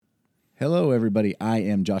Hello, everybody. I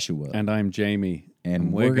am Joshua. And I'm Jamie.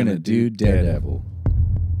 And we're going to do Daredevil.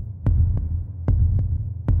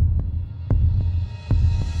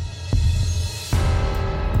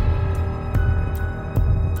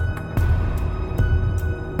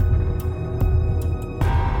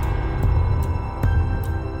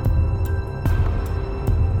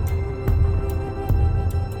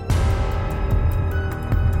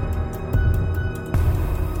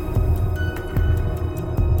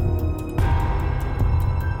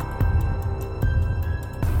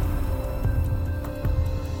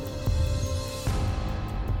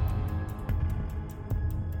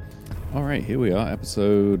 All right, here we are.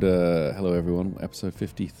 Hello everyone, episode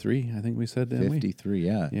 53, I think we said, didn't 53,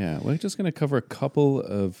 yeah. Yeah, we're just going to cover a couple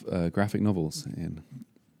of graphic novels in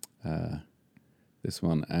this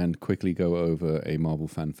one and quickly go over a Marvel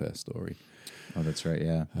Fanfare story. Oh, that's right,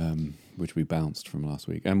 yeah. Which we bounced from last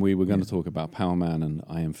week. And we were going to talk about Power Man and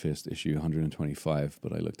Iron Fist issue 125,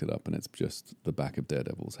 but I looked it up and it's just the back of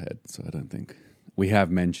Daredevil's head, so I don't think... We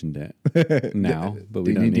have mentioned it now, but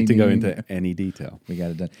we don't need to go into any detail. We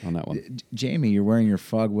got it done on that one. Jamie, you're wearing your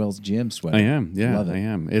Fogwell's Gym sweater. I am, yeah, Love it. I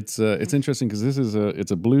am. It's interesting because this is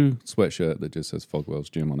a blue sweatshirt that just says Fogwell's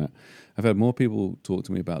Gym on it. I've had more people talk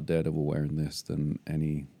to me about Daredevil wearing this than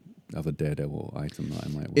any other Daredevil item that I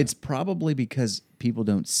might wear. It's probably because people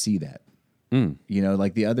don't see that. You know,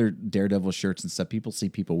 like the other Daredevil shirts and stuff, people see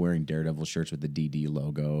people wearing Daredevil shirts with the DD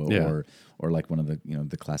logo or like one of the, you know,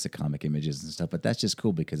 the classic comic images and stuff. But that's just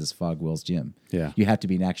cool because it's Fogwell's Gym. Yeah. You have to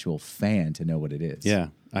be an actual fan to know what it is. Yeah.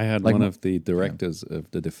 I had one of the directors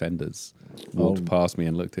of The Defenders walked past me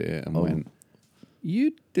and looked at it and went,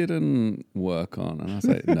 "You didn't work on," and I was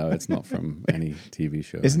like, "No, it's not from any TV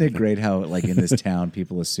show." Isn't it great how, like, in this town,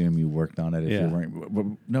 people assume you worked on it if you're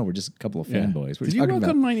wearing... No, we're just a couple of fanboys. Did you work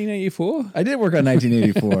on 1984? I did work on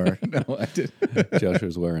 1984. No, I did.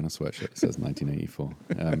 Joshua's wearing a sweatshirt that says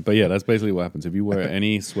 1984. But yeah, that's basically what happens. If you wear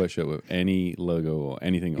any sweatshirt with any logo or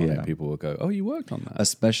anything on it, people will go, "Oh, you worked on that."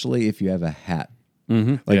 Especially if you have a hat.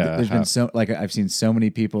 Mm-hmm. Like there's been I've seen so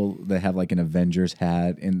many people that have like an Avengers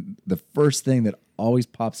hat, and the first thing that always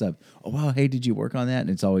pops up, "Oh wow, hey, did you work on that?" And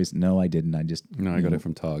it's always, "No, I didn't. I got it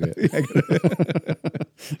from Target."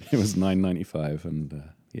 It was $9.95, and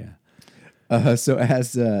So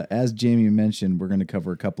as Jamie mentioned, we're going to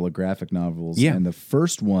cover a couple of graphic novels, and the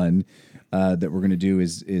first one that we're going to do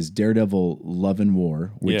is Daredevil: Love and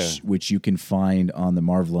War, which you can find on the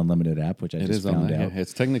Marvel Unlimited app, which I just found out. Yeah.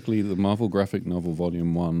 It's technically the Marvel Graphic Novel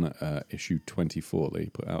Volume 1, issue 24. They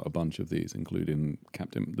put out a bunch of these, including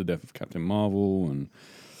The Death of Captain Marvel and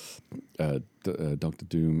Doctor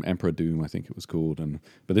Doom, Emperor Doom, I think it was called.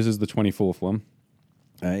 But this is the 24th one.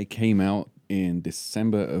 It came out in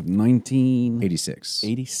December of 1986.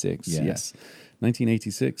 86, yes.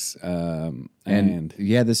 1986. And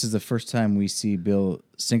this is the first time we see Bill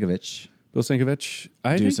Sienkiewicz. Do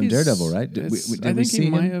some Daredevil, right? I think he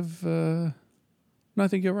might have... no, I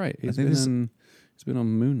think you're right. He's been on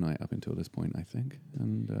Moon Knight up until this point, I think.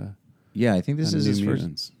 And I think this is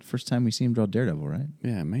his first time we see him draw Daredevil, right?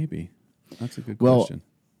 Yeah, maybe. That's a good question.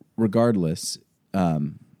 Regardless...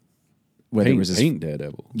 whether it was his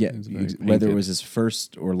Daredevil. Yeah, whether it was his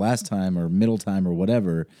first or last time or middle time or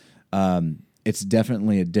whatever, it's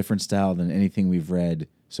definitely a different style than anything we've read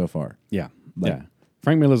so far. Yeah,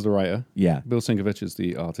 Frank Miller's the writer. Yeah. Bill Sienkiewicz is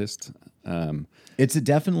the artist. It's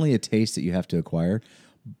definitely a taste that you have to acquire.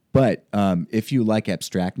 But if you like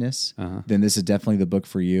abstractness, then this is definitely the book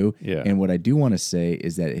for you. Yeah. And what I do want to say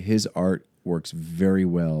is that his art works very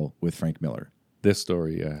well with Frank Miller. This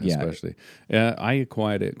story, especially. I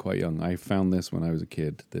acquired it quite young. I found this when I was a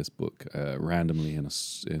kid, this book, randomly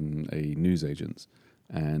in a newsagent's,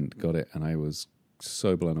 and got it, and I was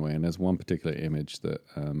so blown away. And there's one particular image that,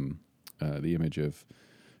 the image of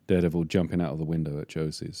Daredevil jumping out of the window at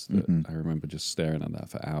Josie's, that I remember just staring at that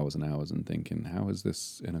for hours and hours and thinking, how is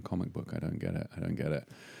this in a comic book? I don't get it.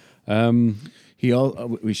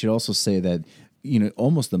 We should also say that, you know,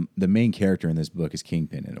 almost the main character in this book is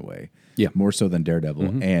Kingpin in a way, more so than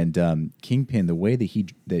Daredevil. And Kingpin, the way that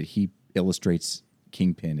he illustrates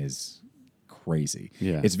Kingpin is crazy.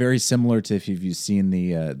 Yeah, it's very similar to if you've seen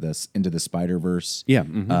the Into the Spider-Verse,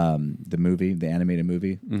 the movie, the animated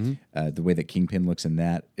movie. The way that Kingpin looks in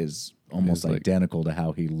that is almost identical to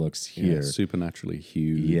how he looks here. Supernaturally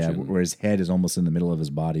huge. Yeah, where his head is almost in the middle of his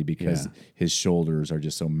body because his shoulders are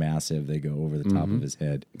just so massive they go over the top of his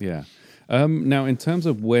head. Yeah. Now, in terms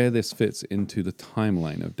of where this fits into the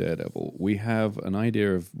timeline of Daredevil, we have an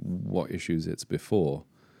idea of what issues it's before.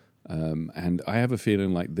 And I have a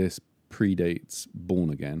feeling like this predates Born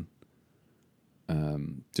Again.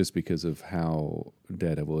 just because of how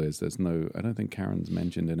Daredevil is. I don't think Karen's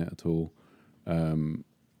mentioned in it at all.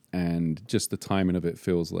 And just the timing of it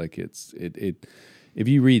feels like it if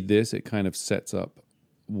you read this, it kind of sets up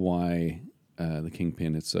why the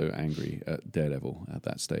Kingpin is so angry at Daredevil at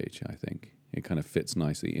that stage. I think it kind of fits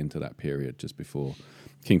nicely into that period just before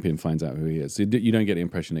Kingpin finds out who he is. You don't get the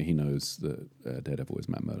impression that he knows that Daredevil is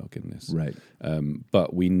Matt Murdock in this, right?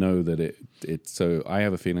 But we know that it. So I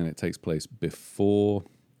have a feeling it takes place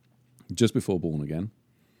just before Born Again.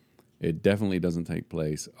 It definitely doesn't take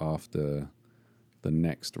place after the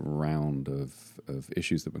next round of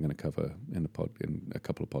issues that we're going to cover in a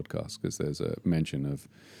couple of podcasts, because there's a mention of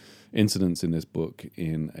incidents in this book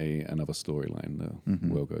in another storyline that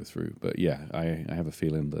we'll go through. But yeah, I have a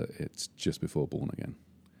feeling that it's just before Born Again.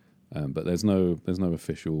 But there's no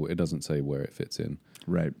official. It doesn't say where it fits in.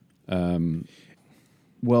 Right.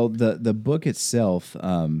 Well, the book itself,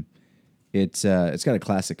 it's got a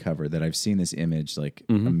classic cover that I've seen this image like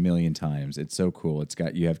a million times. It's so cool.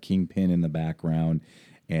 You have Kingpin in the background,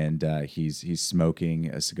 and he's smoking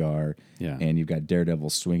a cigar. Yeah. And you've got Daredevil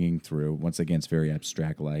swinging through. Once again, it's very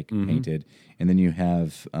abstract, like painted. And then you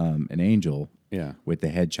have an angel. Yeah. With the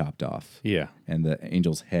head chopped off. Yeah. And the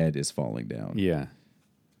angel's head is falling down. Yeah.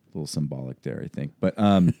 A little symbolic there, I think. But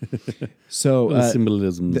so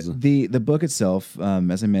symbolisms. The book itself,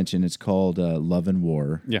 as I mentioned, it's called Love and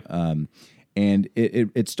War. Yeah. And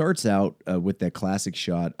it starts out with that classic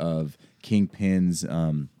shot of Kingpin's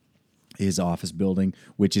his office building,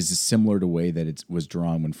 which is similar to the way that it was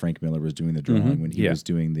drawn when Frank Miller was doing the drawing when he was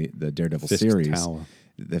doing the Daredevil series. Tower.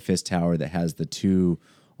 The Fist Tower that has the two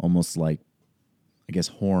almost like, I guess,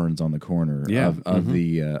 horns on the corner of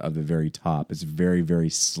the very top. It's very, very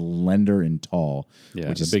slender and tall. Yeah,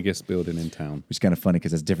 which is the biggest building in town. Which is kind of funny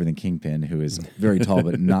because that's different than Kingpin, who is very tall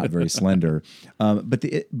but not very slender. But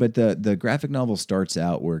the graphic novel starts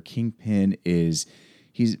out where Kingpin is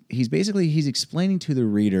he's explaining to the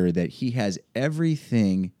reader that he has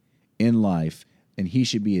everything in life, and he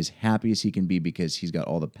should be as happy as he can be because he's got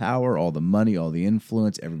all the power, all the money, all the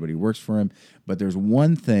influence. Everybody works for him. But there's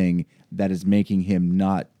one thing that is making him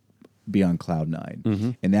not be on cloud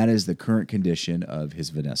nine, and that is the current condition of his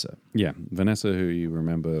Vanessa. Yeah, Vanessa, who you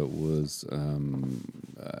remember was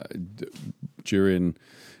during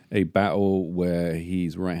a battle where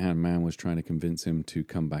his right-hand man was trying to convince him to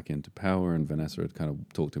come back into power, and Vanessa had kind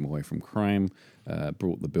of talked him away from crime,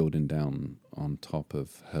 brought the building down on top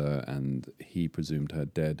of her, and he presumed her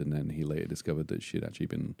dead, and then he later discovered that she had actually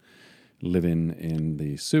been living in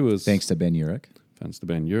the sewers. Thanks to Ben Urich. Thanks to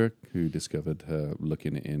Ben Urich, who discovered her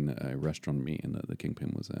looking in a restaurant meeting that the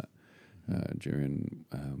Kingpin was at during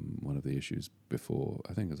one of the issues before,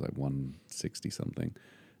 I think it was like 160-something.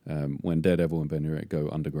 When Daredevil and Ben Urich go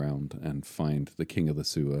underground and find the king of the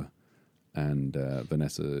sewer, and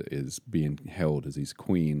Vanessa is being held as his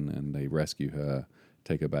queen, and they rescue her,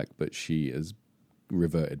 take her back, but she is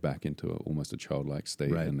reverted back into almost a childlike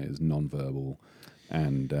state and is nonverbal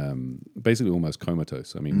and basically almost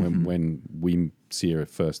comatose. I mean, when we see her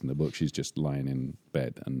first in the book, she's just lying in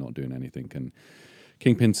bed and not doing anything, and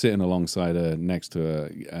Kingpin sitting alongside her, next to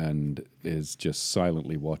her, and is just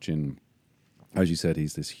silently watching. As you said,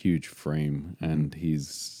 he's this huge frame, and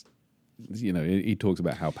he's, he talks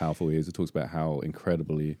about how powerful he is. He talks about how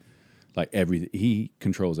incredibly, he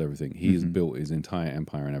controls everything. He's built his entire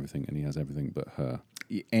empire and everything, and he has everything but her.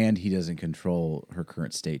 And he doesn't control her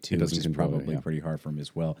current state, too, which is probably pretty hard for him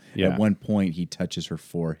as well. Yeah. At one point, he touches her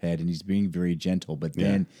forehead, and he's being very gentle, but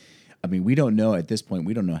then... I mean, we don't know at this point.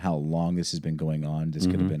 We don't know how long this has been going on. This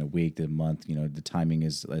could have been a week, a month. The timing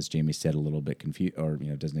is, as Jamie said, a little bit confused, or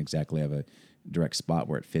doesn't exactly have a direct spot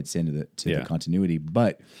where it fits into the continuity.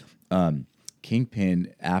 But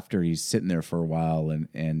Kingpin, after he's sitting there for a while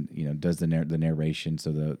and does the narration,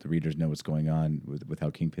 so the readers know what's going on with how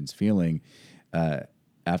Kingpin's feeling.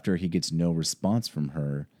 After he gets no response from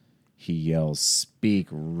her, he yells, "Speak,"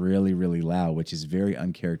 really, really loud, which is very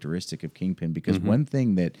uncharacteristic of Kingpin, because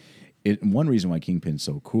one reason why Kingpin's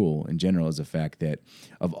so cool in general is the fact that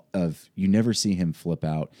of you never see him flip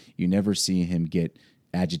out. You never see him get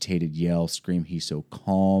agitated, yell, scream. He's so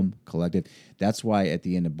calm, collected. That's why at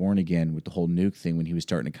the end of Born Again, with the whole nuke thing, when he was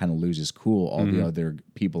starting to kind of lose his cool, all the other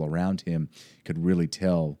people around him could really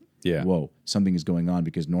tell, whoa, something is going on,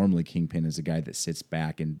 because normally Kingpin is a guy that sits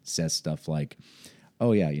back and says stuff like,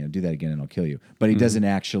 oh yeah, do that again and I'll kill you. But he doesn't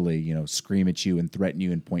actually, scream at you and threaten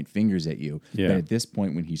you and point fingers at you. Yeah. But at this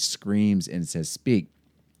point, when he screams and says, "Speak,"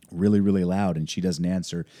 really, really loud, and she doesn't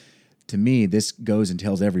answer, to me, this goes and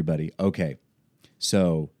tells everybody, okay,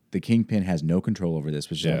 so the Kingpin has no control over this,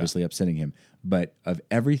 which is obviously upsetting him. But of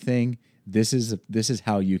everything this is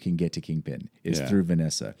how you can get to Kingpin is through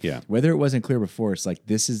Vanessa. Yeah. Whether it wasn't clear before, it's like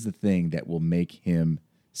this is the thing that will make him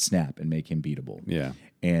snap and make him beatable. Yeah.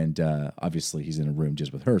 And obviously he's in a room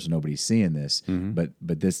just with her, so nobody's seeing this. But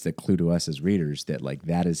this is the clue to us as readers that like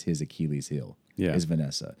that is his Achilles heel. Is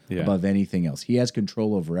Vanessa above anything else. He has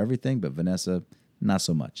control over everything, but Vanessa not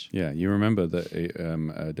so much. Yeah, you remember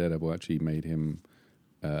that Daredevil actually made him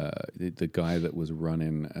the guy that was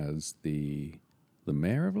running as the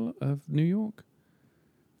mayor of New York.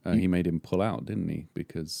 He made him pull out, didn't he?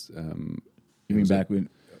 Because you mean back when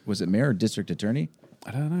was it mayor or district attorney?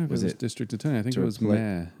 I don't know if it was district attorney. I think it was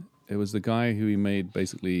mayor. It was the guy who he made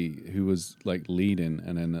basically who was like leading,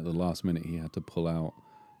 and then at the last minute he had to pull out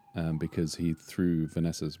because he threw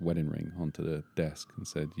Vanessa's wedding ring onto the desk and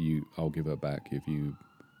said, I'll give her back if you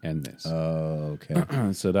end this." Oh,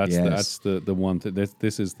 okay. So that's the one.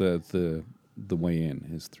 This is the way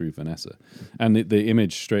in is through Vanessa, and the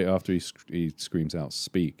image straight after he screams out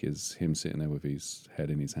 "speak" is him sitting there with his head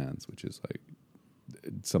in his hands, which is like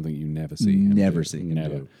something you never see.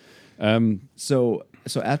 Never. So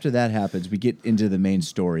after that happens, we get into the main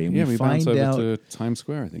story, and we find bounce out over to Times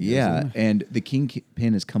Square. I think. And the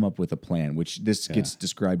Kingpin has come up with a plan, which this gets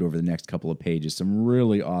described over the next couple of pages. Some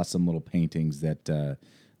really awesome little paintings that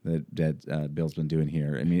Bill's been doing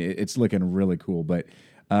here. I mean, it's looking really cool. But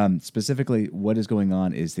specifically, what is going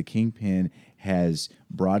on is the Kingpin has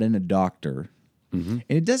brought in a doctor. And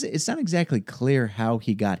it's not exactly clear how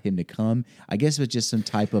he got him to come. I guess it was just some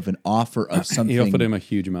type of an offer of something. He offered him a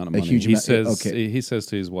huge amount of money. He says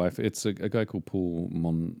to his wife, it's a guy called Paul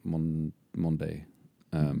Monday,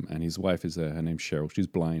 and his wife is there. Her name's Cheryl. She's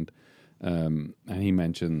blind, and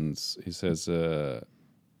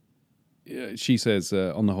she says,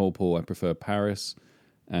 "On the whole, Paul, I prefer Paris."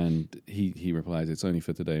 And he replies, "It's only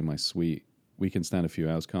for today, my sweet. We can stand a few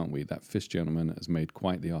hours, can't we? That Fish gentleman has made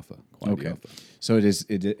quite the offer." The offer. So it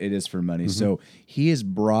is for money. So he has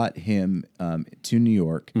brought him to New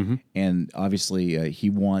York, and obviously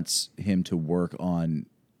he wants him to work on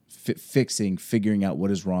figuring out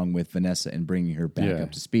what is wrong with Vanessa and bringing her back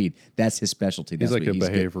up to speed. That's his specialty. He's like a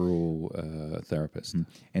behavioral therapist.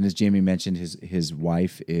 And as Jamie mentioned, his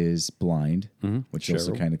wife is blind, which is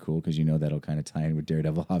also kind of cool because that'll kind of tie in with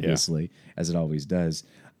Daredevil, obviously, as it always does.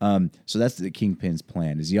 So that's the Kingpin's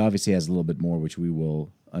plan. Is he obviously has a little bit more, which we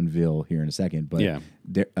will unveil here in a second. But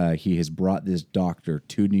he has brought this doctor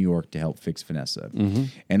to New York to help fix Vanessa.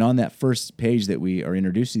 And on that first page that we are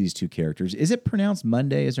introduced to these two characters, is it pronounced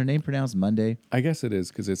Monday? Is their name pronounced Monday? I guess it is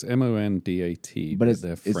because it's Mondat, but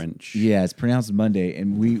they're French. It's pronounced Monday.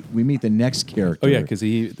 And we meet the next character. Oh, yeah, because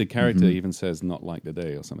the character even says "not like the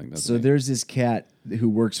day" or something. So there's this cat who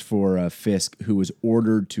works for Fisk who was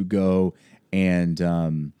ordered to go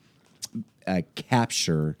and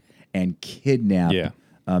capture and kidnap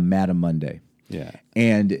Madam Monday. Yeah.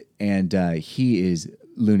 And he is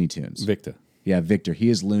Looney Tunes. Victor. Yeah, Victor. He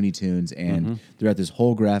is Looney Tunes, and throughout this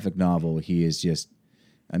whole graphic novel, he is just,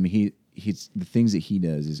 I mean, he's the things that he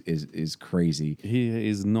does is crazy. He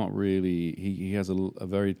is not really, he has a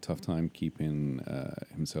very tough time keeping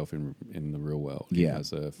himself in the real world. He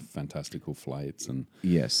has fantastical flights. And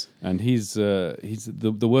he's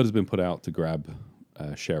the word has been put out to grab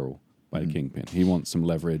Cheryl by the Kingpin. He wants some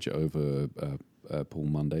leverage over Paul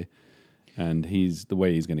Monday, and the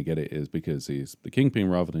way he's going to get it is because he's the Kingpin.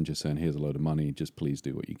 Rather than just saying, "Here's a load of money, just please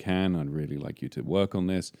do what you can. I'd really like you to work on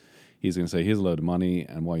this." He's going to say, "Here's a load of money,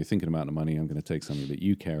 and while you're thinking about the money, I'm going to take something that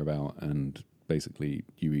you care about, and basically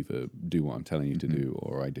you either do what I'm telling you to do,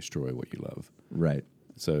 or I destroy what you love." Right.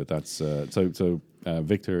 So that's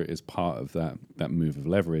Victor is part of that move of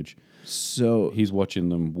leverage. So he's watching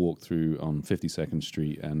them walk through on 52nd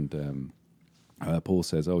Street, and Paul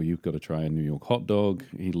says, "Oh, you've got to try a New York hot dog."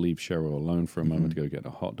 He leaves Cheryl alone for a moment to go get a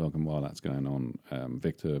hot dog, and while that's going on,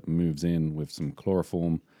 Victor moves in with some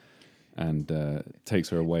chloroform and takes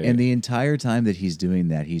her away. And the entire time that he's doing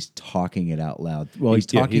that, he's talking it out loud. Well, he's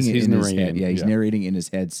talking it in his head. Yeah, he's narrating in his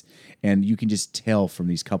head, and you can just tell from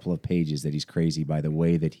these couple of pages that he's crazy by the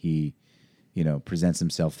way that he, presents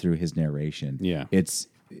himself through his narration. Yeah, it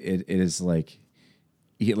is like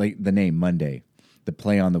the name Monday. The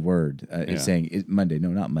play on the word is saying Monday. No,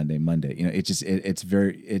 not Monday. Monday. It's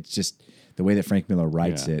just the way that Frank Miller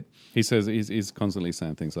writes it. He says he's constantly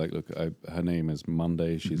saying things like, "Look, her name is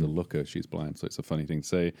Monday. She's a looker. She's blind." So it's a funny thing to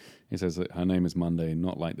say. He says that her name is Monday,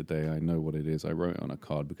 not like the day. I know what it is. I wrote it on a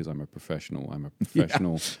card because I'm a professional. I'm a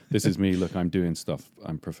professional. This is me. Look, I'm doing stuff.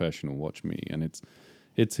 I'm professional. Watch me. And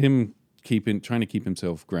it's him trying to keep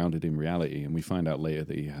himself grounded in reality. And we find out later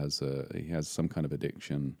that he has some kind of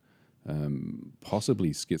addiction.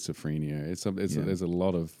 Possibly schizophrenia. There's a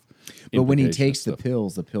lot of But when he takes the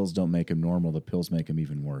pills don't make him normal. The pills make him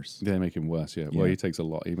even worse. They make him worse. Yeah. Well, he takes a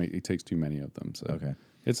lot. He takes too many of them. So okay.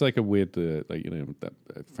 It's like a weird, that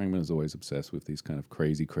Frank Miller's always obsessed with these kind of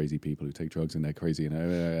crazy people who take drugs and they're crazy and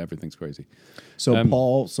everything's crazy. So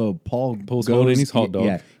Paul's holding his hot dog.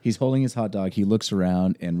 Yeah, he's holding his hot dog. He looks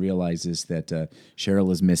around and realizes that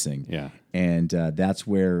Cheryl is missing. Yeah, and that's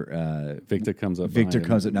where Victor comes up.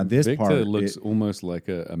 Now this Victor looks almost like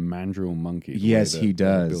a mandrill monkey. Yes, he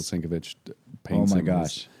does. Bill Sienkiewicz paints him. Oh my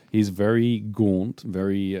gosh. He's very gaunt,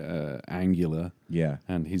 very angular. Yeah.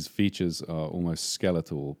 And his features are almost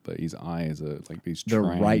skeletal, but his eyes are like these They're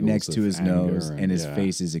right next to his nose, and his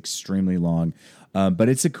face is extremely long. But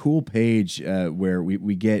it's a cool page where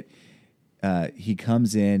we get... he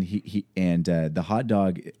comes in, and the hot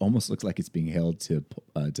dog almost looks like it's being held to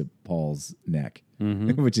Paul's neck,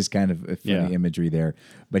 which is kind of a funny imagery there.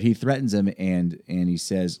 But he threatens him, and he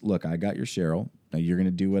says, "Look, I got your Cheryl. Now you're going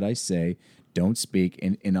to do what I say. Don't speak."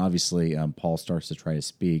 And obviously, Paul starts to try to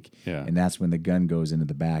speak, and that's when the gun goes into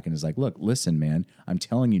the back and is like, "Look, listen, man, I'm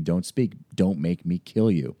telling you, don't speak. Don't make me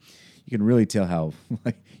kill you." You can really tell how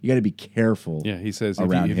you got to be careful. Yeah, he says,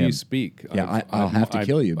 if you speak, I'll have to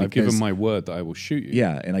kill you. I've given my word that I will shoot you.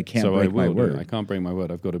 Yeah, and I can't break my word. I can't break my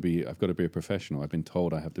word. I've got to be a professional. I've been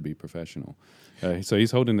told I have to be professional. So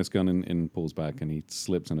he's holding this gun in Paul's back, and he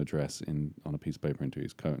slips an address on a piece of paper into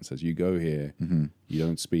his coat and says, "You go here. You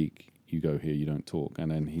don't speak. You go here. You don't talk."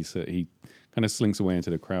 And then he kind of slinks away into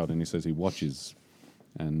the crowd, and he says he watches,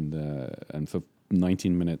 and for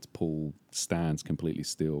 19 minutes, Paul stands completely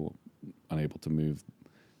still, unable to move,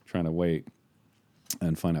 trying to wait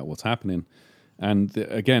and find out what's happening. And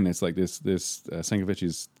again, it's like this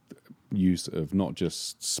Sienkiewicz's use of not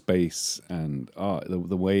just space and art,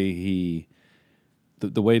 the way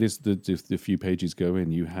the few pages go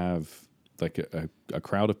in, you have like a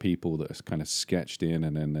crowd of people that are kind of sketched in,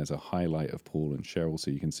 and then there's a highlight of Paul and Cheryl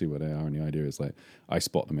so you can see where they are. And the idea is like, I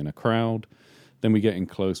spot them in a crowd. Then we get in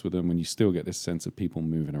close with them, and you still get this sense of people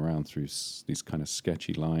moving around through these kind of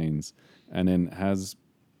sketchy lines. And then as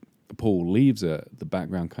Paul leaves it, the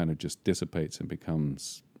background kind of just dissipates and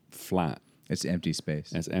becomes flat. It's empty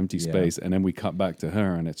space. It's empty space. And then we cut back to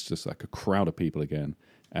her, and it's just like a crowd of people again.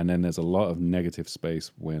 And then there's a lot of negative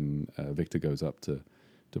space when Victor goes up to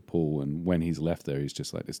Paul. And when he's left there, he's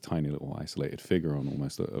just like this tiny little isolated figure on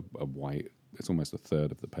almost a white, it's almost a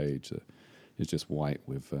third of the page. It's just white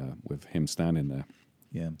with him standing there.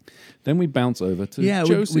 Yeah. Then we bounce over to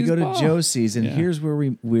Josie's we go to bar. Josie's, and here's where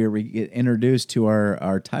we get introduced to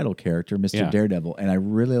our title character, Mr. Daredevil. And I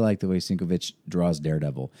really like the way Sienkiewicz draws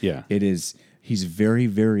Daredevil. Yeah. He's very,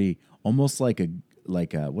 very almost like a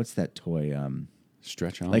what's that toy?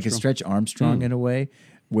 Stretch Armstrong? Like a Stretch Armstrong in a way,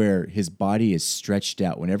 where his body is stretched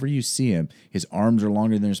out. Whenever you see him, his arms are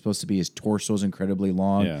longer than they're supposed to be. His torso is incredibly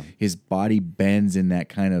long. Yeah. His body bends in that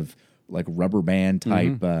kind of like rubber band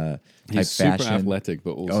type he's fashion. Super athletic,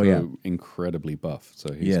 but also incredibly buff.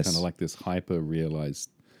 So he's kind of like this hyper realized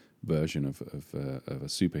version of a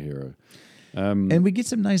superhero. And we get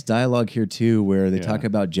some nice dialogue here too, where they talk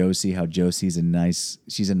about Josie, how Josie's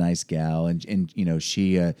she's a nice gal, and you know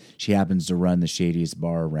she happens to run the shadiest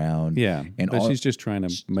bar around. Yeah, but she's just trying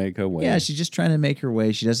to make her way. Yeah, she's just trying to make her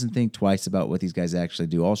way. She doesn't think twice about what these guys actually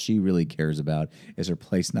do. All she really cares about is her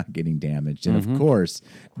place not getting damaged. And of course,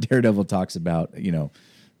 Daredevil talks about, you know,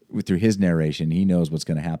 through his narration, he knows what's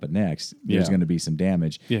going to happen next. There's going to be some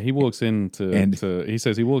damage. Yeah, he walks in he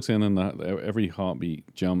says he walks in and every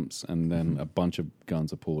heartbeat jumps, and then a bunch of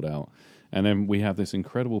guns are pulled out. And then we have this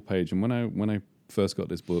incredible page. And when I first got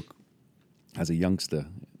this book as a youngster,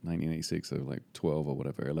 1986, so like 12 or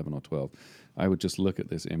whatever, 11 or 12, I would just look at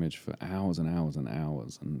this image for hours and hours and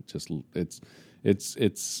hours. And just,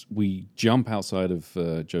 we jump outside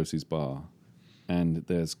of Josie's bar, and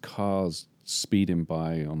there's cars speeding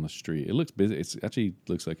by on the street. It looks busy. It actually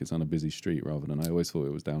looks like it's on a busy street rather than, I always thought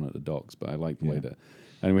it was down at the docks, but I like the way that.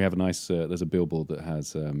 And we have a nice, there's a billboard that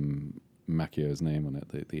has Macchio's name on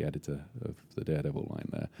it, the editor of the Daredevil line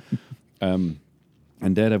there.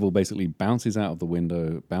 And Daredevil basically bounces out of the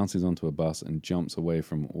window, bounces onto a bus, and jumps away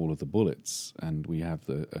from all of the bullets. And we have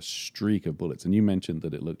a streak of bullets. And you mentioned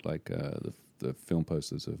that it looked like the film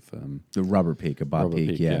posters of the Robert Peak, Bob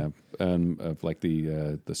Peak, of like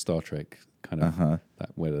the Star Trek kind of that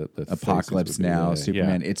where the Apocalypse Now,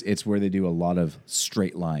 Superman. Yeah. It's where they do a lot of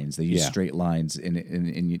straight lines. They use straight lines, and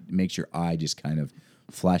it makes your eye just kind of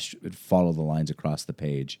follow the lines across the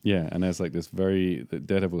page. Yeah, and there's like this the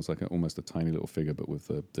Daredevil is like almost a tiny little figure, but with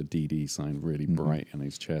the DD sign really bright on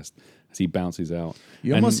his chest. as he bounces out.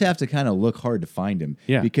 You almost have to kind of look hard to find him,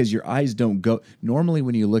 because your eyes don't go. Normally,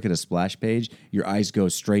 when you look at a splash page, your eyes go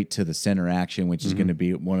straight to the center action, which is going to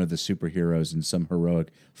be one of the superheroes in some heroic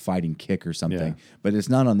fighting kick or something. But it's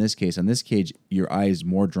not on this case. On this case, your eye is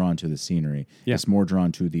more drawn to the scenery. It's more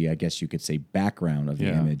drawn to the, I guess you could say, background of the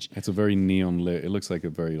image. It's a very neon lit. It looks like a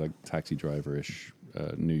very like taxi driver-ish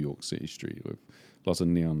New York City street with lots of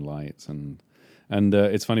neon lights and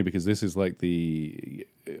it's funny because this is like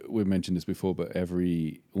we've mentioned this before, but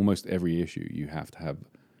almost every issue you have to have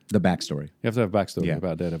the backstory. You have to have backstory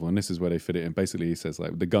about Daredevil, and this is where they fit it in. Basically, he says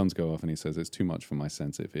like the guns go off, and he says it's too much for my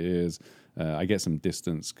sensitive ears. I get some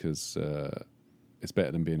distance because it's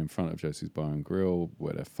better than being in front of Josie's Bar and Grill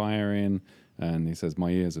where they're firing. And he says my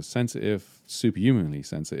ears are sensitive, superhumanly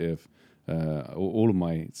sensitive. All of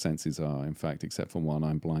my senses are, in fact, except for one,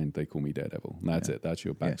 I'm blind. They call me Daredevil. And that's it. That's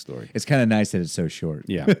your backstory. It's kind of nice that it's so short.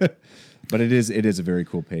 Yeah. But it is a very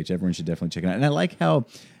cool page. Everyone should definitely check it out. And I like how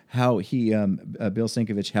he, Bill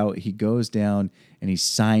Sienkiewicz, how he goes down and he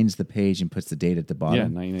signs the page and puts the date at the bottom. Yeah,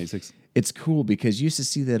 1986. It's cool because you used to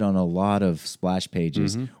see that on a lot of splash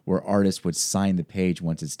pages where artists would sign the page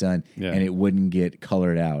once it's done and it wouldn't get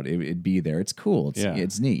colored out. It'd be there. It's cool.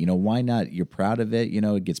 It's neat. You know, why not? You're proud of it. You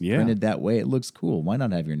know, it gets printed that way. It looks cool. Why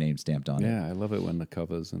not have your name stamped on it? Yeah, I love it when the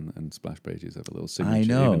covers and splash pages have a little signature. I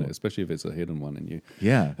know. Especially if it's a hidden one in you.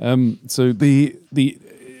 Yeah. So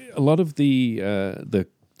a lot of the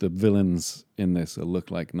villains in this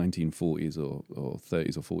look like 1940s or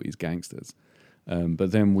 30s or 40s gangsters.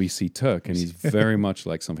 But then we see Turk, and he's very much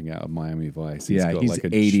like something out of Miami Vice. He's like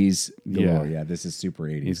 80s galore. Yeah, this is super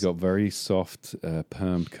 80s. He's got very soft,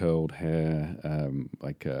 permed, curled hair,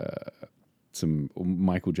 some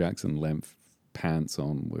Michael Jackson length pants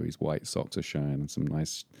on where his white socks are showing, and some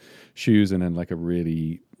nice shoes, and then like a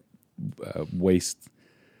really waist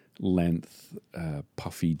length,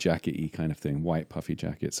 puffy jacket-y kind of thing, white puffy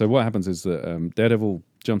jacket. So what happens is that Daredevil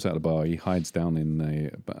jumps out of the bar. He hides down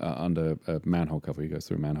in under a manhole cover. He goes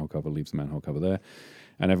through a manhole cover, leaves the manhole cover there,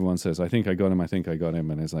 and everyone says, "I think I got him. I think I got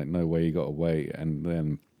him." And it's like, "No way, you got away." And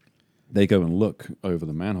then they go and look over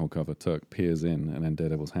the manhole cover. Turk peers in, and then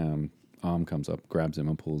Daredevil's arm comes up, grabs him,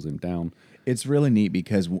 and pulls him down. It's really neat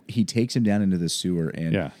because he takes him down into the sewer,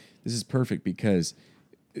 and this is perfect because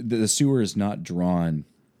the sewer is not drawn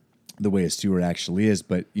the way a sewer actually is,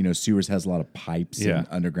 but you know, sewers has a lot of pipes and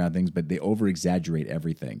underground things, but they over exaggerate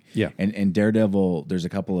everything. Yeah. And Daredevil, there's a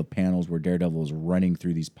couple of panels where Daredevil is running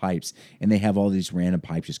through these pipes, and they have all these random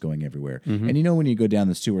pipes just going everywhere. And you know, when you go down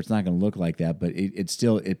the sewer, it's not going to look like that, but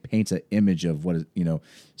it paints an image of what, you know,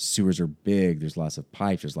 sewers are big. There's lots of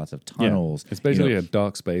pipes. There's lots of tunnels. It's basically a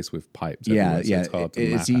dark space with pipes. Yeah, yeah. So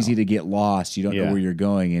it's easy to get lost. You don't know where you're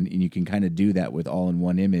going, and you can kind of do that with all in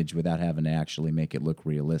one image without having to actually make it look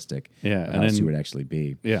realistic. Yeah, and then, see what it actually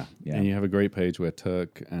be. Yeah, and you have a great page where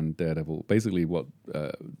Turk and Daredevil, basically what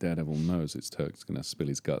Daredevil knows is Turk's going to spill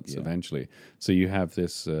his guts eventually. So you have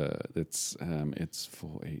this. It's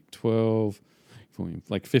 4, 8, 12, 14,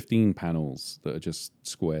 like 15 panels that are just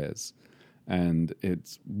squares. And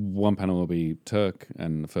it's one panel will be Turk,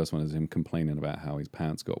 and the first one is him complaining about how his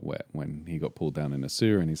pants got wet when he got pulled down in a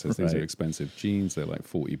sewer, and he says these are expensive jeans, they're like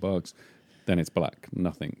 $40. Then it's black,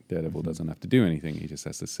 nothing. Daredevil doesn't have to do anything; he just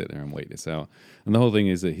has to sit there and wait this out. And the whole thing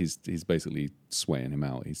is that he's basically sweating him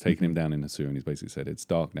out. He's taking him down in the sewer, and he's basically said, "It's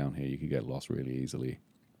dark down here. You could get lost really easily.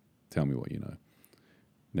 Tell me what you know."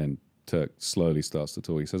 Then Turk slowly starts to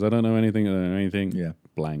talk. He says, "I don't know anything. I don't know anything." Yeah,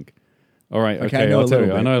 blank. All right, okay, I'll tell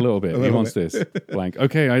you. I know a little bit. He wants this. Blank.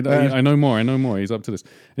 Okay, I know more. I know more. He's up to this.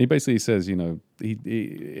 And he basically says, you know, he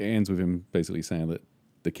ends with him basically saying that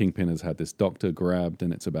the Kingpin has had this doctor grabbed,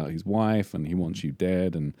 and it's about his wife, and he wants you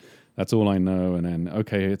dead, and that's all I know. And then,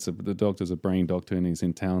 okay, the doctor's a brain doctor, and he's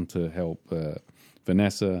in town to help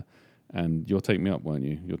Vanessa, and you'll take me up, won't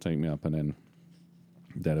you? You'll take me up, and then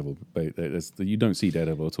Daredevil. You don't see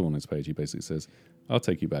Daredevil at all on this page. He basically says, "I'll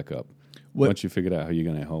take you back up once you figured out how you're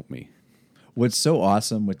going to help me." What's so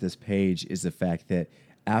awesome with this page is the fact that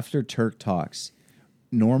after Turk talks,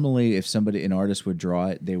 normally if an artist would draw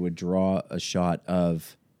it, they would draw a shot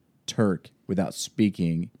of Turk without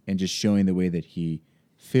speaking and just showing the way that he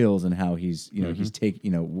feels and how he's, you know, he's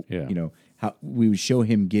taking, how we would show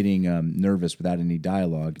him getting nervous without any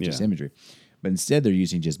dialogue, just imagery. But instead they're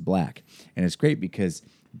using just black. And it's great because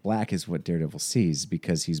black is what Daredevil sees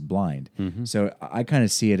because he's blind. So I kind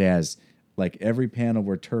of see it as like every panel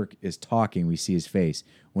where Turk is talking, we see his face.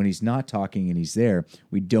 When he's not talking and he's there,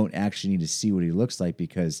 we don't actually need to see what he looks like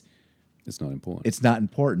because it's not important. It's not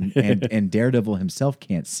important, and Daredevil himself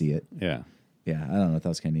can't see it. Yeah. Yeah, I don't know. That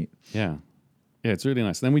was kind of neat. Yeah. Yeah, it's really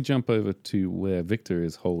nice. Then we jump over to where Victor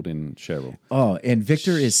is holding Cheryl. Oh, and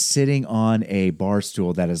Victor is sitting on a bar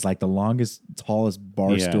stool that is like the longest, tallest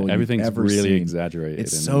bar stool you've ever really seen. Exaggerated.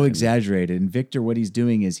 It's so exaggerated. And Victor, what he's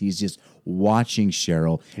doing is he's just watching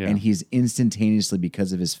Cheryl, and he's instantaneously,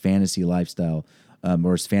 because of his fantasy lifestyle,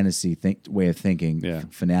 or his fantasy way of thinking,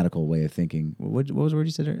 fanatical way of thinking. What was the word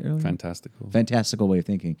you said earlier? Fantastical way of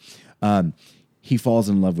thinking. He falls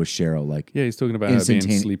in love with Cheryl. Like, he's talking about her being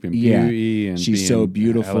Sleeping Beauty, and she's so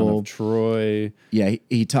beautiful. Helen of Troy. Yeah,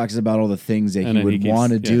 he talks about all the things that he would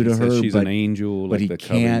want to do to her. She's an angel, but he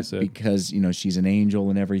can't because she's an angel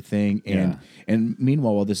and everything. And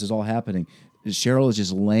meanwhile, while this is all happening, Cheryl is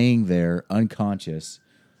just laying there unconscious.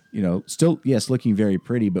 Still, yes, looking very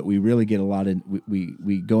pretty, but we really get a lot of,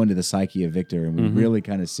 we go into the psyche of Victor, and we really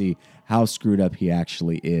kind of see how screwed up he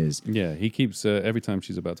actually is. Yeah, he keeps, every time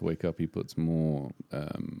she's about to wake up, he puts more,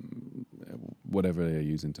 whatever they're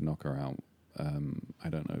using to knock her out. I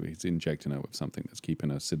don't know. He's injecting her with something that's keeping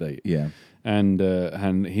her sedate. Yeah.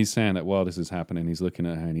 And he's saying that while this is happening, he's looking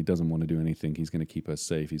at her and he doesn't want to do anything. He's going to keep her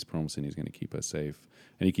safe. He's promising he's going to keep her safe.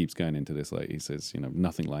 And he keeps going into this, like, he says,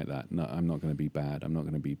 nothing like that. No, I'm not going to be bad. I'm not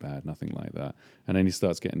going to be bad. Nothing like that. And then he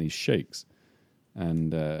starts getting these shakes.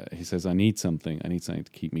 And he says, I need something. I need something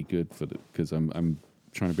to keep me good because I'm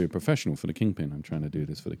trying to be a professional for the Kingpin. I'm trying to do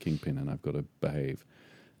this for the Kingpin, and I've got to behave.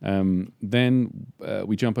 Then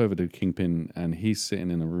we jump over to Kingpin, and he's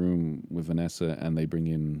sitting in a room with Vanessa, and they bring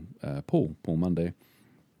in Paul Monday.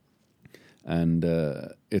 And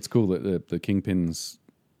it's cool that the Kingpin's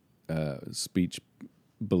speech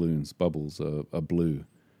bubbles are blue.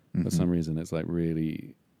 For some reason. It's like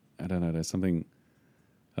really, I don't know, there's something,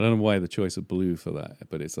 I don't know why the choice of blue for that,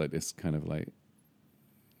 but it's like this kind of like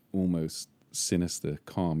almost sinister,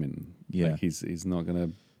 calming. Yeah. Like he's not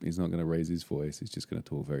gonna raise his voice. He's just gonna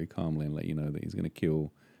talk very calmly and let you know that he's gonna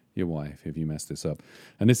kill your wife if you mess this up.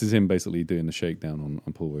 And this is him basically doing the shakedown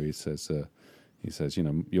on Paul, where he says,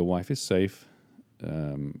 your wife is safe.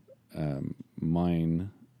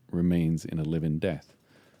 Mine remains in a living death.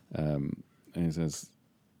 And he says,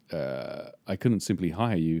 I couldn't simply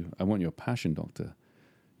hire you. I want your passion, doctor.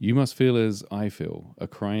 You must feel as I feel, a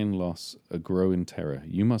crying loss, a growing terror.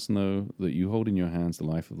 You must know that you hold in your hands the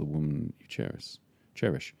life of the woman you cherish.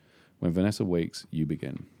 When Vanessa wakes, you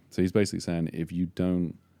begin. So he's basically saying, if you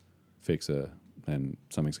don't fix her, then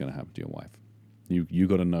something's going to happen to your wife. You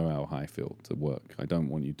got to know how I feel to work. I don't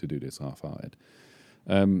want you to do this half-hearted.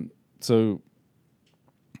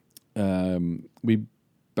 We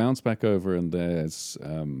bounce back over, and there's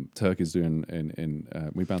Turk is doing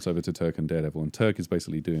we bounce over to Turk and Daredevil, and Turk is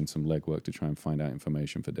basically doing some legwork to try and find out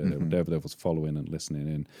information for Daredevil. Daredevil's following and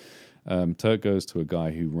listening in. Turk goes to a guy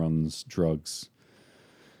who runs drugs,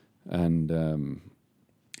 and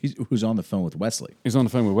who's on the phone with Wesley. He's on the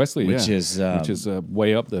phone with Wesley, which is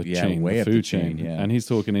way up the chain, way the up food the chain. Yeah. And he's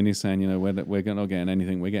talking, and he's saying, we're not getting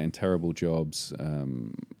anything. We're getting terrible jobs.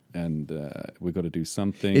 And we've got to do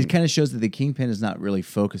something. It kind of shows that the Kingpin is not really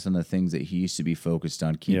focused on the things that he used to be focused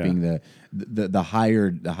on, keeping the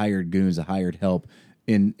hired goons, the hired help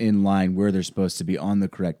in line where they're supposed to be on the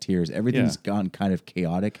correct tiers. Everything's gone kind of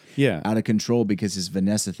chaotic, out of control, because this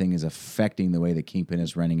Vanessa thing is affecting the way that Kingpin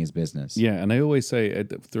is running his business. Yeah, and they always say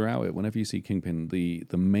throughout it, whenever you see Kingpin,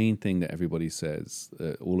 the main thing that everybody says,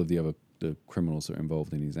 all of the criminals that are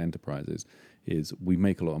involved in these enterprises, is we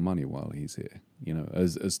make a lot of money while he's here.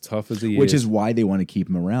 As tough as he is. Which is why they want to keep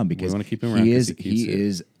him around, because he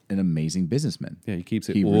is an amazing businessman. Yeah, he keeps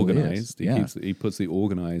it organized. Really he puts the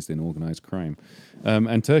organized in organized crime.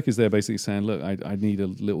 And Turk is there basically saying, look, I need a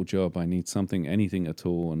little job. I need something, anything at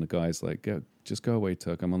all. And the guy's like, just go away,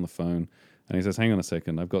 Turk. I'm on the phone. And he says, hang on a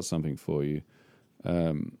second. I've got something for you.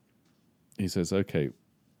 He says, okay,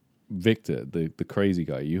 Victor, the crazy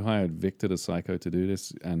guy, you hired Victor the Psycho to do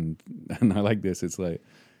this, and I like this. It's like,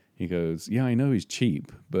 he goes, yeah, I know he's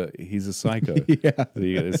cheap, but he's a psycho.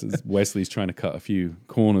 This is Wesley's trying to cut a few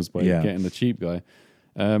corners by getting the cheap guy.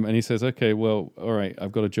 And he says, okay, well, all right,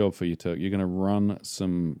 I've got a job for you, Turk. You're going to run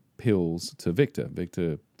some pills to Victor.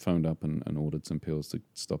 Victor phoned up and ordered some pills to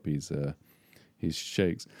stop his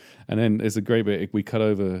shakes. And then there's a great bit. We cut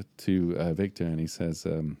over to Victor, and he says,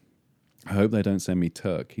 I hope they don't send me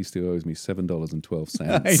Turk. He still owes me $7.12. I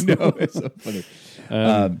know, it's so funny.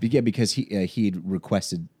 Because he'd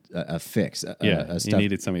requested a fix. He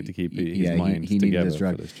needed something to keep his mind together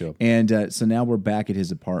for this job. And so now we're back at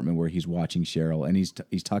his apartment where he's watching Cheryl, and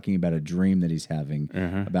he's talking about a dream that he's having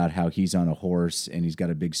about how he's on a horse and he's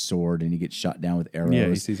got a big sword and he gets shot down with arrows. Yeah,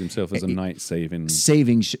 he sees himself as a knight saving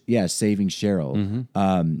Cheryl.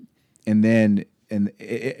 And then. And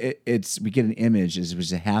we get an image, it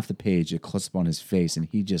was half the page, a close up on his face, and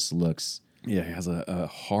he just looks Yeah, he has a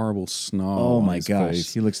horrible snarl. Oh my his gosh,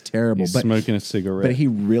 face. he looks terrible. He's smoking a cigarette. But he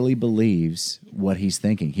really believes what he's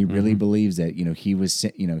thinking. He really believes that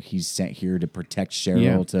he's sent here to protect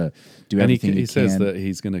Cheryl, to do everything he says that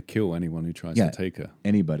he's going to kill anyone who tries to take her.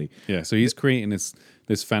 Anybody. Yeah, so he's creating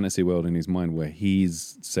this fantasy world in his mind where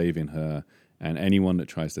he's saving her, and anyone that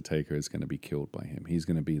tries to take her is going to be killed by him. He's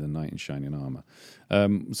going to be the knight in shining armor.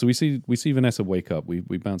 So we see Vanessa wake up. We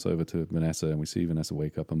bounce over to Vanessa, and we see Vanessa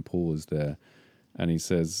wake up, and Paul is there. And he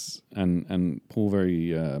says, and Paul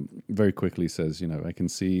very quickly says, I can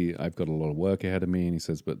see I've got a lot of work ahead of me. And he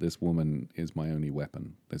says, but this woman is my only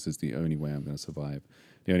weapon. This is the only way I'm going to survive.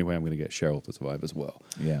 The only way I'm going to get Cheryl to survive as well.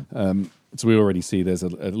 Yeah. So we already see there's a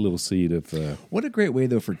little seed of... what a great way,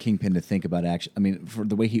 though, for Kingpin to think about action. I mean, for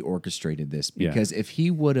the way he orchestrated this. Because if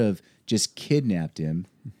he would have just kidnapped him,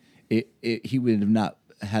 he would have not...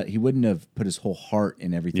 he wouldn't have put his whole heart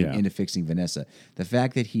and everything into fixing Vanessa. The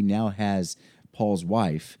fact that he now has Paul's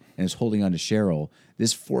wife and is holding on to Cheryl,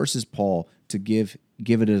 this forces Paul to give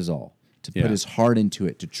it his all, to put his heart into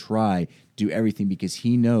it, to try, do everything, because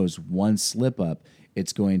he knows one slip up,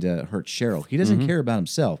 it's going to hurt Cheryl. He doesn't care about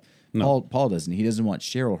himself. No. Paul doesn't. He doesn't want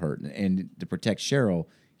Cheryl hurt, and to protect Cheryl,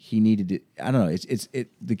 he needed to. I don't know.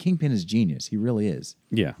 The Kingpin is genius. He really is.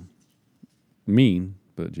 Yeah, mean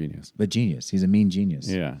but genius. But genius. He's a mean genius.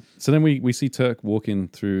 Yeah. So then we see Turk walking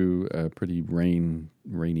through a pretty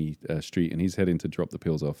rainy street, and he's heading to drop the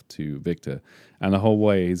pills off to Victor. And the whole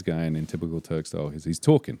way he's going in typical Turk style. He's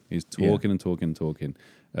talking. He's talking and talking.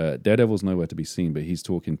 Daredevil's nowhere to be seen, but he's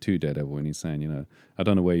talking to Daredevil, and he's saying, I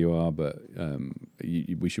don't know where you are, but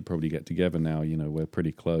we should probably get together now. We're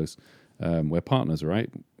pretty close. We're partners, right?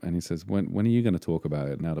 And he says, when are you going to talk about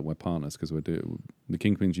it now that we're partners? Because the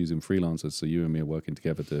Kingpin's using freelancers, so you and me are working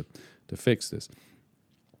together to fix this.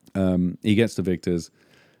 He gets to Victor's,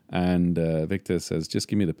 and Victor says, just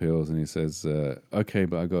give me the pills. And he says, okay,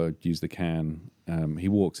 but I got to use the can. He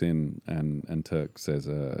walks in, and Turk says,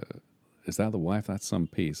 is that the wife? That's some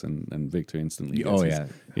piece. And Victor instantly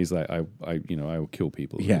gets he's like, I will kill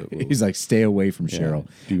people. Yeah, he's like, stay away from Cheryl.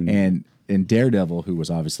 And Daredevil, who was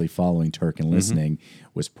obviously following Turk and listening,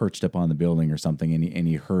 was perched up on the building or something, and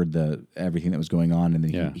he heard everything that was going on, and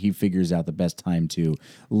then he figures out the best time to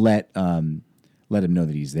let him know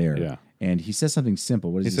that he's there. Yeah. And he says something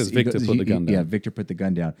simple. What is he says, Victor, put the gun down. Yeah, Victor, put the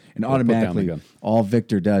gun down. And automatically, all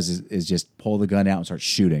Victor does is just pull the gun out and start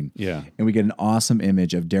shooting. Yeah. And we get an awesome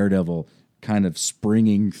image of Daredevil kind of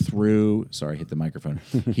springing through. Sorry, I hit the microphone.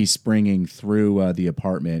 He's springing through the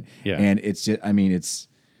apartment. Yeah. And it's just, it's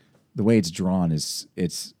the way it's drawn is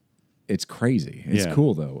it's crazy. It's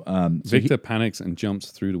cool though. Victor panics and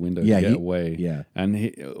jumps through the window to get away. Yeah,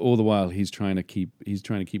 and all the while he's trying to keep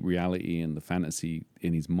reality and the fantasy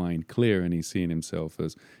in his mind clear, and he's seeing himself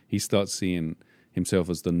as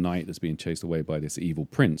the knight that's being chased away by this evil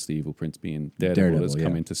prince. The evil prince being Daredevil that's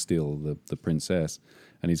coming to steal the princess,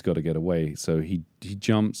 and he's got to get away. So he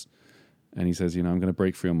jumps, and he says, I'm going to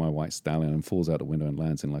break free on my white stallion, and falls out the window and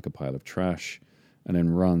lands in like a pile of trash. And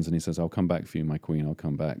then runs, and he says, I'll come back for you, my queen, I'll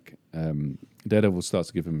come back. Daredevil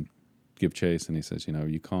starts to give chase, and he says,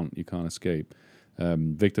 you can't escape.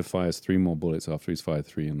 Victor fires 3 more bullets after he's fired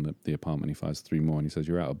 3 in the apartment. He fires 3 more, and he says,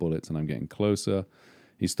 you're out of bullets, and I'm getting closer.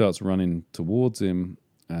 He starts running towards him,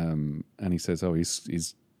 and he says,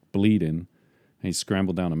 he's bleeding. And he's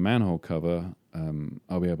scrambled down a manhole cover.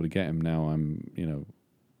 I'll be able to get him now.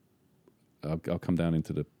 I'll come down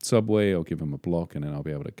into the subway, I'll give him a block, and then I'll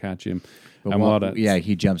be able to catch him. But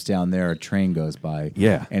he jumps down there, a train goes by,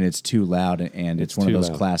 and it's too loud, and it's one of those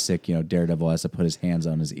classic, Daredevil has to put his hands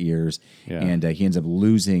on his ears, and he ends up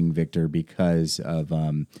losing Victor because of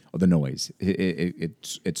the noise.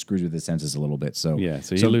 It screws with his senses a little bit. So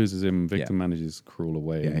he loses him. Victor manages to crawl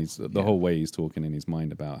away, and he's the whole way he's talking in his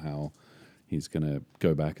mind about how he's going to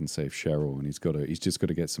go back and save Cheryl, and he's just got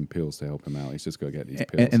to get some pills to help him out. He's just got to get these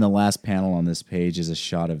pills. And the last panel on this page is a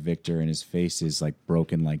shot of Victor, and his face is like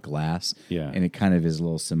broken like glass. Yeah. And it kind of is a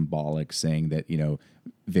little symbolic, saying that,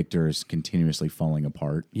 Victor is continuously falling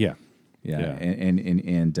apart. Yeah. Yeah. And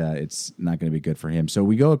it's not going to be good for him. So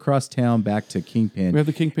we go across town back to Kingpin. We have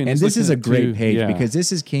the Kingpin. And this is a great page because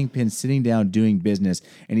this is Kingpin sitting down doing business,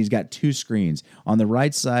 and he's got 2 screens. On the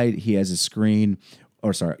right side, he has a screen.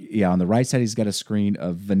 On the right side, he's got a screen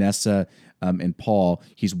of Vanessa and Paul.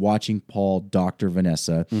 He's watching Paul doctor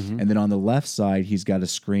Vanessa. Mm-hmm. And then on the left side, he's got a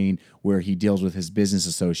screen where he deals with his business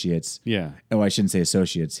associates. Yeah. Oh, I shouldn't say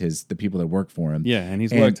associates, the people that work for him. Yeah, and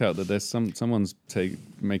he's worked out that there's someone's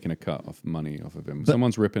making a cut of money off of him.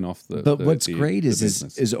 Someone's ripping off the. But what's great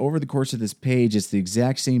is over the course of this page, it's the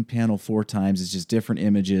exact same panel 4 times. It's just different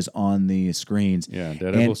images on the screens. Yeah,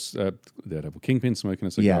 Daredevil, Kingpin smoking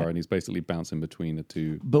a cigar, and he's basically bouncing between the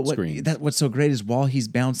two screens. What's so great is while he's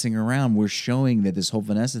bouncing around, we're showing that this whole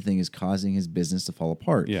Vanessa thing is causing his business to fall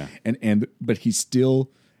apart. Yeah, but he's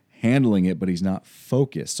still handling it, but he's not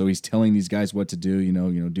focused. So he's telling these guys what to do.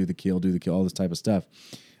 Do the kill, all this type of stuff.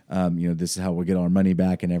 This is how we'll get our money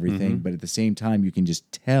back and everything. But at the same time, you can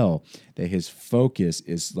just tell that his focus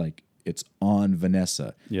is like it's on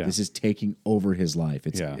Vanessa. Yeah. This is taking over his life.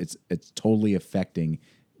 It's totally affecting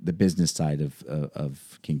the business side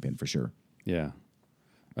of Kingpin for sure. Yeah.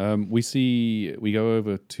 We go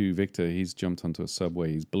over to Victor. He's jumped onto a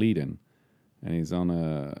subway. He's bleeding, and he's on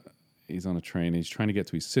a train. He's trying to get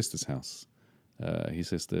to his sister's house. His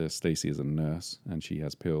sister Stacy is a nurse, and she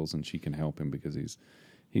has pills, and she can help him because he's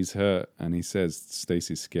hurt. And he says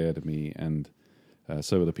Stacy's scared of me, and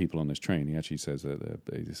so are the people on this train. He actually says that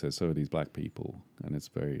he says so are these black people, and this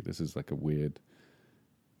is like a weird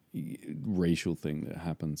racial thing that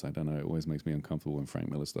happens. I don't know. It always makes me uncomfortable when Frank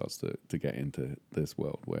Miller starts to get into this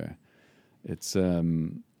world where it's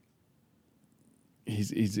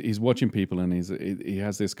he's watching people, and he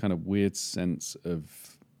has this kind of weird sense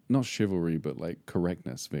of not chivalry but like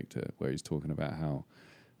correctness, Victor, where he's talking about how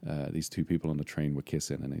these two people on the train were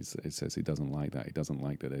kissing, and he says he doesn't like that. He doesn't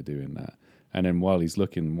like that they're doing that. And then while he's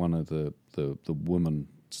looking, one of the woman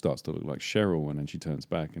starts to look like Cheryl, and then she turns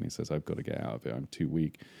back, and he says, "I've got to get out of it. I'm too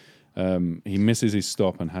weak." He misses his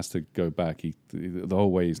stop and has to go back. The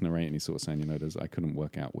whole way he's narrating, he's sort of saying, I couldn't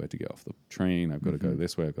work out where to get off the train. I've got to go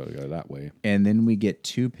this way. I've got to go that way. And then we get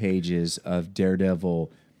 2 pages of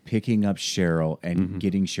Daredevil picking up Cheryl and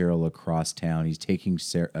getting Cheryl across town. He's taking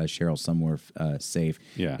Cheryl somewhere safe.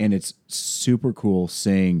 Yeah. And it's super cool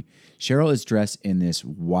seeing Cheryl is dressed in this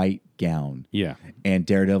white gown. Yeah. And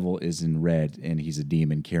Daredevil is in red, and he's a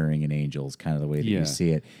demon carrying an angel is kind of the way that you see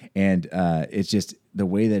it. And it's just the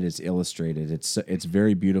way that it's illustrated. It's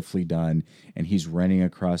very beautifully done, and he's running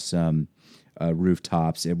across some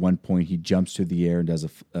rooftops. At one point, he jumps through the air and does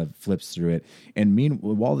flips through it. And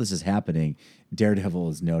while this is happening, Daredevil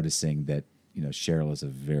is noticing that Cheryl is a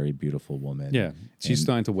very beautiful woman. Yeah, she's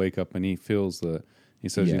starting to wake up, and he feels that. He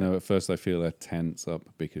says, at first I feel her tense up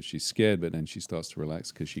because she's scared, but then she starts to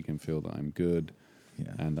relax because she can feel that I'm good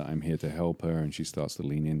and that I'm here to help her, and she starts to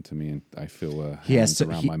lean into me, and I feel her hands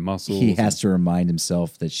around my muscles. He has to remind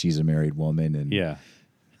himself that she's a married woman. And yeah.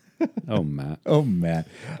 Oh, Matt.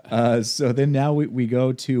 So then now we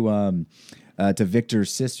go to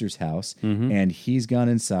Victor's sister's house, and he's gone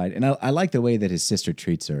inside. And I like the way that his sister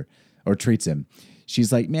treats him.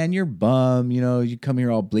 She's like, "Man, you're bum. You come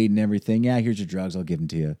here all bleeding and everything. Yeah, here's your drugs. I'll give them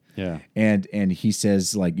to you." Yeah. And he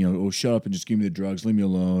says like, "Oh, shut up and just give me the drugs. Leave me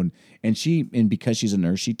alone." And because she's a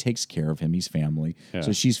nurse, she takes care of him. He's family. Yeah.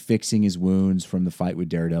 So she's fixing his wounds from the fight with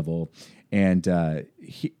Daredevil. And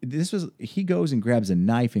he goes and grabs a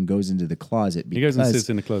knife and goes into the closet. He goes and sits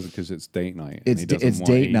in the closet because it's date night. It's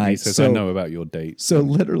date night. He says, "I know about your date." So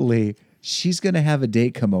literally, she's going to have a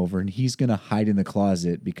date come over, and he's going to hide in the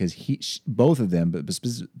closet because both of them, but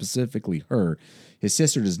specifically her, his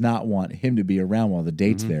sister does not want him to be around while the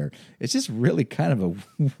date's there. It's just really kind of a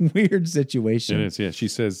weird situation. It is, yeah. She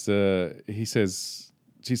says, the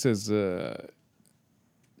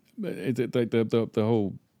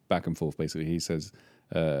whole back and forth, basically. He says,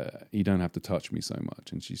 "You don't have to touch me so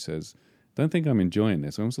much." And she says, "Don't think I'm enjoying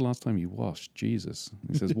this. When was the last time you washed? Jesus."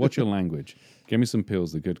 He says, "Watch your language. Give me some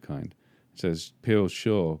pills, the good kind." He says, "Pills,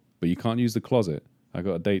 sure, but you can't use the closet. I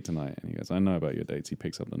got a date tonight." And he goes, "I know about your dates." He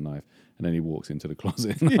picks up the knife, and then he walks into the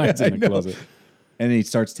closet and hides in the closet. And then he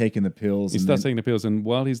starts taking the pills. Taking the pills, and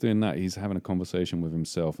while he's doing that, he's having a conversation with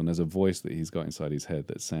himself, and there's a voice that he's got inside his head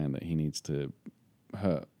that's saying that he needs to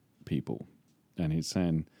hurt people. And he's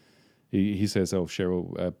saying, he says, "Oh,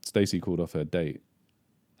 Cheryl, Stacy called off her date."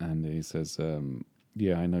 And he says,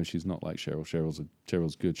 "Yeah, I know she's not like Cheryl. Cheryl's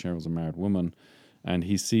good. Cheryl's a married woman." And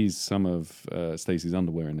he sees some of Stacy's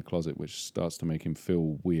underwear in the closet, which starts to make him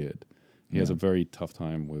feel weird. He has a very tough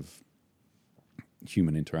time with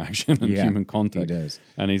human interaction and human contact. He does.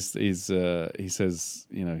 And he says,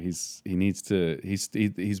 he's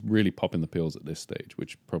really popping the pills at this stage,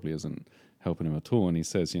 which probably isn't helping him at all. And he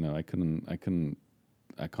says,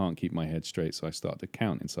 I can't keep my head straight, so I start to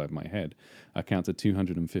count inside my head. I count to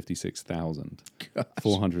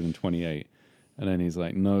 256,428. And then he's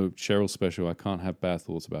like, "No, Cheryl's special. I can't have bad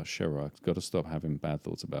thoughts about Cheryl. I've got to stop having bad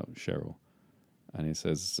thoughts about Cheryl." And he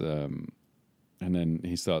says, and then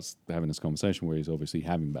he starts having this conversation where he's obviously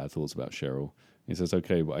having bad thoughts about Cheryl. He says,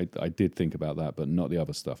 "Okay, well, I did think about that, but not the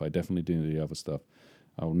other stuff. I definitely do the other stuff."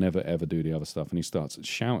 I'll never ever do the other stuff. And he starts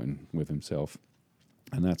shouting with himself.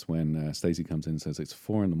 And that's when Stacy comes in and says, it's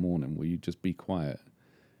 4 a.m. Will you just be quiet?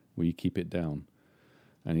 Will you keep it down?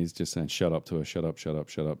 And he's just saying, shut up to her, shut up, shut up,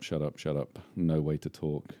 shut up, shut up, shut up. No way to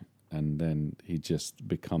talk. And then he just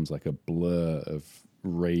becomes like a blur of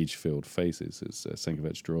rage-filled faces as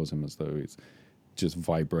Sienkiewicz draws him as though he's just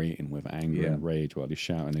vibrating with anger and rage while he's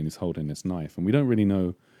shouting, and he's holding this knife. And we don't really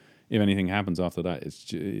know if anything happens after that. It's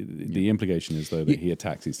the implication is, though, that he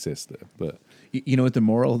attacks his sister. But you know what the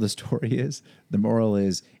moral of the story is? The moral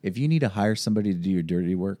is, if you need to hire somebody to do your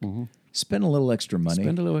dirty work, spend a little extra money.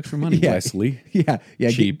 Spend a little extra money, Wesley. Yeah.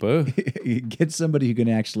 Cheaper. Get somebody who can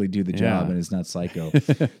actually do the job and is not psycho.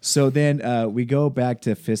 So then we go back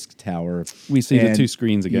to Fisk Tower. We see the 2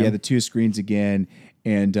 screens again. Yeah, the 2 screens again.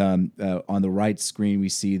 And on the right screen, we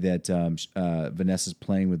see that Vanessa's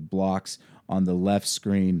playing with blocks. On the left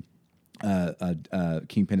screen,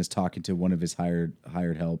 Kingpin is talking to one of his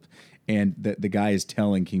hired help, and the guy is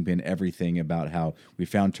telling Kingpin everything about how we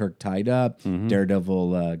found Turk tied up.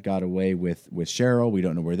 Daredevil got away with Cheryl. We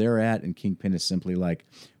don't know where they're at, and Kingpin is simply like,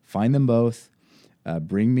 find them both,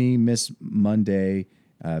 bring me Miss Monday.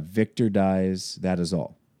 Victor dies. That is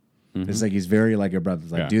all. It's like he's very like a brother.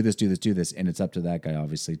 Like, do this, and it's up to that guy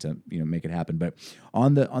obviously to make it happen. But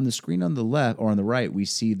on the screen on the left or on the right, we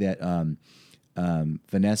see that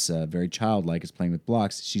Vanessa, very childlike, is playing with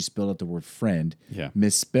blocks. She spelled out the word friend,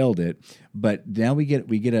 misspelled it. But now we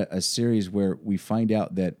get a series where we find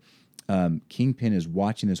out that Kingpin is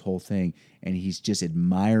watching this whole thing, and he's just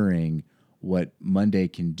admiring what Monday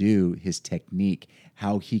can do, his technique,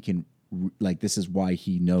 how he can. Like, this is why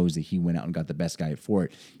he knows that he went out and got the best guy for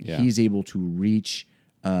it. Yeah. He's able to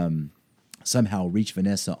somehow reach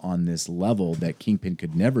Vanessa on this level that Kingpin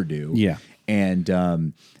could never do. Yeah,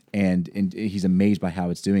 and he's amazed by how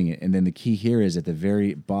it's doing it. And then the key here is at the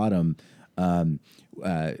very bottom,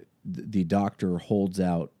 the doctor holds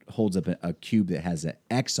up a cube that has an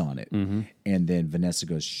X on it, and then Vanessa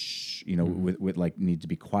goes, shh, with like, need to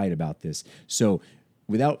be quiet about this. So,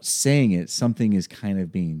 without saying it, something is kind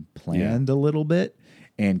of being planned a little bit,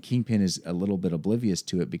 and Kingpin is a little bit oblivious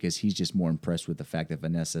to it because he's just more impressed with the fact that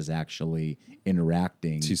Vanessa's actually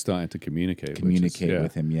interacting. She's starting to communicate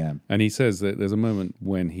with him, And he says that there's a moment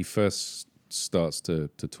when he first starts to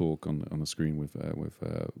talk on the screen with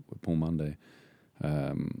Paul Monday.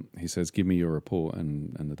 He says, "Give me your report,"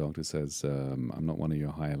 and the doctor says, "I'm not one of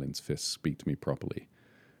your hirelings, Fisk. Speak to me properly."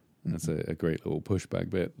 That's a great little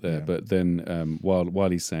pushback bit there. Yeah. But then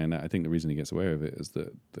while he's saying that, I think the reason he gets away with it is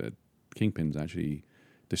that Kingpin's actually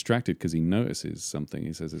distracted because he notices something.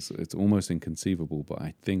 He says, it's almost inconceivable, but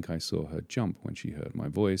I think I saw her jump when she heard my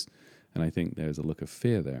voice, and I think there's a look of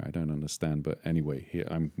fear there. I don't understand. But anyway,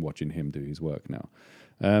 I'm watching him do his work now.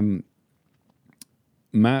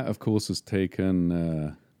 Matt, of course, has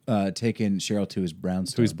taken Cheryl to his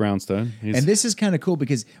brownstone. And this is kind of cool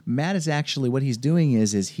because Matt is actually, what he's doing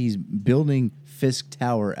is he's building Fisk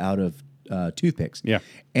Tower out of toothpicks. Yeah.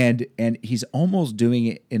 And he's almost doing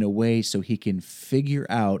it in a way so he can figure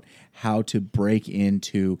out how to break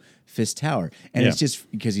into Fisk Tower. And it's just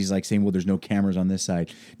because he's like saying, well, there's no cameras on this side.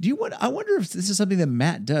 I wonder if this is something that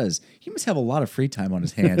Matt does. He must have a lot of free time on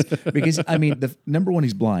his hands because, I mean, number one,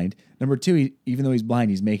 he's blind. Number two, even though he's blind,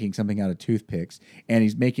 he's making something out of toothpicks, and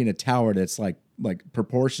he's making a tower that's like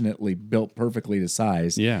proportionately built perfectly to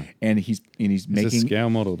size. Yeah. And he's making a scale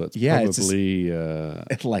model that's probably it's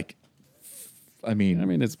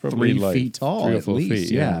probably 3 feet tall, 3 or 4 feet.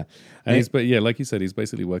 Yeah. And like you said, he's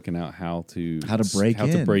basically working out how to break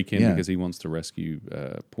in because he wants to rescue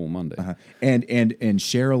Paul Monday. And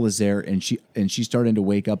Cheryl is there, and she's starting to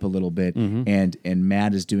wake up a little bit, and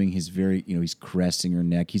Matt is doing his very, he's caressing her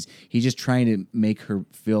neck. He's just trying to make her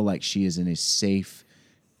feel like she is in a safe,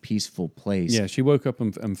 peaceful place. Yeah, she woke up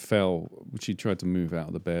and fell. She tried to move out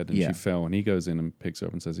of the bed and she fell. And he goes in and picks her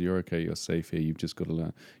up and says, "You're okay. You're safe here. You've just got to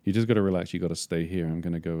learn. You just got to relax. You got to stay here. I'm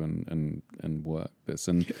going to go and work this."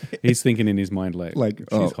 And he's thinking in his mind like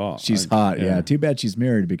she's hot. She's hot. Yeah. Too bad she's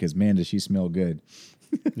married because man, does she smell good.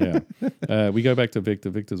 Yeah. We go back to Victor.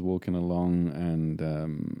 Victor's walking along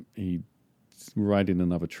and he's riding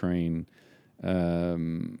another train.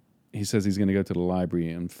 He says he's going to go to the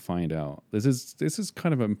library and find out. This is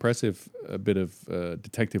kind of an impressive bit of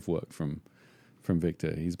detective work from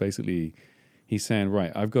Victor. He's saying,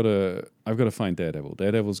 right, I've got to find Daredevil.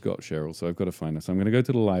 Daredevil's got Cheryl, so I've got to find her. So I'm going to go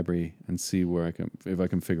to the library and see if I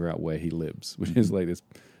can figure out where he lives, which is like this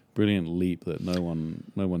brilliant leap that no one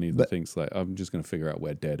even thinks like I'm just going to figure out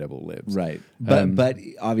where Daredevil lives. Right. But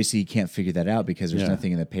obviously he can't figure that out because there's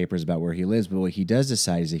nothing in the papers about where he lives. But what he does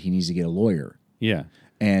decide is that he needs to get a lawyer. Yeah.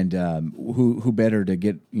 And who better to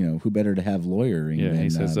get, who better to have lawyering? Yeah, than, he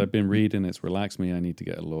says, I've been reading, it's relaxed me, I need to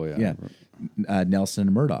get a lawyer. Yeah, Nelson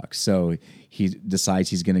and Murdoch. So he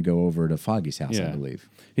decides he's going to go over to Foggy's house, I believe.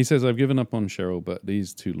 He says, I've given up on Cheryl, but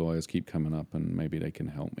these two lawyers keep coming up and maybe they can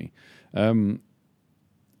help me.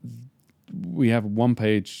 We have one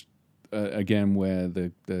page, again, where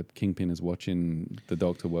the Kingpin is watching the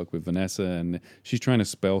doctor work with Vanessa, and she's trying to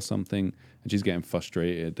spell something, and she's getting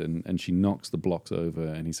frustrated, and she knocks the blocks over,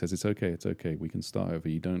 and he says, it's okay, we can start over.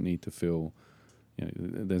 You don't need to feel,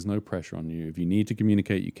 there's no pressure on you. If you need to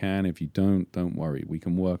communicate, you can. If you don't worry. We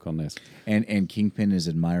can work on this. And Kingpin is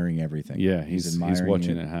admiring everything. Yeah, he's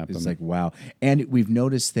watching it happen. It's like, wow. And we've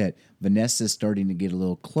noticed that Vanessa's starting to get a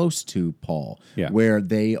little close to Paul, where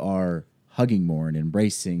they are hugging more and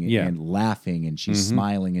embracing and laughing, and she's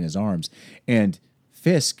smiling in his arms. And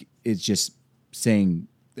Fisk is just saying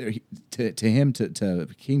to him, to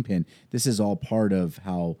Kingpin, this is all part of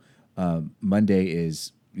how Monday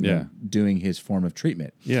is doing his form of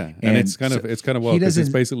treatment. Yeah, and it's kind of well, because it's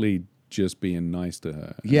basically just being nice to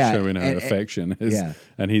her, showing her affection.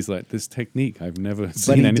 And he's like, this technique, I've never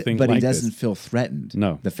seen anything like this. But he doesn't feel threatened.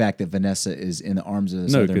 No. The fact that Vanessa is in the arms of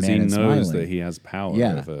this other man because he knows smiling. that he has power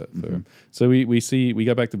over him. So we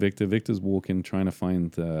go back to Victor. Victor's walking, trying to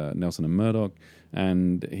find Nelson and Murdoch,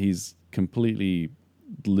 and he's completely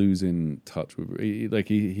losing touch with,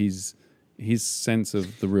 his sense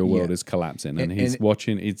of the real world is collapsing, and he's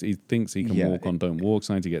watching. He thinks he can walk on don't walk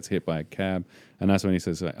signs. He gets hit by a cab, and that's when he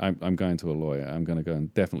says, "I'm going to a lawyer. I'm going to go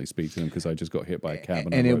and definitely speak to him because I just got hit by a cab."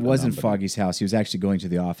 And it wasn't Foggy's house. He was actually going to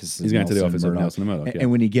the office. He's going to the office of Nelson and Murdoch. And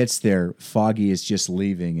when he gets there, Foggy is just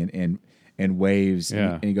leaving and waves,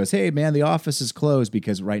 and he goes, "Hey man, the office is closed,"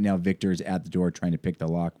 because right now Victor's at the door trying to pick the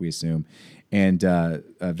lock, we assume, and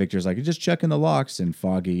Victor's like, "Just checking the locks," and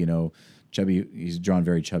Foggy, chubby, he's drawn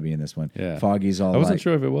very chubby in this one. Yeah. Foggy's all I wasn't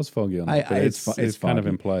sure if it was Foggy or not. It's kind of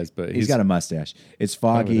implies, but he's got a mustache. It's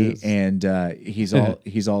Foggy, and he's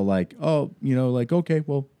all like, "Oh, okay,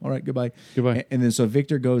 well, all right, goodbye." And then so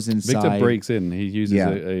Victor goes inside. Victor breaks in. He uses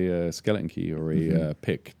a skeleton key or a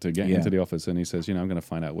pick to get into the office, and he says, "I'm going to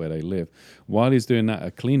find out where they live." While he's doing that,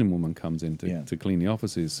 a cleaning woman comes in to clean the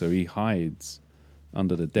offices, so he hides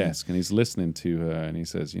under the desk, and he's listening to her, and he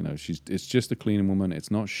says, it's just a cleaning woman. It's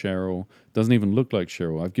not Cheryl. Doesn't even look like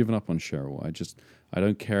Cheryl. I've given up on Cheryl. I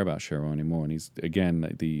don't care about Cheryl anymore. And he's, again,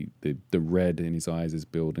 the red in his eyes is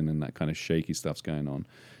building, and that kind of shaky stuff's going on.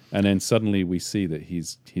 And then suddenly we see that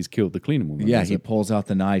he's killed the cleaning woman. Yeah, he pulls out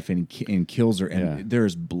the knife and kills her, and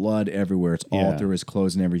there's blood everywhere. It's all through his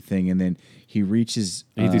clothes and everything. And then he reaches.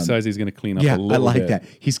 He decides he's going to clean up a little bit. I like that.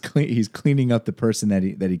 He's cleaning up the person that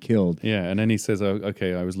he killed. Yeah, and then he says, "Oh,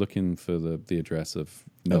 okay, I was looking for the address of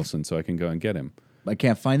Nelson, so I can go and get him. I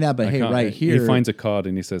can't find that, but hey, right here." He finds a card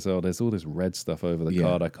and he says, "Oh, there's all this red stuff over the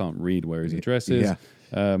card. I can't read where his address is." Yeah.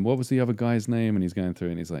 What was the other guy's name? And he's going through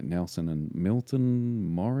and he's like, Nelson and Milton,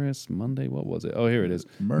 Morris, Monday, what was it? Oh, here it is.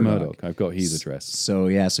 Murdoch. I've got his address. So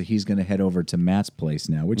he's going to head over to Matt's place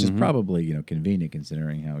now, which is probably, convenient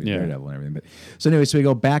considering how he's Daredevil and everything. But so anyway, so we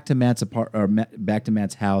go back to Matt's back to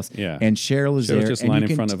Matt's house. Yeah. And Cheryl is there. Just lying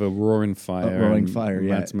in front of a roaring fire.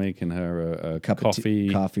 Matt's making her a cup of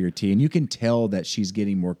coffee or tea. And you can tell that she's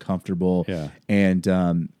getting more comfortable. Yeah. And,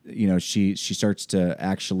 she starts to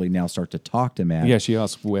actually now start to talk to Matt. Yeah, she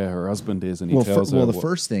asks where her husband is, and he tells her. Well, the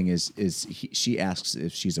first thing is she asks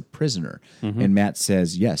if she's a prisoner, and Matt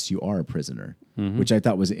says, "Yes, you are a prisoner," which I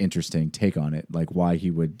thought was an interesting take on it, like why he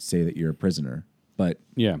would say that you're a prisoner. But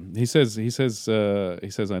yeah, he says,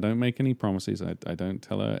 I don't make any promises. I don't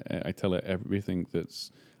tell her. I tell her everything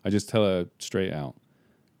I just tell her straight out.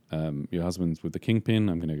 Your husband's with the Kingpin.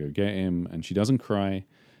 I'm going to go get him, and she doesn't cry.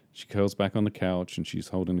 She curls back on the couch, and she's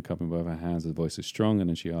holding the cup in both her hands. Her voice is strong, and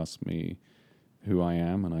then she asks me who I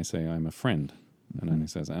am, and I say I'm a friend. And then he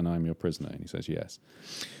says, "And I'm your prisoner." And he says, "Yes."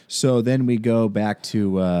 So then we go back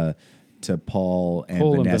to Paul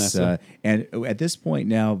and Vanessa. And at this point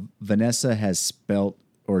now, Vanessa has spelt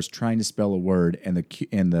or is trying to spell a word, and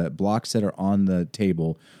the blocks that are on the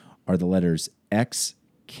table are the letters X,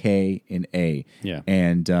 K, and A. Yeah.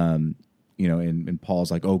 And and Paul's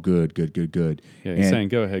like, "Oh, good." Yeah, he's saying,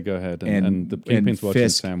 "Go ahead." And the Kingpin's watching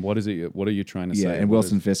Sam. What is it? What are you trying to say? Yeah, and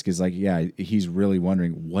Wilson Fisk is like, he's really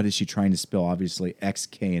wondering, what is she trying to spell? Obviously, X,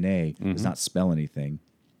 K, and A does not spell anything.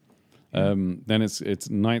 Then it's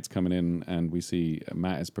night's coming in, and we see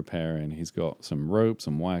Matt is preparing. He's got some rope,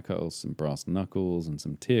 some wire cutters, some brass knuckles, and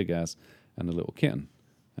some tear gas, and a little kitten.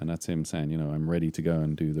 And that's him saying, I'm ready to go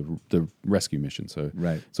and do the rescue mission. So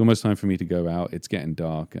it's almost time for me to go out. It's getting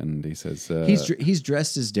dark, and he says he's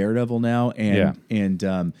dressed as Daredevil now,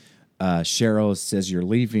 and Cheryl says you're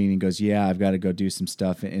leaving. He goes, yeah, I've got to go do some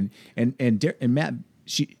stuff. And Matt,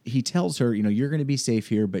 he tells her, you're going to be safe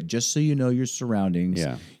here, but just so you know your surroundings,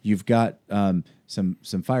 you've got some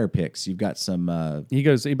fire picks. You've got some. He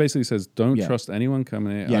basically says, don't trust anyone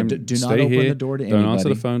coming in. Yeah, do not open the door to anybody. Don't answer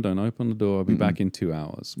the phone. Don't open the door. I'll be back in 2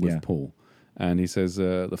 hours with Paul. And he says,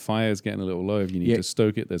 the fire's getting a little low. If you need to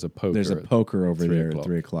stoke it, there's a poker. There's a poker over there at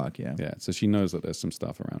 3 o'clock, Yeah, so she knows that there's some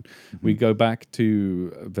stuff around. We go back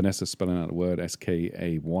to Vanessa spelling out the word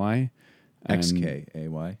S-K-A-Y.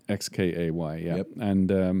 X-K-A-Y. X-K-A-Y, yeah. Yep.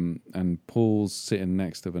 And Paul's sitting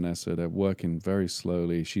next to Vanessa. They're working very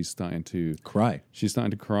slowly. She's starting to cry.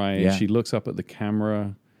 Yeah. She looks up at the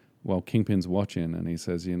camera while Kingpin's watching, and he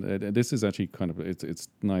says, this is actually kind of, it's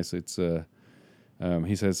nice. It's,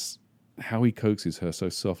 he says, how he coaxes her so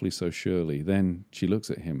softly, so surely. Then she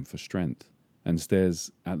looks at him for strength and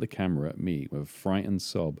stares at the camera at me with a frightened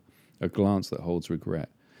sob, a glance that holds regret.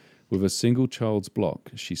 With a single child's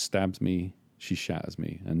block, she stabs me, she shatters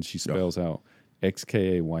me, and she spells out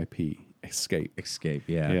X-K-A-Y-P, escape. Escape,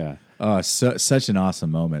 yeah. Yeah. Oh, such an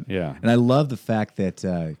awesome moment. Yeah. And I love the fact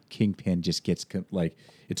that Kingpin just gets, like,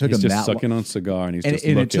 it took he's him just that sucking on a cigar, and he's just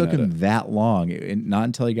looking and it took at him that long, not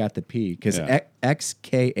until he got the P, because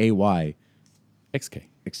X-K-A-Y.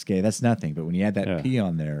 XK. That's nothing, but when you add that P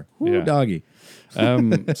on there, doggy.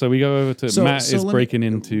 So we go over to Matt is breaking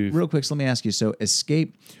into... Real quick, so let me ask you, so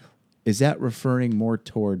escape, is that referring more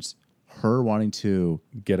towards her wanting to...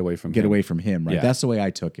 Get away from him, right? Yeah. That's the way I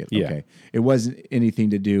took it. Yeah. Okay. It wasn't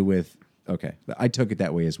anything to do with... Okay. I took it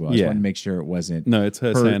that way as well. I just wanted to make sure it wasn't... No, it's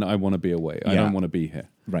her saying, I want to be away. I don't want to be here.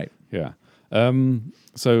 Right. Yeah.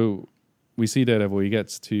 So we see Daredevil. He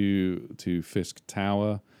gets to Fisk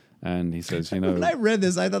Tower, and he says, When I read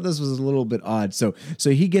this, I thought this was a little bit odd. So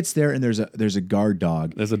he gets there, and there's a guard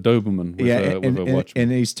dog. There's a Doberman with a watchman.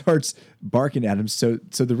 And he starts barking at him. So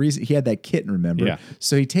the reason he had that kitten, remember? Yeah.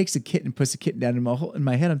 So he takes the kitten and puts the kitten down in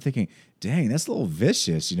my head. I'm thinking, dang, that's a little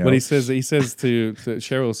vicious, But he says to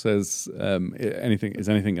Cheryl says, is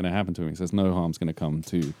anything going to happen to him? He says, no harm's going to come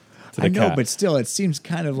to the cat. I know, but still, it seems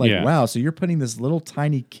kind of like, wow, so you're putting this little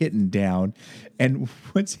tiny kitten down. And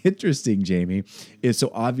what's interesting, Jamie, is so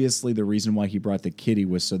obviously the reason why he brought the kitty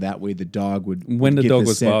was so that way the dog would... When the dog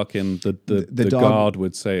was barking, the guard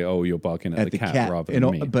would say, oh, you're barking at the cat rather than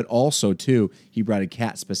me. But also, too, he brought a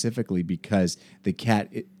cat specifically because the cat,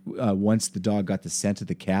 once the dog got the scent of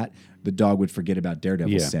the cat, the dog would forget about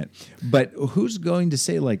Daredevil's scent. But who's going to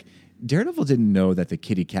say, like, Daredevil didn't know that the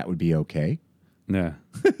kitty cat would be okay? Yeah.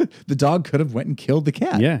 The dog could have went and killed the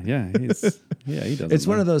cat. Yeah. He doesn't. It's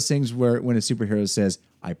one of those things where when a superhero says,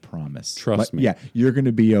 I promise. Trust me. Yeah, you're going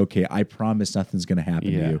to be okay. I promise nothing's going to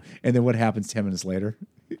happen to you. And then what happens 10 minutes later?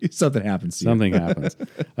 Something happens to you. Something happens.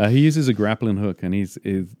 He uses a grappling hook, and this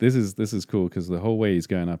is cool because the whole way he's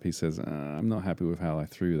going up, he says, I'm not happy with how I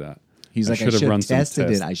threw that. He's like, I should have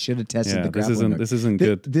tested it. I should have tested the grappling hook. This isn't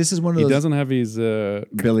good. This is one of those. He doesn't have his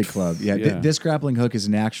billy club. Yeah, this grappling hook is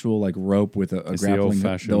an actual like rope with a grappling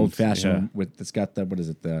hook. The old fashioned with it's got the what is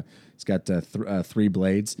it? It's got 3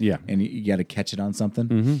 blades. Yeah, and you got to catch it on something.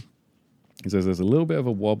 Mm-hmm. He says there's a little bit of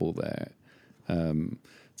a wobble there. So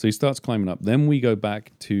he starts climbing up. Then we go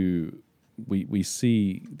back to we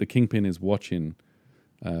see the Kingpin is watching.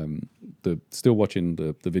 Still watching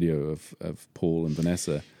the video of Paul and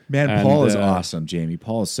Vanessa. Man, Paul is awesome, Jamie.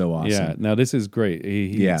 Paul is so awesome. Yeah, now this is great.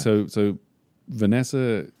 So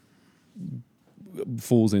Vanessa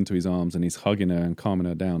falls into his arms and he's hugging her and calming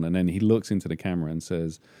her down, and then he looks into the camera and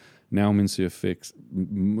says, "Now, Monsieur Fisk,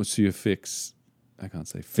 I can't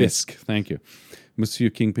say Fisk. Thank you, Monsieur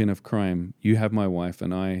Kingpin of Crime. You have my wife,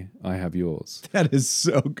 and I have yours." That is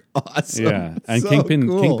so awesome. Yeah, and so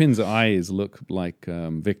Kingpin's eyes look like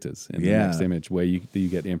Victor's in the next image, where you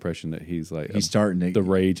get the impression that he's starting to. The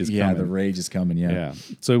rage is coming. Yeah, the rage is coming. Yeah.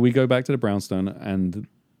 So we go back to the brownstone, and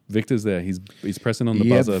Victor's there. He's pressing on the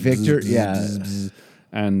buzzer. Victor.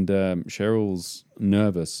 And Cheryl's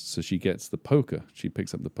nervous, so she gets the poker. She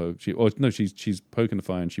picks up the poker. She's poking the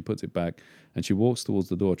fire, and she puts it back, and she walks towards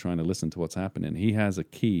the door trying to listen to what's happening. He has a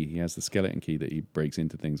key. He has the skeleton key that he breaks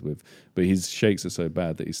into things with, but his shakes are so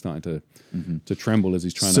bad that he's starting to tremble as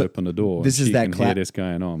he's trying to open the door. This is that hear this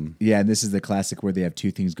going on. Yeah, and this is the classic where they have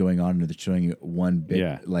 2 things going on, and they're showing you one bit.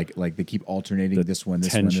 Yeah. Like they keep alternating this one. The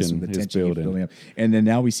tension keeps building up, and then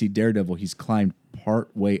now we see Daredevil. He's climbed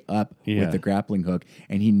part way up with the grappling hook,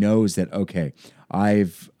 and he knows that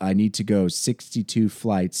I need to go 62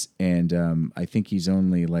 flights, and I think he's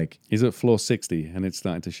only he's at floor 60, and it's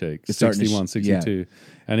starting to shake. 61, 62,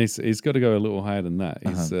 and he's got to go a little higher than that.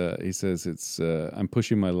 He says I'm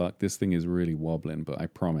pushing my luck. This thing is really wobbling, but I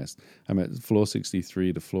promised I'm at floor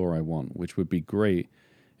 63, the floor I want, which would be great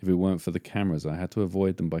If it weren't for the cameras, I had to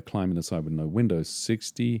avoid them by climbing the side with no windows.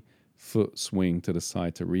 60-foot swing to the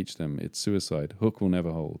side to reach them. It's suicide. Hook will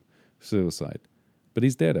never hold. Suicide. But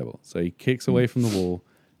he's Daredevil. So he kicks away from the wall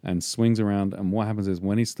and swings around. And what happens is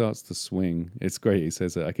when he starts to swing, it's great. He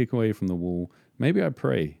says, I kick away from the wall. Maybe I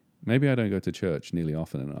pray. Maybe I don't go to church nearly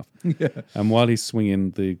often enough. Yeah. And while he's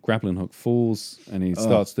swinging, the grappling hook falls, and he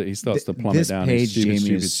starts to plummet down.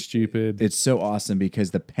 Page, stupid. It's so awesome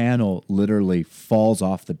because the panel literally falls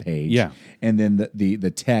off the page. Yeah. And then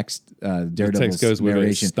the text, Daredevil's the text goes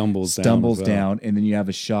narration, stumbles down, and then you have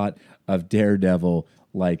a shot of Daredevil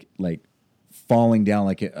like falling down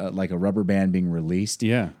like a rubber band being released.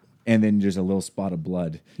 Yeah. And then there's a little spot of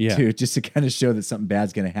blood, too, just to kind of show that something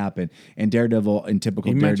bad's going to happen. And Daredevil, in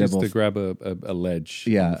typical Daredevil, to grab a ledge,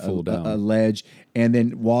 and fall down. A ledge. And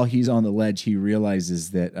then while he's on the ledge, he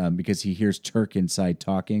realizes that because he hears Turk inside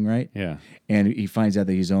talking, right? Yeah. And he finds out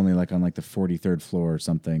that he's only like on like the 43rd floor or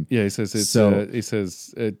something. Yeah, he says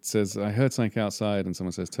it says I heard something outside, and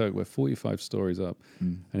someone says, Turk, we're 45 stories up,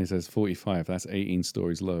 and he says 45. That's 18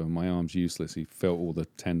 stories low, and my arm's useless. He felt all the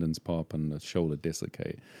tendons pop and the shoulder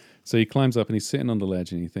dislocate. So he climbs up and he's sitting on the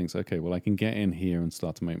ledge and he thinks, okay, well, I can get in here and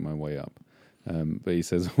start to make my way up. But he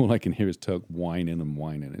says, all I can hear is Turk whining and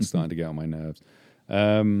whining. It's starting to get on my nerves.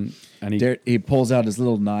 And he pulls out his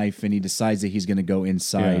little knife and he decides that he's going to go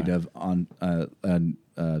inside of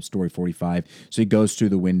story 45. So he goes through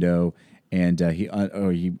the window and he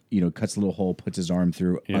cuts a little hole, puts his arm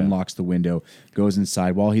through, unlocks the window, goes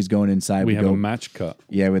inside. While he's going inside, we have a match cut.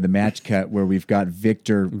 Yeah, with a match cut where we've got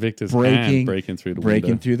Victor's hand breaking through the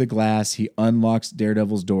window. Through the glass. He unlocks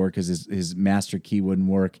Daredevil's door because his master key wouldn't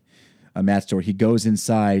work. A match door. He goes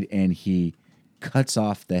inside and he cuts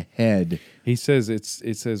off the head. He says it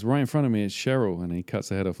says right in front of me is Cheryl, and he cuts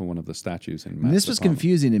the head off of one of the statues. This was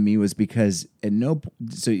confusing to me, was because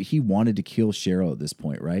so he wanted to kill Cheryl at this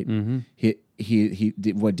point, right? Mm-hmm. He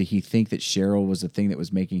did he think that Cheryl was the thing that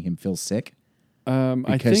was making him feel sick?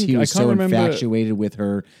 Because he was so infatuated with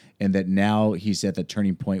her, and that now he's at the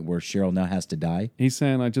turning point where Cheryl now has to die. He's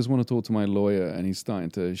saying, I just want to talk to my lawyer, and he's starting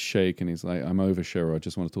to shake, and he's like, I'm over Cheryl. I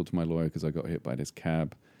just want to talk to my lawyer because I got hit by this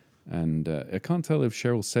cab. And I can't tell if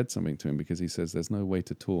Cheryl said something to him because he says there's no way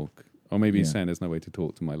to talk. Or maybe he's saying there's no way to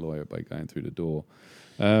talk to my lawyer by going through the door.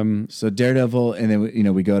 So Daredevil, and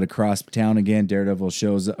then we go to cross town again. Daredevil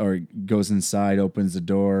goes inside, opens the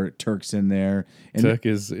door. Turk's in there. And Turk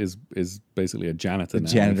is basically a janitor now.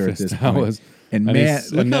 Janitor at this point. And look how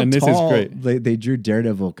tall this is great. They drew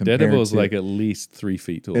Daredevil. Daredevil's like at least 3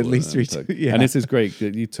 feet tall. At least 3 feet. Yeah. And this is great.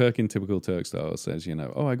 Turk in typical Turk style says,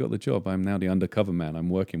 I got the job. I'm now the undercover man. I'm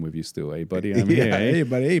working with you still, hey buddy. I'm here. Hey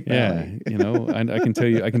buddy. Hey pal. Yeah, and I can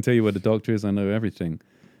tell you where the doctor is. I know everything.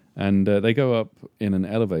 And they go up in an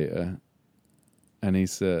elevator, and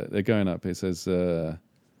they're going up. He says the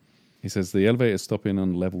elevator's stopping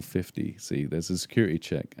on level 50. See, there's a security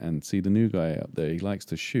check, and see the new guy up there. He likes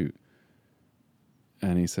to shoot,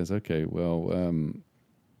 and he says, "Okay, well,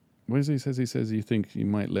 what does he says? He says, you think you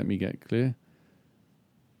might let me get clear?"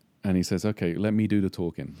 And he says, "Okay, let me do the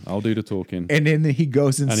talking. I'll do the talking." And then he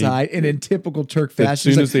goes inside, and in typical Turk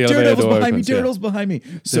fashion, he's like, Daredevil's behind me.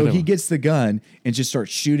 So he gets the gun and just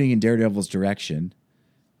starts shooting in Daredevil's direction,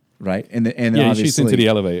 right? And obviously, he shoots into the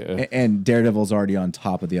elevator. And Daredevil's already on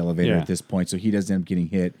top of the elevator at this point, so he doesn't end up getting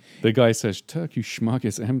hit. The guy says, "Turk, you schmuck,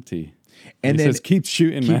 it's empty." And then he says, keep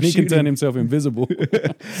shooting, man. He can turn himself invisible.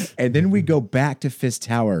 And then we go back to Fisk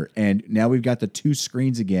Tower, and now we've got the 2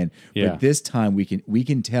 screens again. Yeah. But this time we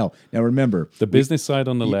can tell. Now remember, the business side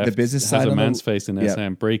on the left has a man's face in there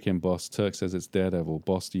saying, "Break in, boss." Turk says it's Daredevil.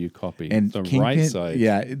 Boss, do you copy? And the Kingpin, right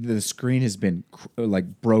side, the screen has been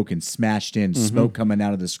broken, smashed in, smoke coming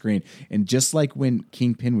out of the screen. And just like when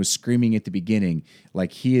Kingpin was screaming at the beginning,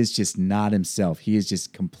 like he is just not himself. He is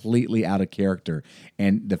just completely out of character.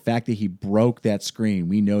 And the fact that he broke that screen,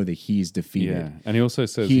 we know that he's defeated. Yeah, and he also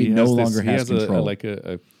says he no longer has control.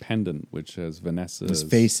 A pendant which has Vanessa's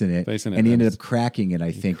face in it, and he ended up cracking it.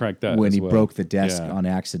 I think when he broke the desk on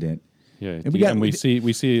accident. Yeah, and we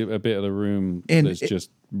see a bit of the room that's just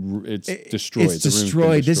destroyed. It's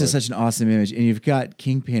destroyed. This is such an awesome image, and you've got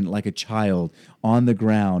Kingpin like a child on the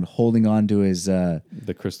ground, holding on to his the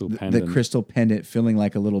crystal pendant, feeling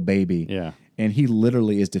like a little baby. Yeah, and he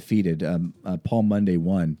literally is defeated. Paul Monday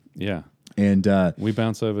won. Yeah. And we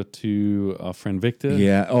bounce over to our friend Victor.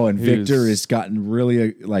 Yeah. Oh, and Victor has gotten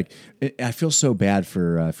really I feel so bad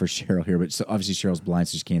for Cheryl here, but obviously Cheryl's blind,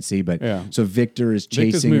 so she can't see. But so Victor is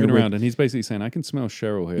chasing. Victor's moving around, and he's basically saying, "I can smell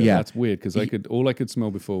Cheryl here." Yeah, that's weird because all I could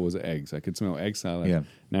smell before was eggs. I could smell egg salad. Yeah.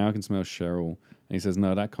 Now I can smell Cheryl. And he says,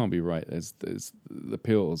 "No, that can't be right. There's the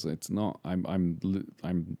pills. It's not.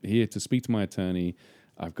 I'm here to speak to my attorney.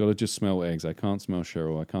 I've got to just smell eggs. I can't smell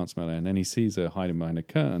Cheryl. I can't smell her. And then he sees her hiding behind a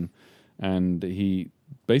curtain, and he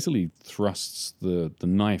basically thrusts the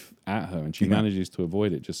knife at her, and she manages to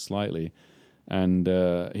avoid it just slightly. And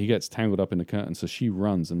he gets tangled up in the curtain, so she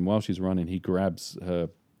runs. And while she's running, he grabs her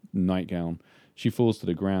nightgown. She falls to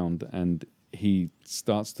the ground, and he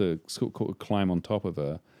starts to sort of climb on top of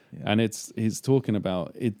her. Yeah. And he's talking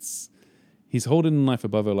about he's holding the knife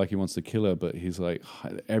above her like he wants to kill her, but he's like,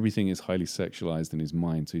 everything is highly sexualized in his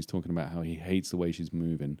mind. So he's talking about how he hates the way she's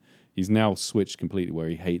moving. He's now switched completely where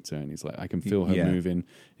he hates her, and he's like, I can feel her moving.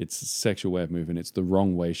 It's a sexual way of moving. It's the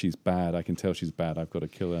wrong way. She's bad. I can tell she's bad. I've got to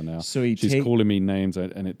kill her now. So she's calling me names,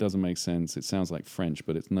 and it doesn't make sense. It sounds like French,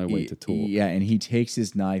 but it's no way to talk. Yeah, and he takes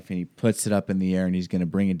his knife and he puts it up in the air, and he's going to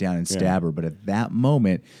bring it down and stab her. But at that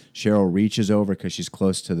moment, Cheryl reaches over because she's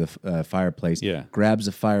close to the fireplace, grabs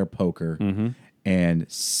a fire poker, and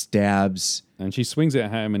stabs. And she swings it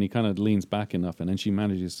at him, and he kind of leans back enough, and then she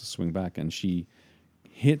manages to swing back, and she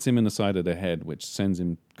hits him in the side of the head, which sends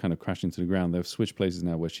him kind of crashing to the ground. They've switched places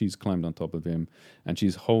now where she's climbed on top of him, and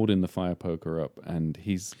she's holding the fire poker up, and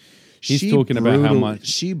he's talking about how much...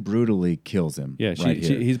 She brutally kills him. Yeah,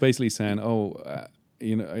 he's basically saying,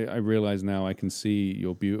 I realize now I can see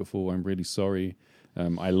you're beautiful. I'm really sorry.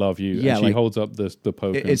 I love you. Yeah, and she holds up the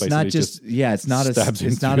poker. It's not just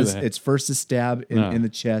it's first a stab in the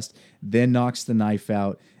chest, then knocks the knife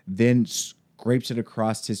out, then scrapes it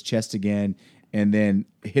across his chest again, and then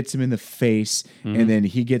hits him in the face, and then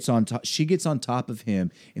he gets on top. She gets on top of him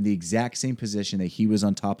in the exact same position that he was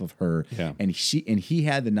on top of her. Yeah. And he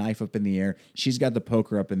had the knife up in the air. She's got the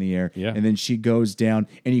poker up in the air. Yeah. And then she goes down,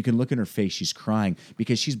 and you can look in her face. She's crying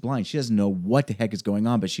because she's blind. She doesn't know what the heck is going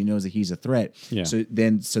on, but she knows that he's a threat. Yeah. So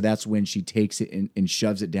that's when she takes it and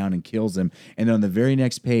shoves it down and kills him. And on the very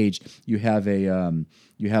next page, you have a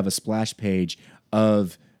splash page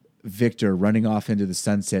of Victor running off into the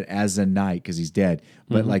sunset as a knight because he's dead.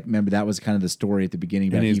 But remember, that was kind of the story at the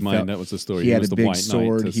beginning. In his mind, that was the story. He had a big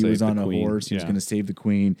sword. He was on a horse. He was going to save the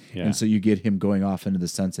queen. Yeah. And so you get him going off into the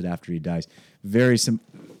sunset after he dies. Very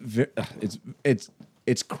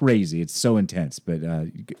it's crazy. It's so intense. But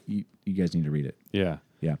you guys need to read it. Yeah.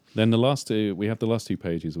 Yeah. Then we have the last two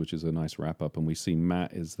pages, which is a nice wrap up, and we see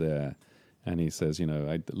Matt is there. And he says,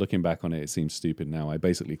 looking back on it, it seems stupid now. I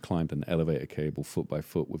basically climbed an elevator cable foot by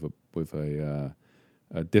foot with a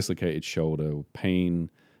dislocated shoulder, pain,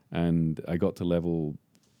 and I got to level.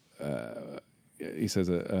 He says,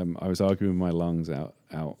 I was arguing my lungs out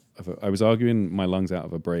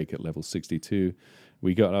of a break at level 62.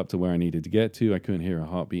 We got up to where I needed to get to. I couldn't hear a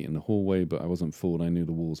heartbeat in the hallway, but I wasn't fooled. I knew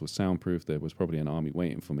the walls were soundproof. There was probably an army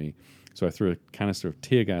waiting for me. So I threw a canister of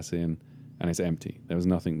tear gas in, and it's empty. There was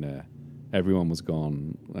nothing there. Everyone was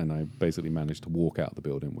gone, and I basically managed to walk out the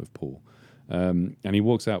building with Paul. And he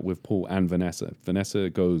walks out with Paul and Vanessa. Vanessa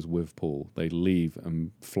goes with Paul. They leave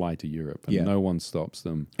and fly to Europe, and no one stops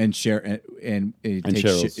them. And Cheryl's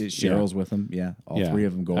with them. Yeah, all three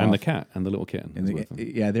of them go off. And the cat and the little kitten. With them.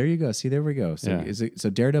 Yeah, there you go. See, there we go. So, so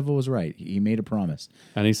Daredevil was right. He made a promise.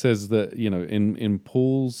 And he says that in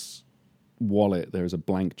Paul's wallet there is a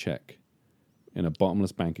blank check in a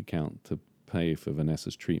bottomless bank account to pay for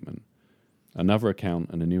Vanessa's treatment. Another account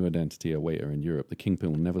and a new identity await her in Europe. The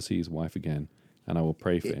Kingpin will never see his wife again, and I will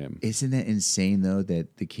pray for him. Isn't that insane, though,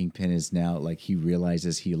 that the Kingpin is now, like, he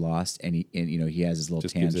realizes he lost, and he has his little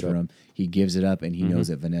tantrum. He gives it up, and he knows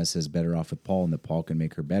that Vanessa is better off with Paul, and that Paul can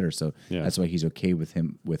make her better. So that's why he's okay with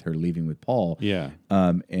her leaving with Paul. Yeah.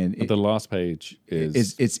 But the last page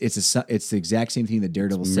is it's the exact same thing that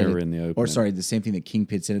Daredevil said. The same thing that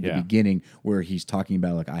Kingpin said at the beginning, where he's talking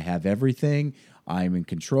about, like, I have everything, I'm in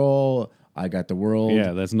control, I got the world.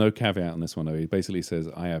 Yeah, there's no caveat on this one, though. He basically says,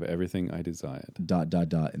 I have everything I desired. ... And then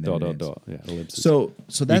Yeah, ellipsis. So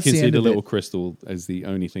that's you can the see end the of little crystal as the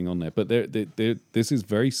only thing on there. But this is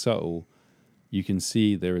very subtle. You can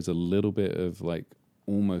see there is a little bit of, like,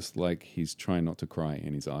 almost like he's trying not to cry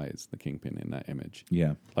in his eyes, the Kingpin in that image.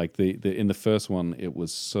 Yeah. Like in the first one, it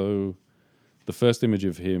was so... The first image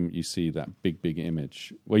of him, you see that big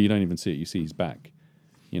image. Well, you don't even see it. You see his back,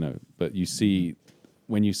 but you see...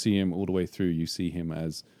 When you see him all the way through, you see him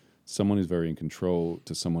as someone who's very in control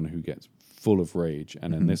to someone who gets full of rage.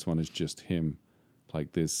 And then this one is just him,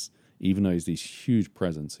 like this. Even though he's this huge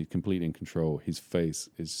presence, he's completely in control. His face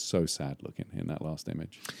is so sad looking in that last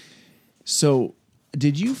image. So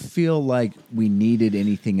did you feel like we needed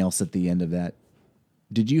anything else at the end of that?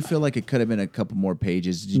 Did you feel like it could have been a couple more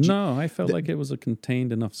pages? No, I felt like it was a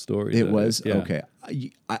contained enough story. It was? Yeah. Okay.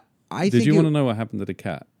 Did you want to know what happened to the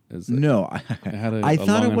cat? No, I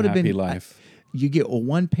thought it would have been life. You get a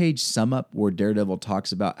 1-page sum up where Daredevil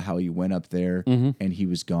talks about how he went up there and he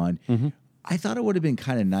was gone. I thought it would have been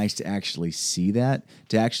kind of nice to actually see that,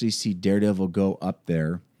 to actually see Daredevil go up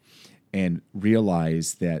there and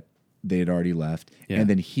realize that they had already left. Yeah. And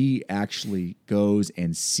then he actually goes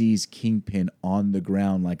and sees Kingpin on the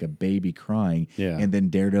ground like a baby crying. Yeah. And then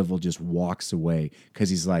Daredevil just walks away because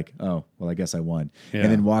he's like, oh, well, I guess I won. Yeah.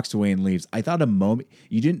 And then walks away and leaves. I thought a moment,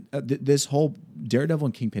 you didn't, this whole Daredevil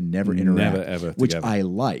and Kingpin never interact. Never, ever which together. I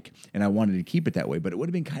like. And I wanted to keep it that way. But it would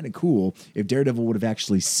have been kind of cool if Daredevil would have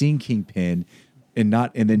actually seen Kingpin and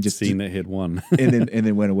then just seen that he'd won. and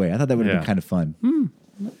then went away. I thought that would have been kind of fun.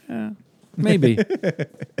 Yeah. Maybe.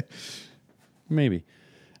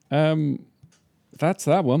 That's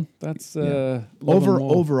that one. That's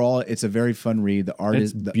overall, it's a very fun read. The art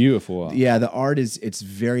is beautiful. Yeah, the art it's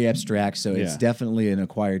very abstract, so it's definitely an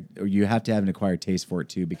acquired. Or you have to have an acquired taste for it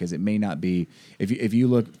too, because it may not be. If you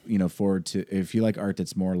look forward to, if you like art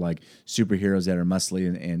that's more like superheroes that are muscly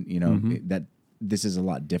and that this is a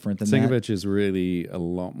lot different than Singovich is really a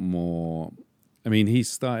lot more. I mean, he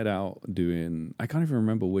started out doing. I can't even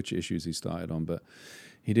remember which issues he started on, but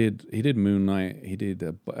he did Moon Knight. He did.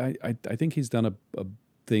 I think he's done a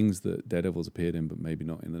things that Daredevil's appeared in, but maybe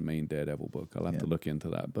not in the main Daredevil book. I'll have to look into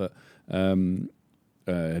that. But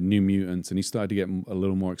New Mutants, and he started to get a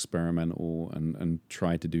little more experimental and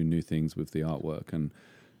try to do new things with the artwork.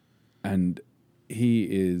 And he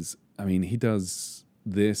is. I mean, he does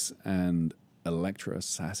this and Elektra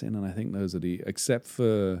Assassin, and I think those are except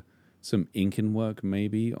for some inking work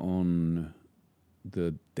maybe on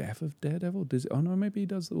the Death of Daredevil. Maybe he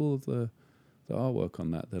does all of the artwork on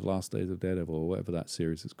that, the Last Days of Daredevil, or whatever that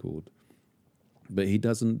series is called. But he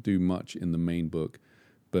doesn't do much in the main book.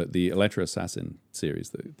 But the Elektra Assassin series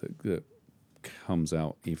that comes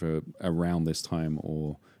out either around this time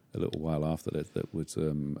or a little while after that was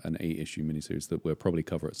an 8-issue miniseries that we'll probably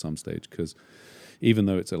cover at some stage, because even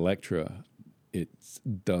though it's Elektra, it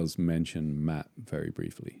does mention Matt very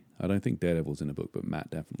briefly. I don't think Daredevil's in the book, but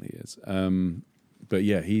Matt definitely is. But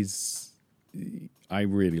yeah, I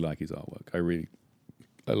really like his artwork.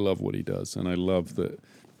 I love what he does, and I love that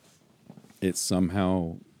it's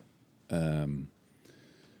somehow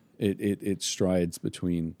it strides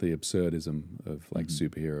between the absurdism of like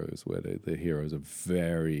superheroes, where the heroes are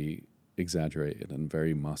very exaggerated and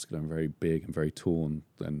very muscular and very big and very tall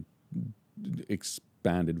and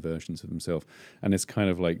expanded versions of himself, and it's kind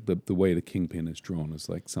of like the way the Kingpin is drawn is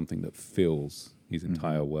like something that fills his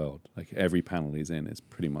entire world. Like every panel he's in is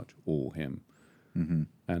pretty much all him. And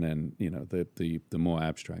then the more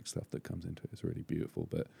abstract stuff that comes into it is really beautiful.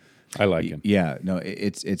 But I like him. Yeah, no,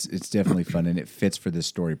 it's definitely fun, and it fits for this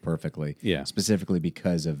story perfectly. Yeah, specifically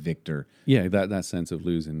because of Victor. Yeah, that sense of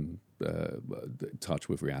losing touch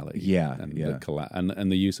with reality. Yeah,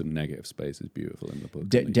 and the use of negative space is beautiful in the book.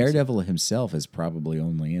 Daredevil himself is probably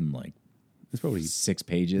only in like it's probably 6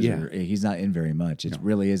 pages. Yeah, or he's not in very much. It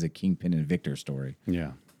really is a Kingpin and Victor story.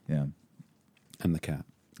 Yeah, yeah, and the cat.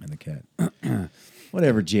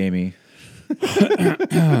 Whatever, Jamie.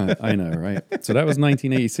 I know, right? So that was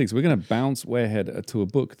 1986. We're going to bounce way ahead to a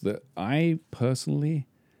book that I personally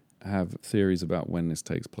have theories about when this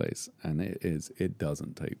takes place, and it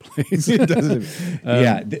doesn't take place. It doesn't.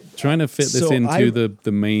 Trying to fit this into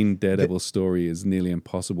the main Daredevil story is nearly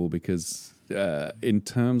impossible, because in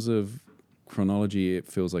terms of chronology, it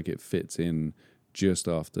feels like it fits in just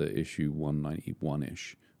after issue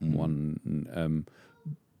 191-ish.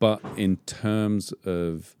 But in terms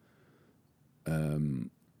of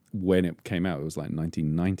when it came out, it was like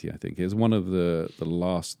 1990, I think. It was one of the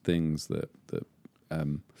last things that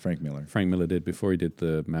Frank Miller did before he did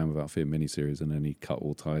the Man Without Fear miniseries, and then he cut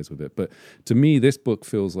all ties with it. But to me, this book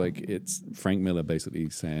feels like it's Frank Miller basically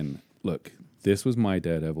saying, look, this was my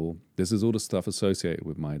Daredevil. This is all the stuff associated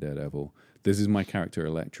with my Daredevil. This is my character,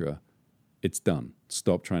 Elektra. It's done.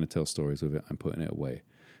 Stop trying to tell stories with it. I'm putting it away.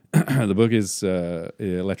 The book is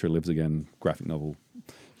Elektra Lives Again graphic novel.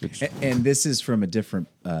 And this is from a different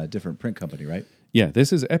print company, right? Yeah,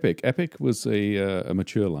 this is Epic. Epic was a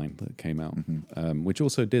mature line that came out, which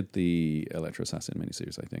also did the Elektra Assassin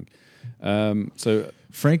miniseries, I think. So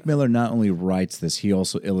Frank Miller not only writes this, he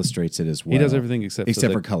also illustrates it as well. He does everything except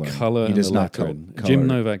for color. He does not color. Jim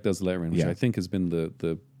Novak does lettering, which I think has been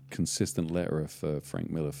the consistent letterer for Frank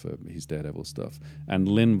Miller for his Daredevil stuff. And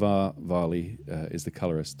Lynn Varley is the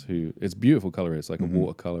colorist, who it's beautiful color. It's like a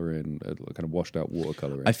watercolor and a kind of washed out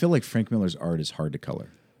watercolor. I feel like Frank Miller's art is hard to color.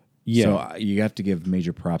 Yeah. So you have to give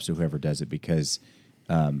major props to whoever does it, because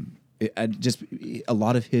just a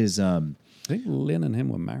lot of his think Lynn and him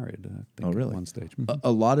were married. Really? At one stage.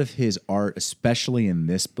 A lot of his art, especially in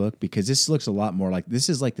this book, because this looks a lot more like this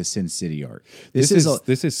is like the Sin City art. This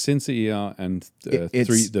is Sin City art and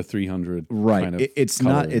the 300. Right. Kind of it's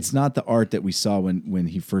coloring. not the art that we saw when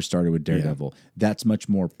he first started with Daredevil. Yeah. That's much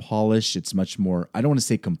more polished. It's much more. I don't want to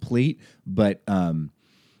say complete, but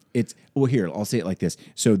it's here. I'll say it like this.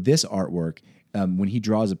 So this artwork. When he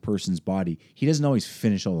draws a person's body, he doesn't always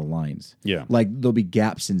finish all the lines. Yeah, like there'll be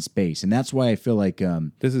gaps in space, and that's why I feel like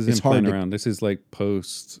this is him playing around. This is like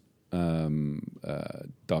post Dark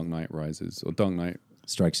Knight Rises or Dark Knight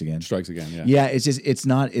Strikes Again. Yeah, yeah. It's just it's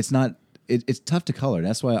tough to color.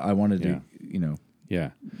 That's why I wanted to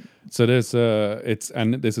Yeah. So there's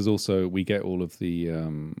and this is also we get all of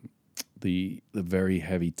the very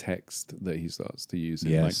heavy text that he starts to use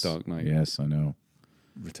in like Dark Knight. Yes, I know.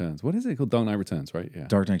 Returns. What is it called? Dark Knight Returns, right? Yeah.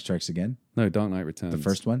 Dark Knight Strikes Again? No, Dark Knight Returns. The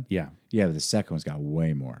first one? Yeah. Yeah, but the second one's got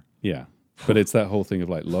way more. Yeah. But it's that whole thing of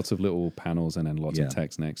like lots of little panels and then lots of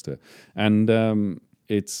text next to it. And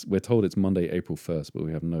we're told it's Monday, April 1st, but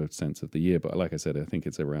we have no sense of the year. But like I said, I think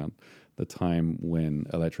it's around the time when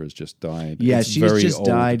Elektra has just died. Yeah, it's she's just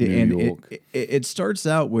died. New York. It starts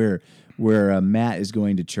out where Matt is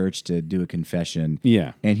going to church to do a confession.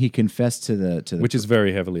 Yeah. And he confessed to the which is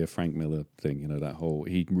very heavily a Frank Miller thing, that whole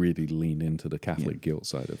he really leaned into the Catholic guilt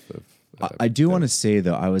side of I do want to say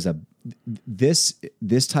though,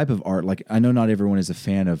 this type of art, like I know not everyone is a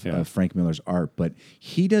fan of Frank Miller's art, but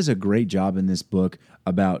he does a great job in this book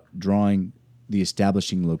about drawing the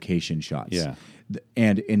establishing location shots. Yeah.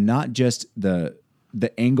 And not just the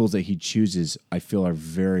angles that he chooses, I feel are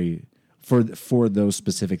very for those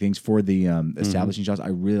specific things, for the establishing shots. I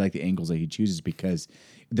really like the angles that he chooses because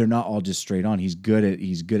they're not all just straight on. He's good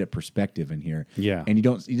at perspective in here. Yeah. And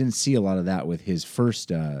you didn't see a lot of that with his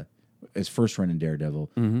first run in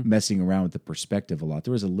Daredevil, messing around with the perspective a lot.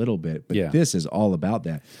 There was a little bit, but this is all about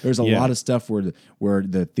that. There's a lot of stuff where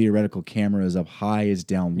the theoretical camera is up high, is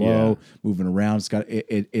down low, moving around. It's got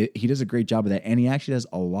he does a great job of that, and he actually does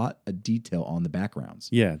a lot of detail on the backgrounds.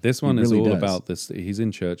 Yeah, this one is all about this. He's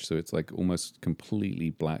in church, so it's like almost completely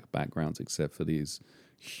black backgrounds except for these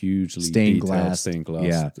hugely stained glass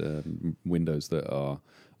windows that are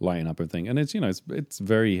lighting up everything. And it's it's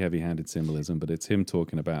very heavy-handed symbolism, but it's him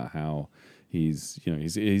talking about how he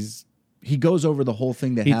goes over the whole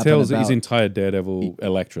thing that he happened. Tells about, his entire Daredevil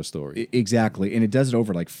Elektra story. Exactly. And it does it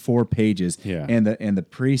over like 4 pages. Yeah. And the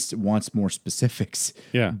priest wants more specifics.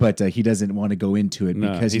 Yeah. But he doesn't want to go into it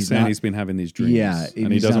because he's saying he's been having these dreams. Yeah.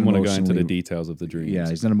 And he doesn't want to go into the details of the dreams. Yeah,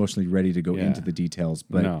 he's not emotionally ready to go into the details.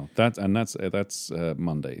 But no, that's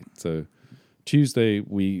Monday. So Tuesday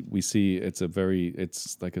we see it's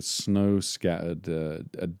like a snow scattered,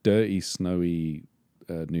 a dirty, snowy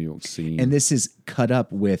New York scene. And this is cut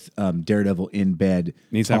up with Daredevil in bed,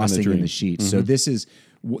 tossing in the sheets. So this is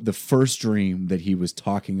the first dream that he was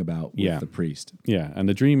talking about with the priest. Yeah, and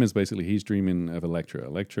the dream is basically he's dreaming of Elektra.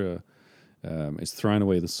 Elektra is throwing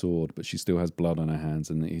away the sword, but she still has blood on her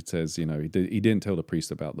hands. And he says, he didn't tell the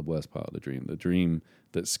priest about the worst part of the dream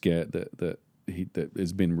that scared that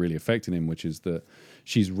has been really affecting him, which is that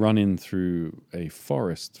she's running through a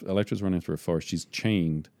forest. Elektra's running through a forest. She's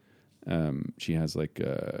chained. She has like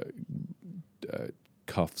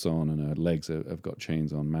cuffs on, and her legs have got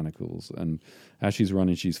chains on, manacles. And as she's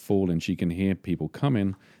running, she's falling. She can hear people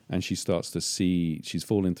coming, and she starts to see. She's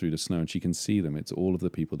falling through the snow, and she can see them. It's all of the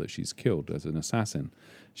people that she's killed as an assassin.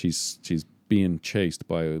 She's being chased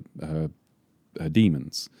by her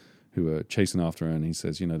demons, who are chasing after her, and he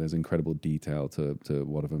says, there's incredible detail to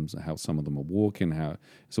one of them, how some of them are walking, how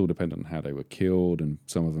it's all dependent on how they were killed, and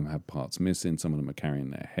some of them have parts missing, some of them are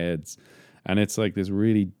carrying their heads, and it's like this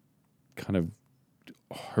really kind of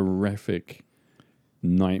horrific,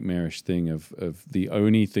 nightmarish thing of the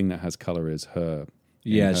only thing that has color is her.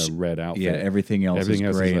 Her red outfit. Yeah, everything else is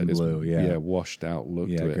gray and blue. Washed out look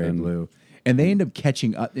to it. Gray and blue. And they end up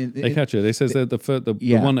catching up. They catch her. They says that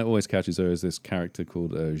the one that always catches her is this character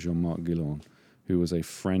called Jean-Marc Guillon, who was a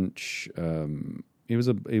French. He was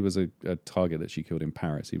a target that she killed in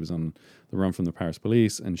Paris. He was on the run from the Paris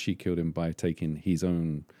police, and she killed him by taking his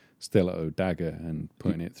own stiletto dagger and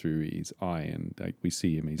putting it through his eye, and we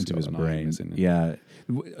see him. He's into got his an brain. Eye yeah,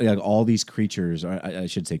 like all these creatures. I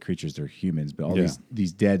should say creatures. They're humans, but all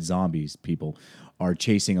these dead zombies people are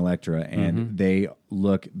chasing Elektra, and they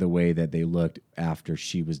look the way that they looked after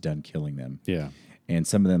she was done killing them. Yeah. And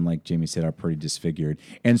some of them, like Jamie said, are pretty disfigured.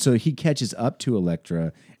 And so he catches up to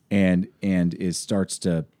Elektra and starts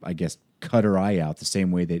to, I guess, cut her eye out the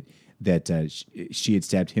same way she had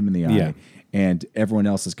stabbed him in the eye, and everyone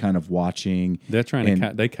else is kind of watching. They're trying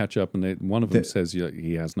to they catch up, and one of them says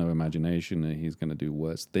he has no imagination and he's going to do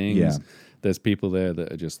worse things. Yeah. There's people there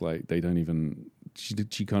that are just like they don't even.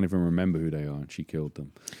 She can't even remember who they are, and she killed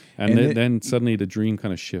them. And then suddenly the dream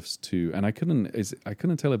kind of shifts to, and I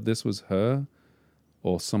couldn't tell if this was her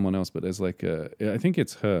or someone else, but there's like I think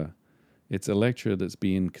it's her. It's Elektra that's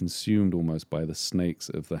being consumed almost by the snakes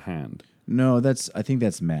of the hand. No, I think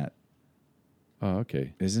that's Matt. Oh,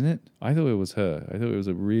 okay. Isn't it? I thought it was her. I thought it was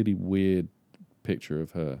a really weird picture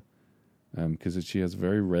of her because she has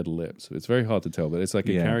very red lips. It's very hard to tell, but it's like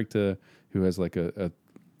a character who has like a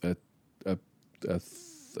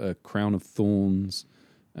crown of thorns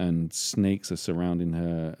and snakes are surrounding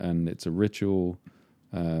her, and it's a ritual.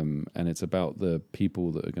 And it's about the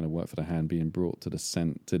people that are going to work for the hand being brought to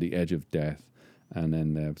the edge of death, and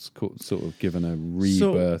then they're sort of given a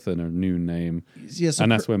rebirth and a new name. Yeah,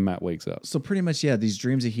 and that's when Matt wakes up. So pretty much, these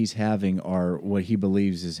dreams that he's having are what he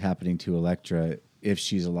believes is happening to Elektra if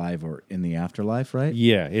she's alive or in the afterlife, right?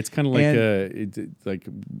 Yeah, it's kind of like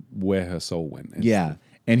where her soul went. Yeah,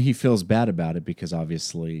 and he feels bad about it because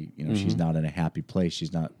obviously, she's not in a happy place.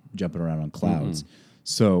 She's not jumping around on clouds. Mm-hmm.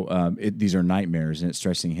 So these are nightmares, and it's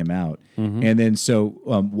stressing him out. Mm-hmm. And then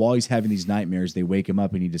while he's having these nightmares, they wake him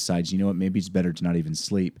up, and he decides, maybe it's better to not even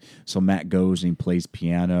sleep. So Matt goes and he plays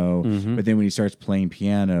piano. Mm-hmm. But then when he starts playing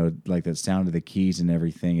piano, like the sound of the keys and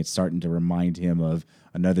everything, it's starting to remind him of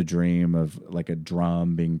another dream of like a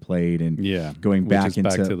drum being played and going back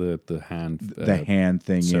into the hand hand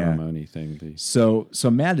thing, ceremony thing. So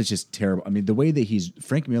Matt is just terrible. I mean, the way that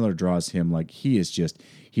Frank Miller draws him, like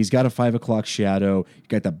he's got a 5 o'clock shadow. He's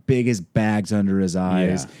got the biggest bags under his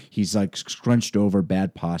eyes. Yeah. He's like scrunched over,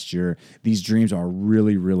 bad posture. These dreams are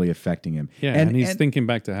really, really affecting him. Yeah, and he's thinking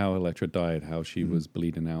back to how Elektra died, how she was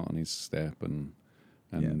bleeding out on his step, and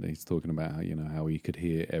he's talking about how he could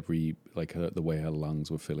hear the way her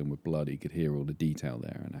lungs were filling with blood. He could hear all the detail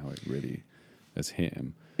there and how it really has hit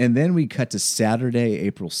him. And then we cut to Saturday,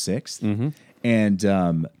 April 6th, and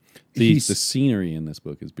the scenery in this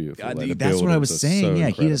book is beautiful. That's what I was saying.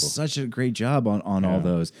 So he does such a great job on all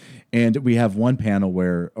those. And we have one panel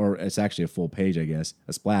or it's actually a full page, I guess,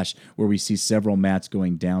 a splash, where we see several Matts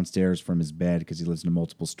going downstairs from his bed because he lives in a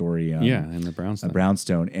multiple story. In the brownstone. A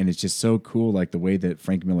brownstone. And it's just so cool, like the way that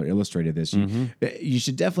Frank Miller illustrated this. You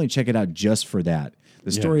should definitely check it out just for that.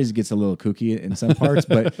 The story gets a little kooky in some parts,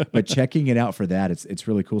 but checking it out for that, it's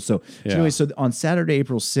really cool. So anyway, on Saturday,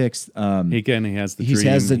 April 6th, he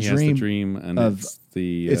has the dream, and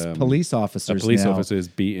it's police officers. A police officer is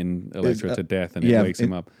beating Elektra to death, and it wakes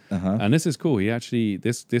him up. And this is cool. He actually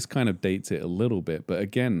this kind of dates it a little bit, but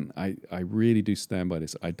again, I really do stand by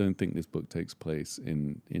this. I don't think this book takes place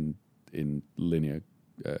in linear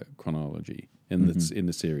chronology. In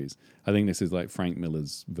the series, I think this is like Frank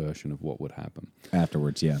Miller's version of what would happen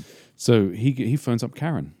afterwards. Yeah. So he phones up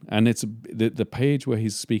Karen, and it's the page where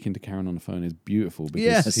he's speaking to Karen on the phone is beautiful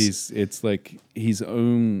because it's like his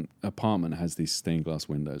own apartment has these stained glass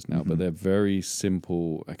windows now, but they're very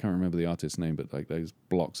simple. I can't remember the artist's name, but like those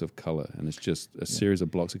blocks of color, and it's just a series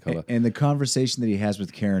of blocks of color. And the conversation that he has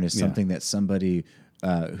with Karen is something that somebody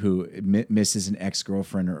who misses an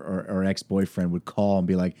ex-girlfriend or ex-boyfriend would call and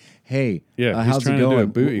be like, "Hey, how's it going?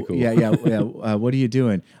 Booty call. What are you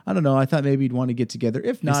doing? I don't know. I thought maybe you'd want to get together.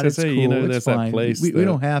 If not, it's cool. It's fine. We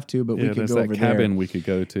don't have to, but we could go over there. There's that cabin we could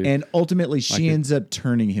go to." And ultimately, she ends up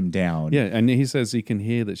turning him down. Yeah, and he says he can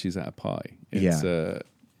hear that she's at a party.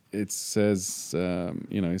 It says,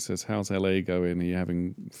 he says, "How's LA going? Are you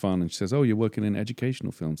having fun?" And she says, "Oh, you're working in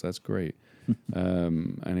educational films. That's great."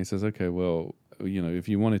 And he says, "Okay, well, if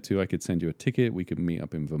you wanted to, I could send you a ticket. We could meet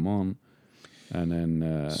up in Vermont." And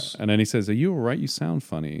then he says, "Are you all right? You sound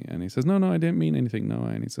funny." And he says, No, I didn't mean anything. No.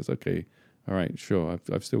 And he says, "Okay, all right, sure.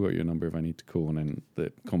 I've still got your number if I need to call." And then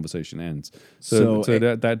the conversation ends. So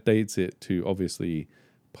that dates it to obviously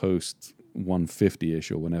post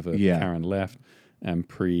 150-ish or whenever Karen left, and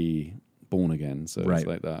pre Born Again. So it's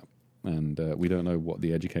like that. And we don't know what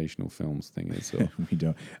the educational films thing is. So we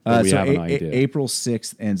don't. We have an idea. April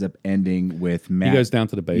 6th ends up ending with Matt. He goes down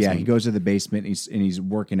to the basement. Yeah, he goes to the basement and he's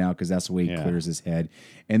working out because that's the way he clears his head.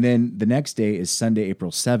 And then the next day is Sunday, April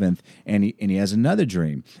 7th, and he has another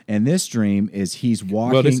dream. And this dream is he's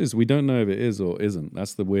walking. Well, we don't know if it is or isn't.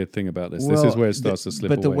 That's the weird thing about this. This is where it starts to slip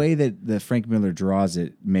away. But the way that the Frank Miller draws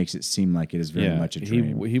it makes it seem like it is very much a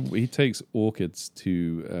dream. He takes orchids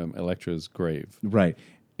to Elektra's grave. Right.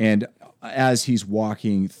 And as he's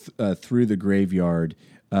walking through the graveyard,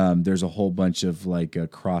 There's a whole bunch of like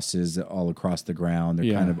crosses all across the ground.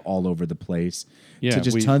 They're kind of all over the place. Yeah, so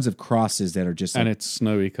just tons of crosses that are just and like, it's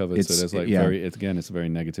snowy covered, so there's like it's a very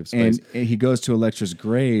negative and space. he goes to Elektra's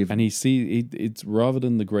grave, and it's rather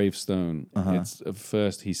than the gravestone. It's at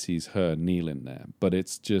first he sees her kneeling there, but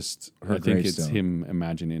it's just her I think gravestone. It's him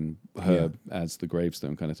imagining her as the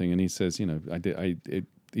gravestone kind of thing. And he says,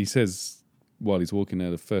 he says. While he's walking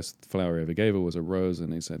there, the first flower I ever gave her was a rose,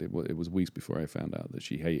 and he said it was weeks before I found out that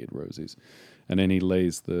she hated roses. And then he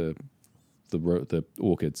lays the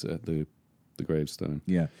orchids at the gravestone.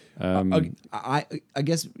 Yeah, I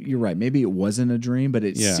guess you're right. Maybe it wasn't a dream, but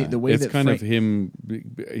the way it's that kind of him.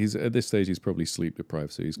 He's at this stage. He's probably sleep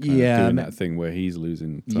deprived, so he's kind of doing that thing where he's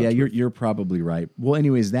losing touch. Yeah, you're probably right. Well,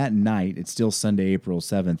 anyways, that night, it's still Sunday, April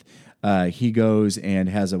 7th. He goes and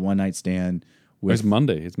has a one night stand. It's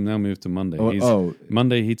Monday. It's now moved to Monday.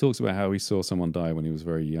 Monday. He talks about how he saw someone die when he was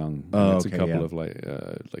very young. It's a couple of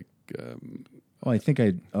I think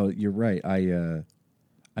you're right. I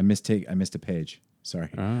missed a page. Sorry,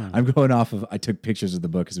 I'm going off of. I took pictures of the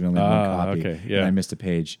book because we only have one copy. Okay, yeah. And I missed a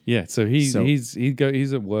page. Yeah, so he's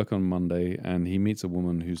at work on Monday and he meets a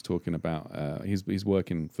woman who's talking about. He's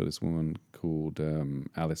working for this woman called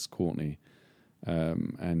Alice Courtney,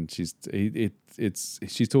 and she's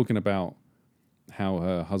talking about how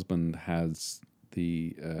her husband has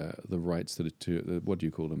the rights to the what do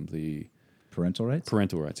you call them, the parental rights?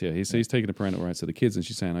 Parental rights, yeah. He's taking the parental rights to the kids, and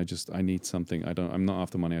she's saying, I need something. I'm not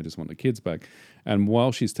after money. I just want the kids back. And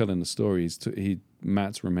while she's telling the story,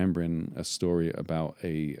 Matt's remembering a story about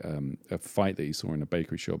a fight that he saw in a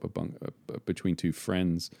bakery shop between two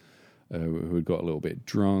friends who had got a little bit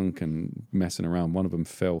drunk and messing around. One of them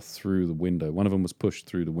fell through the window. One of them was pushed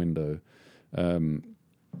through the window.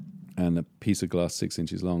 And a piece of glass 6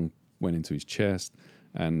 inches long went into his chest,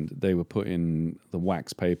 and they were putting the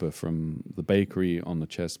wax paper from the bakery on the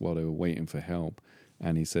chest while they were waiting for help.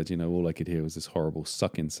 And he said, all I could hear was this horrible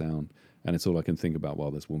sucking sound, and it's all I can think about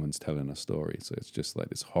while this woman's telling a story. So it's just like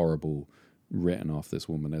this horrible written off this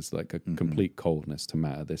woman. There's like a complete coldness to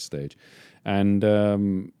Matt at this stage.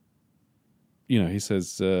 And, he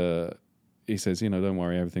says, don't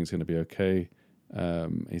worry, everything's going to be okay.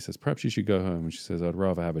 He says, perhaps you should go home. And she says, I'd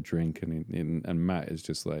rather have a drink. And Matt is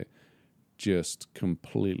just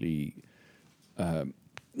completely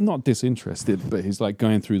not disinterested, but he's like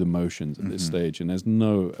going through the motions at this stage, and there's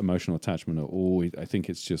no emotional attachment at all. I think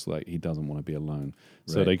it's just like he doesn't want to be alone.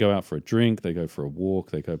 Right. So they go out for a drink, they go for a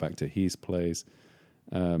walk, they go back to his place.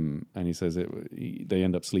 And he says they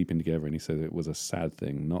end up sleeping together, and he says it was a sad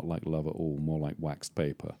thing, not like love at all, more like waxed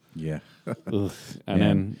paper. Yeah. And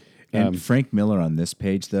then... And Frank Miller on this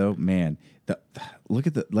page, though, man, look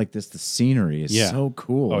at the scenery is so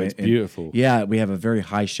cool. Oh, it's beautiful. Yeah, we have a very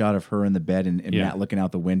high shot of her in the bed and Matt looking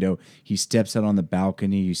out the window. He steps out on the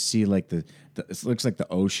balcony. You see like it looks like the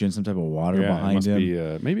ocean, some type of water behind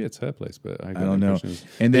him. Maybe it's her place, but I don't know.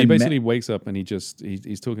 And then he basically wakes up and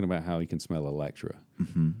he's talking about how he can smell Elektra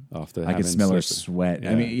after I can smell her sweat.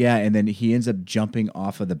 Yeah. And then he ends up jumping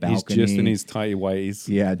off of the balcony. He's just in his tighty whities.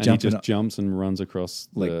 Yeah, and he just jumps and runs across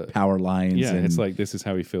like power lines. Yeah, it's like this is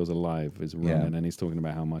how he feels alive, is running, and he's talking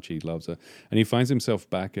about how much he loves her. And he finds himself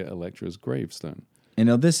back at Elektra's gravestone. And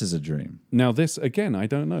now this is a dream. Now this again, I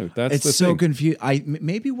don't know. It's so confused.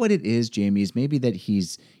 Maybe what it is, Jamie, is maybe that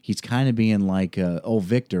he's kind of being like old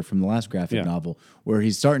Victor from the last graphic novel, where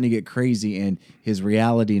he's starting to get crazy and his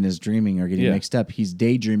reality and his dreaming are getting mixed up. He's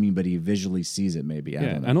daydreaming, but he visually sees it. Maybe I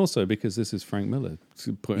don't know. And also because this is Frank Miller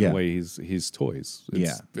putting away his toys.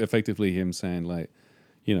 It's effectively him saying like,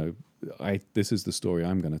 this is the story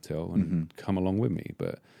I'm going to tell, and come along with me,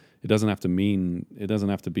 but. It doesn't have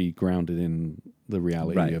to be grounded in the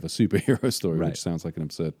reality of a superhero story, which sounds like an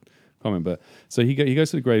absurd comment. But so he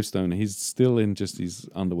goes to the gravestone. And he's still in just his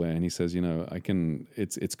underwear, and he says,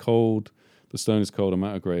 it's cold. The stone is cold. I'm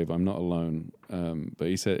at a grave. I'm not alone. But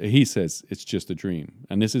he says it's just a dream.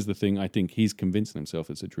 And this is the thing. I think he's convincing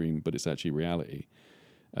himself it's a dream, but it's actually reality.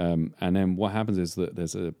 And then what happens is that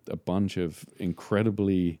there's a bunch of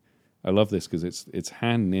incredibly. I love this because it's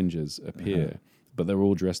hand ninjas appear. But they're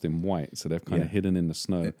all dressed in white, so they're kind of hidden in the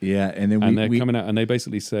snow. Yeah, and then they're coming out, and they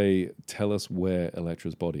basically say, "Tell us where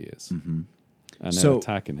Elektra's body is," and they're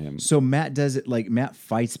attacking him. So Matt does it like Matt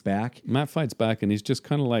fights back. Matt fights back, and he's just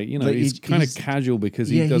kind of like he's kind of casual because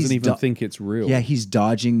he doesn't even think it's real. Yeah, he's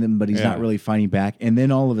dodging them, but he's not really fighting back. And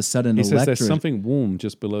then all of a sudden, he says there's something warm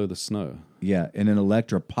just below the snow. Yeah, and then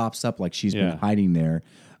Elektra pops up like she's been hiding there.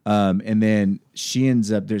 And then she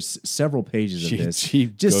ends up. There's several pages of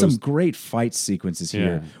this. Some great fight sequences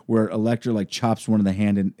here, where Elektra like chops one of the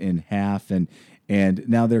hand in half, and And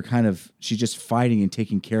now she's just fighting and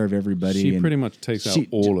taking care of everybody. She pretty much takes out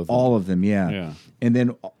all of them. All of them, yeah. Yeah. And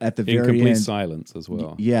then at the very end... In complete silence as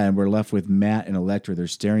well. Yeah, and we're left with Matt and Elektra. They're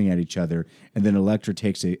staring at each other. And then Elektra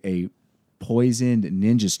takes a poisoned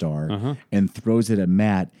ninja star and throws it at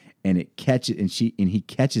Matt, and it catches and he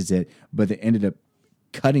catches it, but it ended up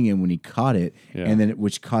cutting him when he caught it, and then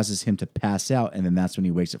which causes him to pass out, and then that's when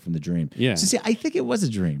he wakes up from the dream. Yeah. So see, I think it was a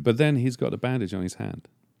dream. But then he's got a bandage on his hand.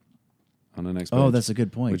 On the next page. Oh, that's a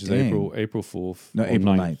good point. Which is April 4th. No,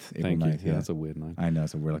 April 9th. Thank you. Yeah, that's a weird night. I know,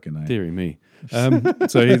 it's a weird looking night. Deary me.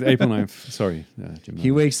 So he's April 9th. Sorry, Jim. He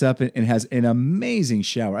wakes up and has an amazing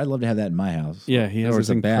shower. I'd love to have that in my house. Yeah, he has this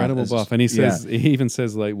incredible bath. And he even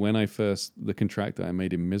says, like, when the contractor, I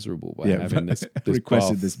made him miserable by having this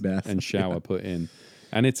bath and shower put in.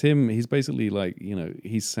 And it's him. He's basically like,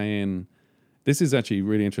 he's saying... This is actually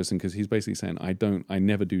really interesting because he's basically saying, I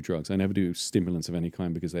never do drugs. I never do stimulants of any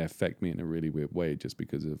kind because they affect me in a really weird way just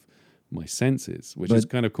because of my senses, which is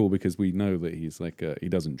kind of cool because we know that he's like, he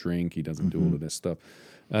doesn't drink, he doesn't do all of this stuff.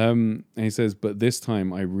 And he says, but this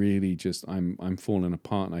time I really I'm falling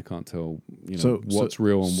apart and I can't tell, what's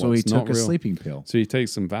real and what's not real. So he took a sleeping pill. So he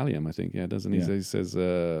takes some Valium, I think, doesn't he? Yeah.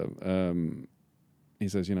 He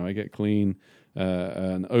says, I get clean.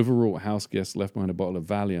 An overwrought house guest left behind a bottle of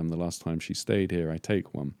Valium the last time she stayed here. I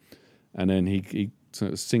take one. And then he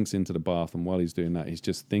sort of sinks into the bath, and while he's doing that, he's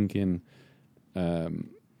just thinking. And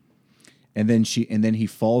then he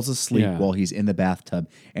falls asleep while he's in the bathtub,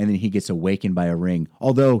 and then he gets awakened by a ring.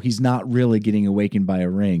 Although he's not really getting awakened by a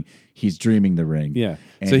ring, he's dreaming the ring. Yeah.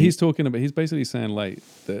 And so he's basically saying like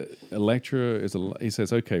the Elektra he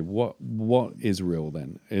says, okay, what is real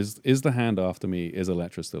then? Is the hand after me? Is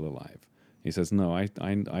Elektra still alive? He says, no, I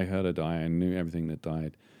heard her die. I knew everything that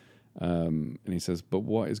died. And he says, but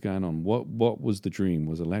what is going on? What was the dream?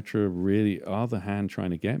 Was Elektra really, are the hand trying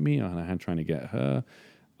to get me? Are the hand trying to get her?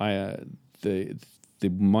 The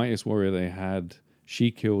mightiest warrior they had, she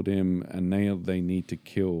killed him, and now they need to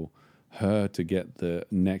kill her to get the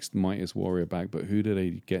next mightiest warrior back. But who do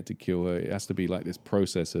they get to kill her? It has to be like this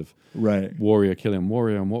process of warrior killing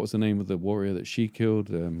warrior. And what was the name of the warrior that she killed?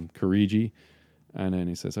 Kirigi. And then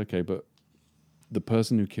he says, okay, but the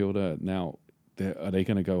person who killed her, now, are they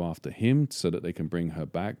going to go after him so that they can bring her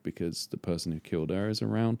back because the person who killed her is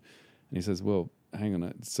around? And he says, well, hang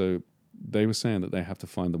on. So they were saying that they have to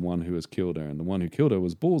find the one who has killed her, and the one who killed her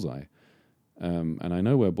was Bullseye. And I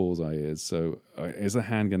know where Bullseye is, so is the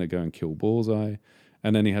hand going to go and kill Bullseye?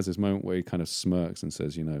 And then he has this moment where he kind of smirks and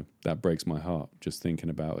says, that breaks my heart just thinking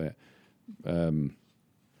about it. And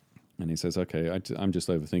he says, okay, I'm just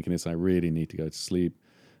overthinking this. I really need to go to sleep.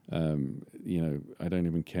 I don't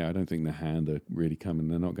even care. I don't think the hand are really coming.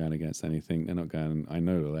 They're not going against anything. They're not going, I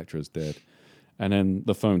know Elektra's dead. And then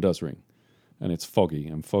the phone does ring, and it's Foggy,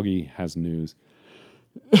 and Foggy has news.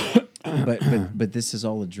 but this is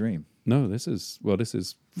all a dream. No, this is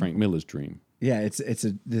Frank Miller's dream. Yeah, it's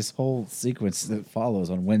this whole sequence that follows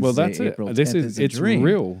on Wednesday. Well, that's April it. 10th It's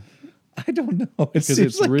real. I don't know. It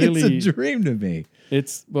seems like it's a dream to me.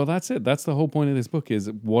 That's it. That's the whole point of this book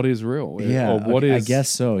is what is real. Yeah, I guess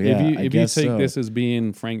so. Yeah, if you take this as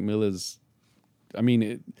being Frank Miller's,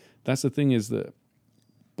 that's the thing is that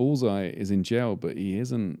Bullseye is in jail, but he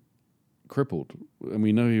isn't crippled, and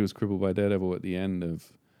we know he was crippled by Daredevil at the end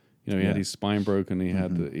of, he had his spine broken.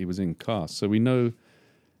 He was in cast, so we know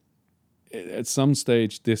at some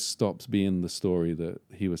stage this stops being the story that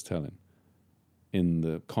he was telling in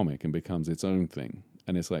the comic and becomes its own thing.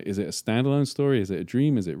 And it's like, is it a standalone story? Is it a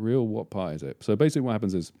dream? Is it real? What part is it? So basically what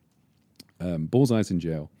happens is Bullseye's in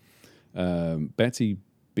jail. Betty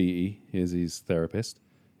Beatty is his therapist,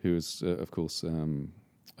 who is, of course,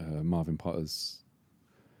 Marvin Potter's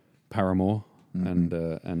paramour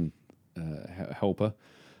and helper.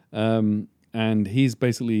 And he's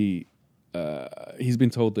basically... he's been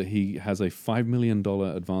told that he has a $5 million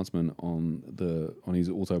advancement on his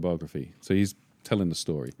autobiography. So he's telling the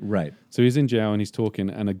story. Right. So he's in jail and he's talking,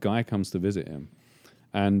 and a guy comes to visit him.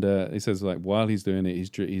 And he says, like, while he's doing it,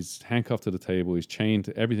 he's handcuffed to the table, he's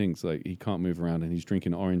chained, everything's like, he can't move around, and he's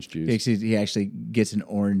drinking orange juice. He actually gets an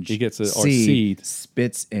orange He gets a seed,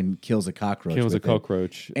 spits and kills a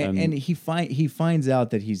cockroach. And he finds out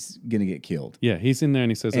that he's going to get killed. Yeah, he's in there and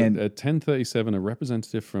he says, at 10:37, a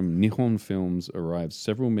representative from Nihon Films arrives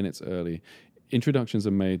several minutes early. Introductions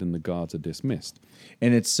are made and the guards are dismissed.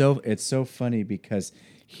 And it's so funny because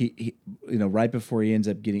he right before he ends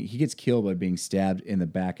up he gets killed by being stabbed in the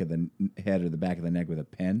back of the head or the back of the neck with a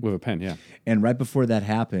pen. With a pen, yeah. And right before that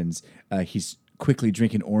happens, he's quickly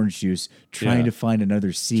drinking orange juice, trying to find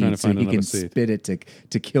another seed so he can spit it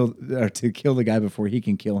to kill the guy before he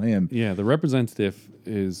can kill him. Yeah, the representative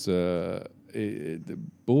is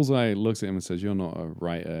Bullseye looks at him and says, "You're not a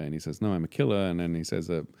writer," and he says, "No, I'm a killer." And then he says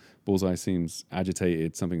that Bullseye seems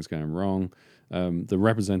agitated, something's going wrong. The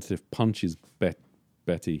representative punches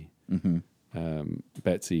Betsy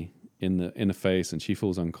in the face, and she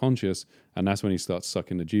falls unconscious. And that's when he starts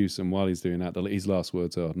sucking the juice. And while he's doing that, his last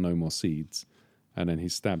words are "No more seeds," and then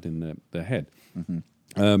he's stabbed in the head.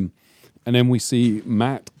 And then we see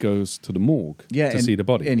Matt goes to the morgue to see the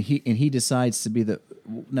body, and he decides to be the.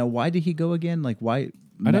 Now, why did he go again? Like, why?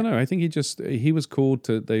 I don't know. I think he was called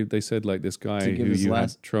to. They said like this guy who you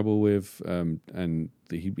had trouble with, and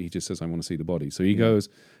he just says, "I want to see the body." So he goes,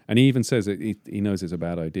 and he even says that he knows it's a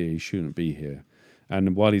bad idea. He shouldn't be here.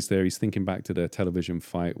 And while he's there, he's thinking back to their television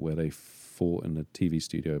fight where they fought in the TV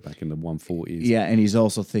studio back in the 140s. Yeah, and he's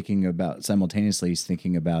also thinking about he's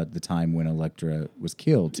thinking about the time when Elektra was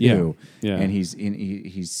killed too. Yeah. And he's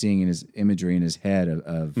seeing in his imagery in his head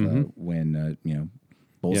of when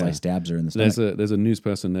Bullseye stabs her in the stomach. There's a news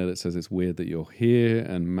person there that says it's weird that you're here,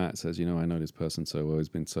 and Matt says, I know this person so well. It's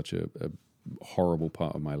been such a horrible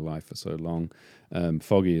part of my life for so long.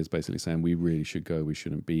 Foggy is basically saying we really should go. We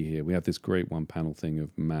shouldn't be here. We have this great one panel thing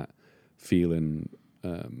of Matt feeling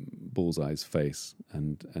Bullseye's face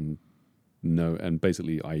and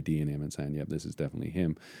basically IDing him and saying, "Yep, this is definitely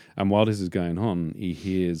him." And while this is going on, he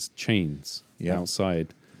hears chains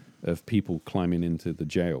outside of people climbing into the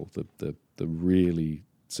jail, the really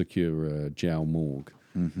secure jail morgue.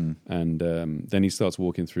 And then he starts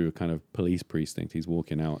walking through a kind of police precinct. He's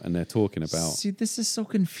walking out, and they're talking about. See, this is so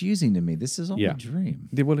confusing to me. This is all a dream.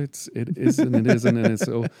 Yeah, well, it is, and it isn't, and it's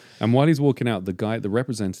all. And while he's walking out, the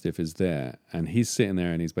representative is there, and he's sitting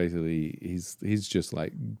there, and he's basically he's just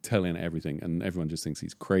like telling everything, and everyone just thinks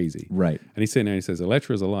he's crazy, right? And he's sitting there, and he says,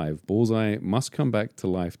 "Elektra is alive. Bullseye must come back to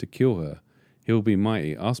life to kill her. He'll be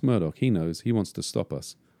mighty. Ask Murdoch. He knows. He wants to stop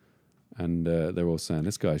us." And they're all saying,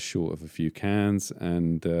 this guy's short of a few cans.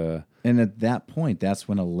 And at that point, that's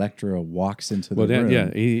when Elektra walks into the room. Yeah,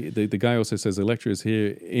 the guy also says, Elektra is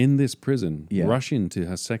here in this prison, rushing to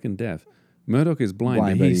her second death. Murdoch is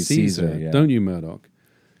blind but he sees her. Yeah. Don't you, Murdoch?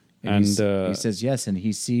 And he says yes, and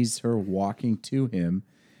he sees her walking to him.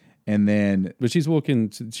 And then... But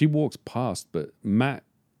she walks past, but Matt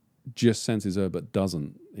just senses her but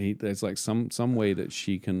doesn't. There's like some way that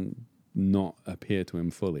she can not appear to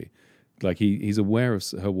him fully. Like he's aware of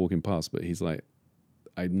her walking past, but he's like,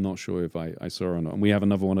 I'm not sure if I saw her or not. And we have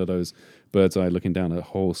another one of those bird's eye looking down a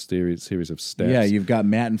whole series of steps. Yeah, you've got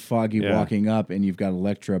Matt and Foggy walking up, and you've got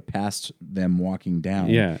Elektra past them walking down.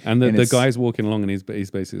 Yeah, and the guy's walking along, and he's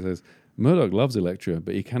basically says, Murdoch loves Elektra,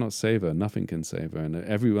 but he cannot save her. Nothing can save her. And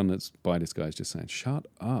everyone that's by this guy is just saying, shut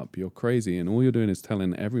up, you're crazy. And all you're doing is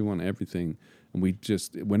telling everyone everything. And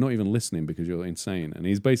we're not even listening because you're insane. And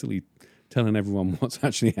he's basically telling everyone what's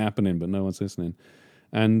actually happening, but no one's listening.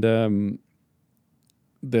 And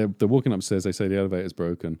they're walking upstairs. They say the elevator's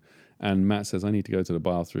broken. And Matt says, I need to go to the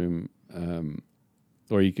bathroom.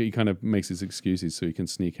 Or he kind of makes his excuses so he can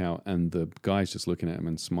sneak out. And the guy's just looking at him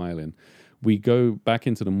and smiling. We go back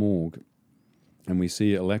into the morgue, and we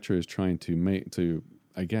see Elektra is trying to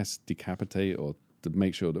I guess, decapitate or to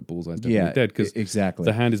make sure that Bullseye's definitely dead. Because exactly.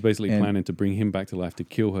 The Hand is basically planning to bring him back to life to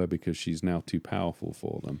kill her because she's now too powerful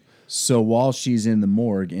for them. So while she's in the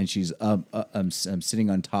morgue and she's sitting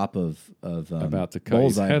on top of about to cut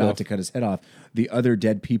Bullseye, to cut his head off, the other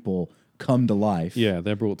dead people come to life. Yeah,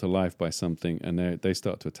 they're brought to life by something, and they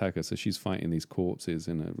start to attack her. So she's fighting these corpses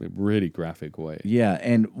in a really graphic way. Yeah,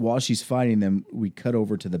 and while she's fighting them, we cut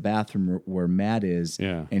over to the bathroom where Matt is,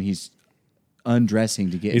 and he's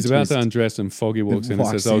undressing to get. He's about to undress, and Foggy walks in and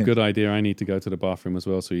says, "Oh, good idea. I need to go to the bathroom as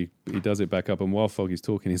well." So he does it back up, and while Foggy's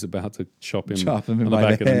talking, he's about to chop him on the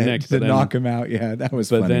back of the neck to knock him out. Yeah, that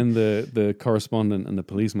was. But then the correspondent and the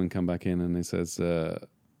policeman come back in, and he says.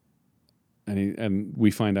 And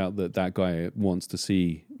we find out that guy wants to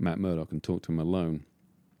see Matt Murdoch and talk to him alone.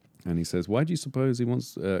 And he says, why do you suppose he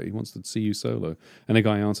wants to see you solo? And the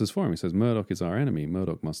guy answers for him. He says, Murdoch is our enemy.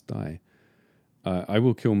 Murdoch must die. I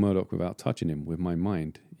will kill Murdoch without touching him with my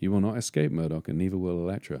mind. You will not escape Murdoch, and neither will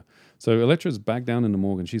Elektra. So Electra's back down in the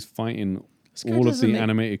morgue, and she's fighting all of the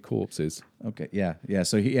animated corpses. Okay, yeah.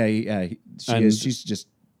 So she's just...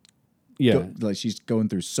 Yeah, like she's going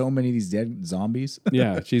through so many of these dead zombies.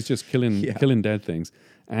 Yeah, she's just killing dead things.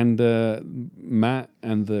 And Matt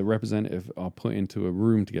and the representative are put into a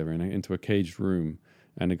room together, into a caged room.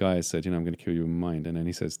 And the guy has said, I'm going to kill you in mind. And then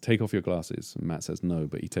he says, take off your glasses. And Matt says no,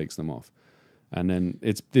 but he takes them off. And then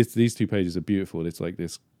these 2 pages are beautiful. It's like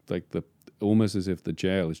this, almost as if the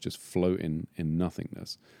jail is just floating in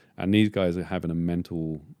nothingness. And these guys are having a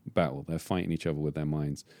mental battle. They're fighting each other with their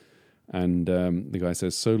minds. And the guy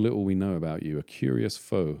says, so little we know about you, a curious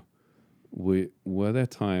foe. Were there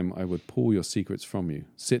time I would pull your secrets from you?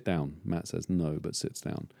 Sit down. Matt says no, but sits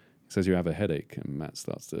down. He says, you have a headache, and Matt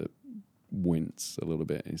starts to wince a little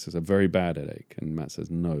bit. He says, a very bad headache, and Matt says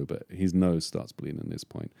no, but his nose starts bleeding at this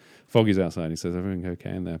point. Foggy's outside. He says, everything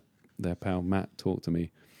okay? And their pal Matt talked to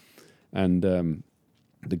me, and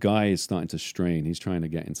the guy is starting to strain. He's trying to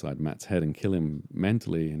get inside Matt's head and kill him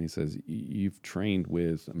mentally. And he says, you've trained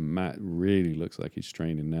with Matt. Really looks like he's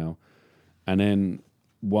straining now. And then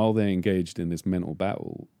while they're engaged in this mental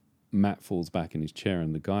battle, Matt falls back in his chair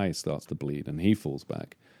and the guy starts to bleed and he falls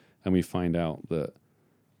back. And we find out that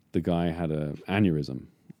the guy had an aneurysm,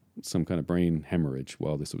 some kind of brain hemorrhage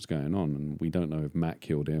while this was going on. And we don't know if Matt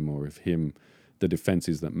killed him or if the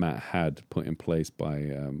defenses that Matt had put in place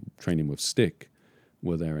by training with stick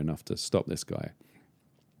were there enough to stop this guy.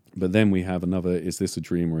 But then we have another, is this a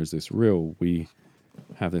dream or is this real? We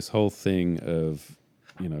have this whole thing of,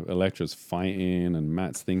 Elektra's fighting and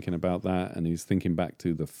Matt's thinking about that, and he's thinking back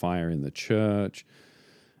to the fire in the church,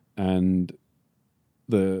 and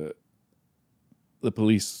the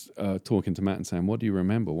police are talking to Matt and saying, what do you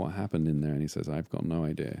remember? What happened in there? And he says, I've got no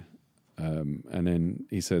idea. And then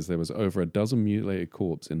he says there was over a dozen mutilated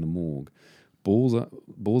corpses in the morgue.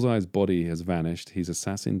 Bullseye's body has vanished. He's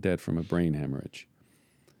assassin dead from a brain hemorrhage.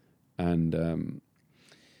 And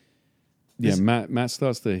Matt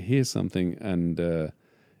starts to hear something, and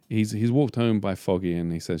he's walked home by Foggy,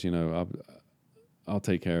 and he says, I'll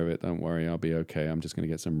take care of it. Don't worry, I'll be okay. I'm just going to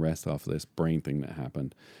get some rest after this brain thing that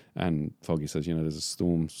happened. And Foggy says, there's a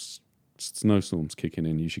snowstorm's kicking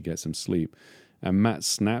in. You should get some sleep. And Matt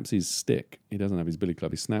snaps his stick. He doesn't have his billy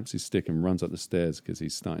club. He snaps his stick and runs up the stairs because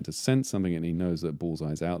he's starting to sense something, and he knows that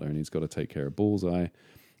Bullseye's out there and he's got to take care of Bullseye.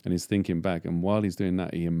 And he's thinking back. And while he's doing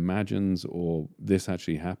that, he imagines, or this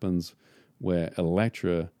actually happens, where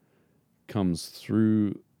Elektra comes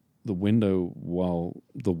through the window while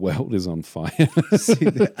the world is on fire.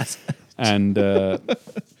 And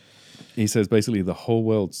he says basically the whole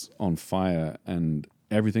world's on fire and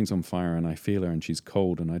everything's on fire, and I feel her and she's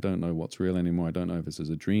cold and I don't know what's real anymore. I don't know if this is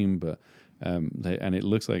a dream, but and it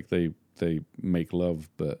looks like they make love,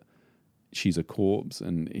 but she's a corpse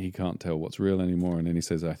and he can't tell what's real anymore. And then he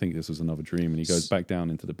says, I think this was another dream, and he goes back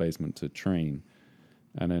down into the basement to train.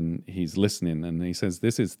 And then he's listening, and he says,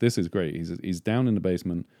 "This is great." He's down in the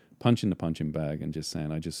basement, punching the punching bag, and just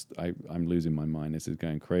saying, "I'm losing my mind. This is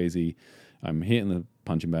going crazy. I'm hitting the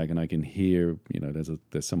punching bag, and I can hear,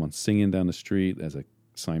 there's someone singing down the street. There's a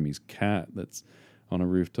Siamese cat that's on a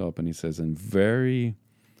rooftop." And he says, and very,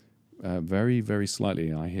 very, very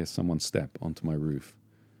slightly, I hear someone step onto my roof,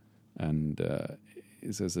 and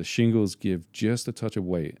he says the shingles give just a touch of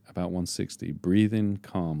weight, about 160, breathing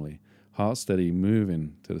calmly. Heart steady,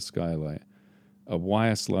 moving to the skylight. A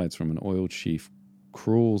wire slides from an oiled sheath,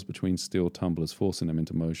 crawls between steel tumblers, forcing them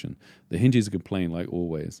into motion. The hinges complain like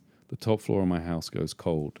always. The top floor of my house goes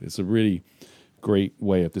cold. It's a really great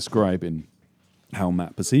way of describing how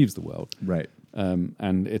Matt perceives the world. Right.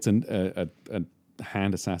 And it's a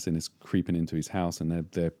hand assassin is creeping into his house, and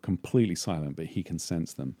they're completely silent, but he can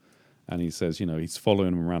sense them. And he says, he's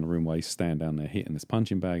following him around the room while he's standing down there hitting this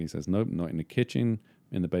punching bag. He says, nope, not in the kitchen.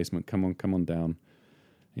 In the basement, come on down.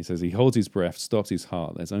 He says he holds his breath, stops his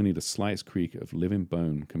heart. There's only the slightest creak of living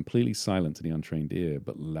bone, completely silent to the untrained ear,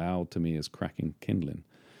 but loud to me as cracking kindling.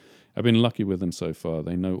 I've been lucky with them so far.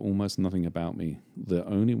 They know almost nothing about me. They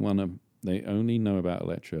only know about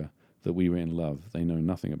Elektra, that we were in love. They know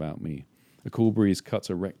nothing about me. A cool breeze cuts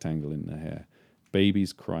a rectangle in their hair.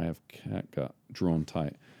 Baby's cry of catgut drawn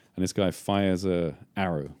tight. And this guy fires a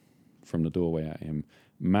arrow from the doorway at him.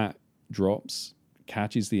 Matt drops,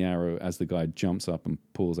 catches the arrow as the guy jumps up and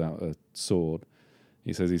pulls out a sword.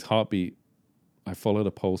 He says his heartbeat, I follow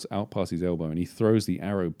the pulse out past his elbow, and he throws the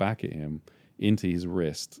arrow back at him into his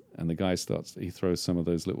wrist. And the guy he throws some of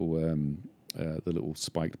those little, the little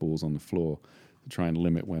spiked balls on the floor to try and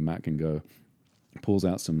limit where Matt can go. Pulls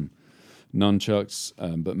out some nunchucks,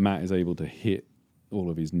 but Matt is able to hit all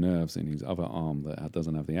of his nerves in his other arm that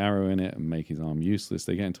doesn't have the arrow in it and make his arm useless.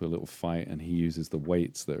 They get into a little fight, and he uses the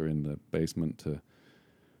weights that are in the basement to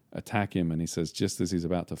attack him. And he says just as he's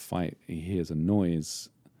about to fight, he hears a noise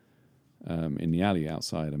in the alley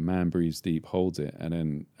outside. A man breathes deep, holds it, and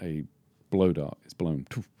then a blow dart is blown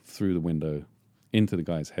through the window into the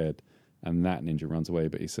guy's head, and that ninja runs away.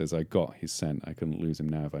 But he says, I got his scent. I couldn't lose him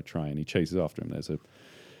now if I try. And he chases after him. There's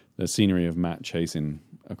scenery of Matt chasing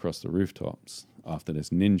across the rooftops after this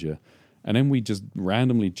ninja. And then we just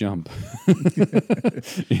randomly jump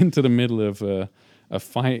into the middle of a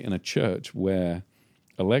fight in a church where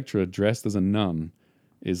Elektra, dressed as a nun,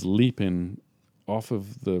 is leaping off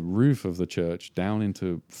of the roof of the church down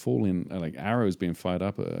into falling, like arrows being fired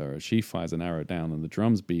up at her. She fires an arrow down and the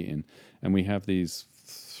drum's beating. And we have these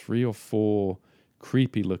 3 or 4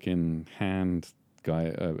 creepy looking hand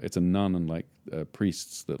guy. It's a nun and like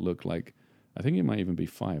priests that look like, I think it might even be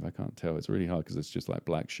 5. I can't tell. It's really hard because it's just like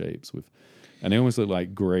black shapes and they almost look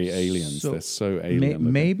like gray aliens. They're so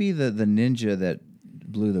alien. Maybe the ninja that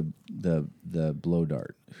blew the blow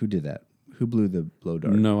dart. Who did that? Who blew the blow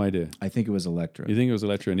dart? No idea. I think it was Elektra. You think it was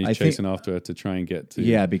Elektra, and he's chasing after her to try and get to...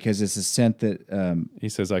 Yeah, because it's a scent that... he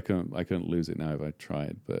says, I couldn't lose it now if I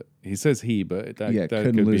tried. But he says but that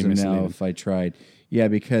couldn't could lose be it now if I tried. Yeah,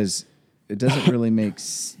 because it doesn't really make...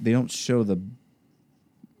 They don't show the...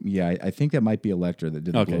 Yeah, I think that might be Elektra that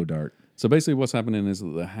did the blow dart. So basically what's happening is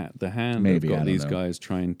that the hand have got these guys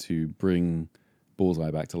trying to bring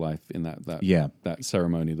Bullseye back to life in that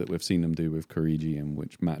ceremony that we've seen them do with Kirigi and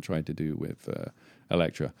which Matt tried to do with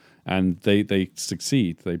Elektra. And they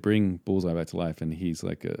succeed. They bring Bullseye back to life and he's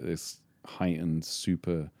like this heightened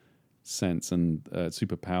super sense and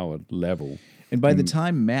super powered level. And by the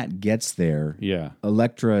time Matt gets there,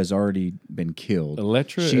 Elektra has already been killed.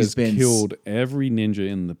 Elektra has killed every ninja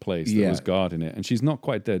in the place that was guarding it. And she's not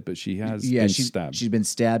quite dead, but she has been stabbed. She's been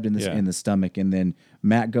stabbed in the stomach. And then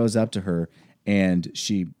Matt goes up to her and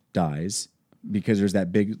she dies because there's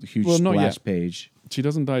that big, huge splash page. She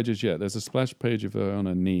doesn't die just yet. There's a splash page of her on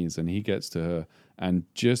her knees and he gets to her. And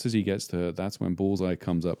just as he gets to her, that's when Bullseye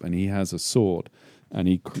comes up and he has a sword and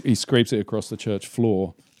he scrapes it across the church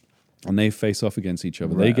floor. And they face off against each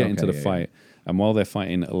other. They get into the fight. And while they're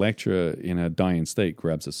fighting, Elektra, in her dying state,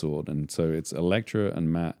 grabs a sword. And so it's Elektra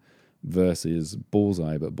and Matt versus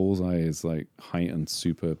Bullseye. But Bullseye is like heightened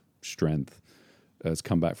super strength, has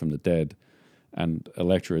come back from the dead. And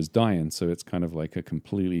Elektra is dying. So it's kind of like a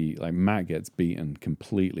completely, like Matt gets beaten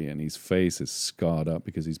completely. And his face is scarred up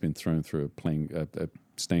because he's been thrown through a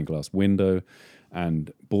stained glass window.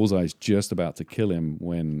 And Bullseye's just about to kill him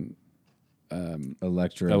when...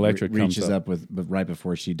 Elektra reaches up but right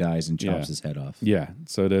before she dies and chops his head off. Yeah,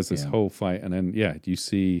 so there's this whole fight, and then you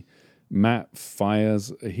see Matt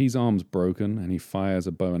fires. His arm's broken, and he fires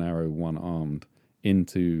a bow and arrow one-armed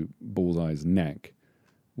into Bullseye's neck,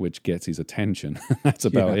 which gets his attention. That's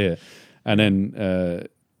about it. And then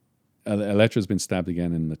Elektra's been stabbed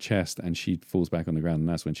again in the chest, and she falls back on the ground, and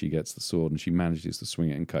that's when she gets the sword, and she manages to swing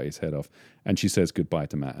it and cut his head off, and she says goodbye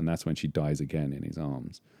to Matt, and that's when she dies again in his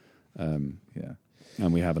arms. And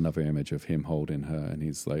we have another image of him holding her, and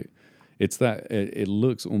he's like, it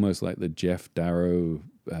looks almost like the Jeff Darrow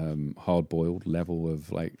hard-boiled level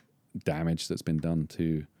of like damage that's been done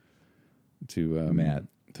to Matt.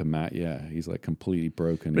 To Matt, he's like completely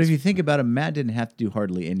broken. But if you think about it, Matt didn't have to do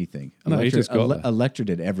hardly anything. Elektra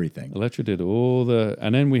did everything. Elektra did all the,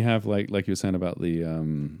 and then we have like you were saying about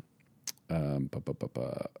the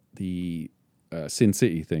Sin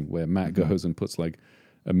City thing, where Matt goes and puts like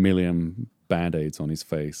 1 million band-aids on his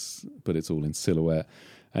face, but it's all in silhouette.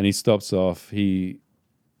 And he stops off. He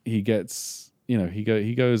gets,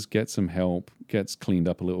 he goes, gets some help, gets cleaned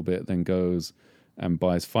up a little bit, then goes and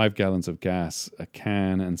buys 5 gallons of gas, a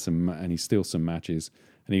can, and he steals some matches.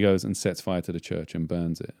 And he goes and sets fire to the church and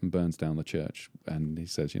burns it and burns down the church. And he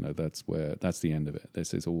says, that's the end of it.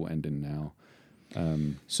 This is all ending now.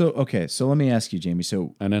 So let me ask you, Jamie.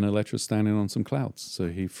 And then Elektra's standing on some clouds, so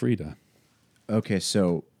he freed her. Okay,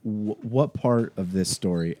 so what part of this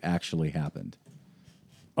story actually happened?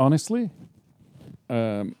 Honestly,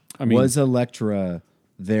 I mean, was Elektra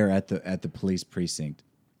there at the police precinct?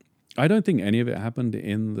 I don't think any of it happened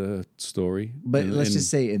in the story. But let's just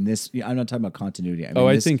say in this, I'm not talking about continuity.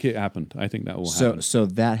 I think it happened. I think that will happen. So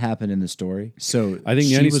that happened in the story. So I think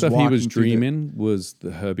the only stuff he was dreaming was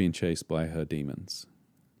her being chased by her demons.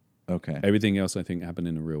 Okay. Everything else, I think, happened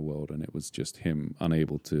in the real world, and it was just him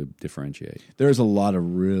unable to differentiate. There's a lot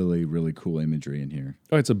of really, really cool imagery in here.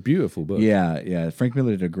 Oh, it's a beautiful book. Yeah. Frank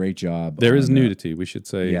Miller did a great job. There is nudity, we should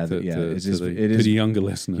say, to the younger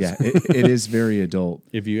listeners. Yeah, it is very adult.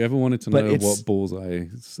 If you ever wanted to know what Bullseye...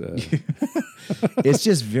 it's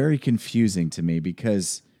just very confusing to me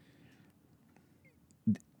because...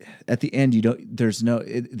 At the end,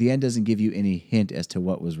 the end doesn't give you any hint as to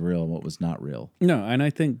what was real and what was not real. No, and I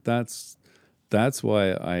think that's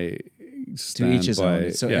why I stand to each his by,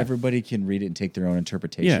 own. So everybody can read it and take their own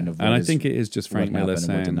interpretation of what and I think it is just Frank Miller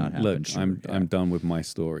saying, look, sure, I'm done with my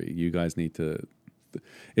story. You guys need to...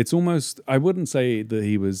 It's almost... I wouldn't say that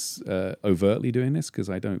he was overtly doing this because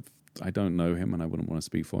I don't know him and I wouldn't want to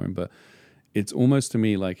speak for him, but it's almost to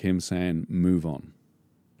me like him saying, move on.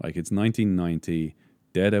 Like it's 1990...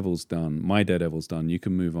 Daredevil's done. My Daredevil's done. You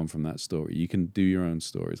can move on from that story. You can do your own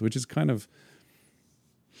stories, which is kind of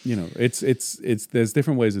it's there's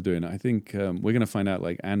different ways of doing it. I think we're going to find out,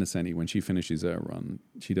 like Ann Nocenti, when she finishes her run,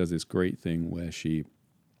 she does this great thing where she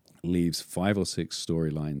leaves 5 or 6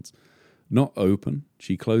 storylines not open.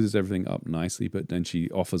 She closes everything up nicely, but then she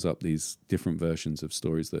offers up these different versions of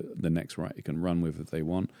stories that the next writer can run with if they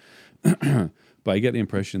want. But I get the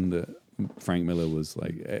impression that Frank Miller was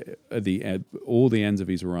like all the ends of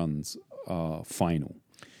his runs are final.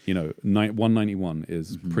 191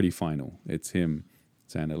 is pretty final. It's him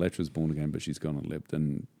saying Elektra's born again, but she's gone and lived,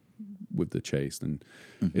 and with the chase, and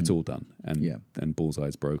it's all done. And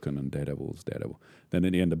Bullseye's broken, and Daredevil's Daredevil. Then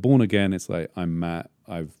at the end of Born Again, it's like, I'm Matt,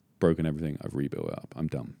 I've broken everything, I've rebuilt it up, I'm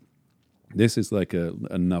done. This is like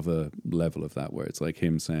another level of that, where it's like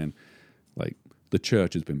him saying, like, the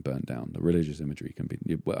church has been burnt down, the religious imagery can be,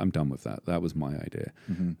 I'm done with that. That was my idea.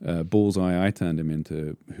 Bullseye, I turned him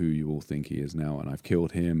into who you all think he is now, and I've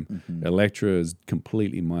killed him. Elektra is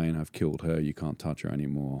completely mine, I've killed her, you can't touch her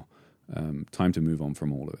anymore. Time to move on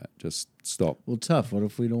from all of it. Just stop. Well, tough. What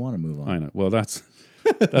if we don't want to move on? I know. Well, that's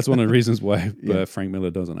one of the reasons why Frank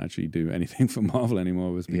Miller doesn't actually do anything for Marvel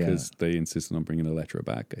anymore, was because they insisted on bringing Elektra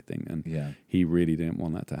back, I think, and he really didn't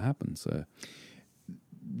want that to happen. So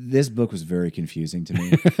this book was very confusing to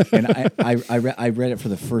me, and I read it for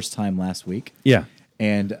the first time last week. Yeah,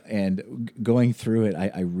 and going through it,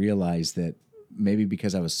 I realized that maybe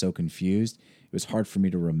because I was so confused, it was hard for me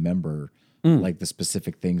to remember like the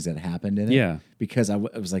specific things that happened in it. Yeah. Because I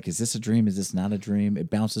was like, is this a dream? Is this not a dream? It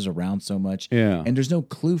bounces around so much. Yeah. And there's no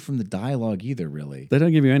clue from the dialogue either, really. They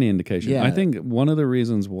don't give you any indication. Yeah. I think one of the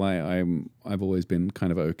reasons why I've always been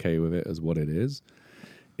kind of okay with it as what it is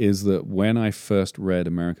that when I first read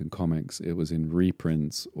American comics, it was in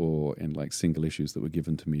reprints or in like single issues that were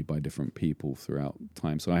given to me by different people throughout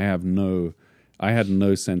time. So I had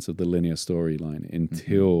no sense of the linear storyline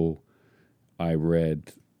until I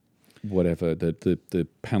read whatever the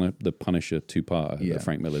Punisher 2-parter that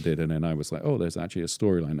Frank Miller did, and then I was like, oh, there's actually a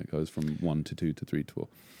storyline that goes from 1 to 2 to 3 to 4.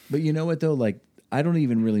 But you know what though, like, I don't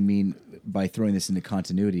even really mean by throwing this into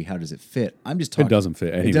continuity, how does it fit? I'm just talking. It doesn't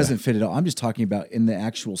fit anyway. It doesn't fit at all. I'm just talking about in the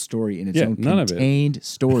actual story, in its own contained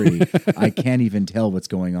story. I can't even tell what's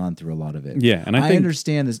going on through a lot of it. Yeah, and I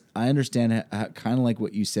understand this. I understand kind of like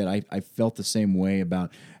what you said. I felt the same way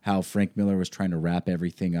about how Frank Miller was trying to wrap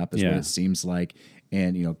everything up, is what it seems like.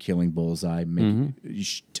 And killing Bullseye,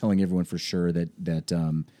 telling everyone for sure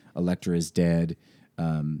that Elektra is dead.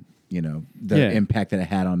 The impact that it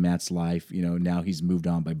had on Matt's life. Now he's moved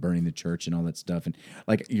on by burning the church and all that stuff. And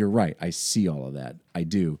like, you're right, I see all of that. I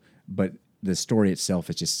do, but the story itself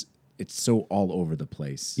is it's so all over the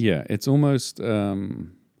place. Yeah, it's almost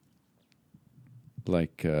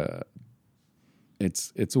like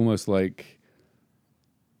it's almost like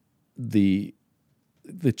the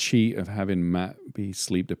cheat of having Matt be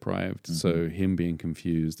sleep deprived, so him being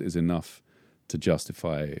confused is enough to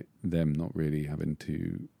justify them not really having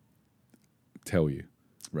to tell you.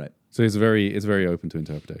 Right. So it's very open to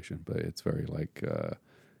interpretation, but it's very like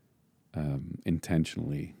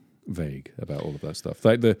intentionally vague about all of that stuff.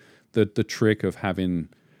 Like the trick of having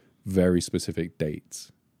very specific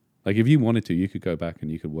dates. Like if you wanted to, you could go back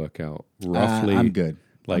and you could work out roughly. I'm good.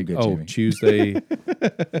 Like, Jamie. Tuesday,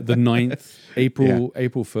 the 9th, April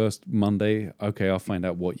 1st, Monday. Okay, I'll find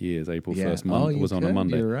out what year's April 1st month was on a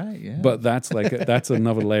Monday. You're right, yeah. But that's like that's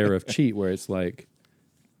another layer of cheat where it's like,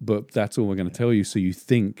 but that's all we're going to tell you. So you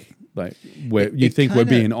think like we're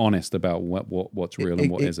being honest about what's real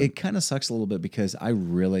and what isn't. It kind of sucks a little bit because I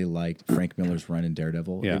really liked Frank Miller's run in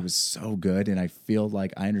Daredevil. Yeah. It was so good, and I feel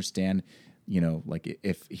like I understand, like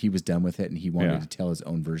if he was done with it and he wanted to tell his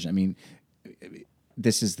own version. I mean,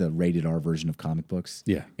 this is the rated R version of comic books.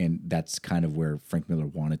 Yeah. And that's kind of where Frank Miller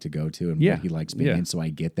wanted to go to and what he likes being in. So I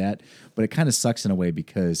get that. But it kind of sucks in a way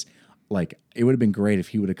because like it would have been great if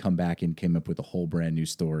he would have come back and came up with a whole brand new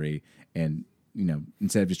story and,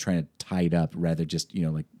 instead of just trying to tie it up, rather just,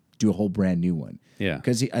 like do a whole brand new one. Yeah.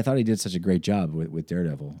 Because I thought he did such a great job with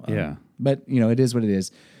Daredevil. Yeah. But, it is what it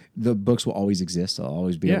is. The books will always exist. I'll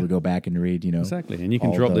always be able to go back and read, Exactly. And you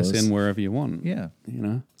can drop this in wherever you want. Yeah.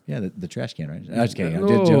 Yeah, the trash can, right? I was kidding.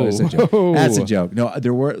 That's a joke. That's a joke. No,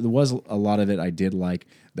 there was a lot of it I did like.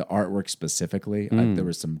 The artwork specifically, there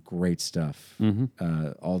was some great stuff.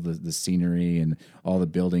 All the scenery and all the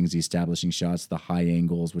buildings, the establishing shots, the high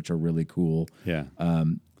angles, which are really cool. Yeah.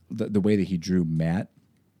 The way that he drew Matt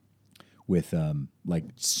with like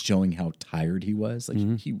showing how tired he was. Like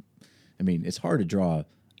it's hard to draw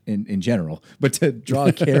in general, but to draw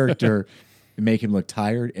a character and make him look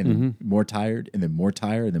tired and then more tired and then more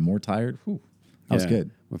tired and then more tired. Whew, that was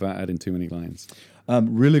good. Without adding too many lines.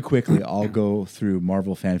 Really quickly, I'll go through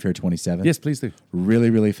Marvel Fanfare 27. Yes, please do. Really,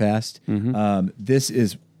 really fast. This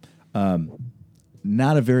is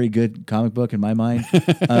not a very good comic book in my mind.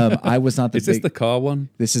 I was not the Is this the car one?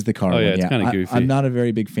 This is the car Oh, one. yeah, it's kind of goofy. I'm not a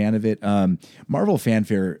very big fan of it. Marvel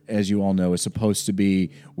Fanfare, as you all know, is supposed to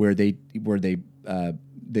be where they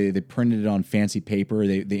printed it on fancy paper.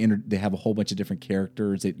 They have a whole bunch of different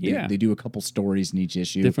characters. They do a couple stories in each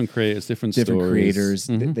issue. Different creators, different creators.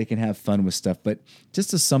 Mm-hmm. They can have fun with stuff. But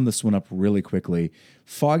just to sum this one up really quickly,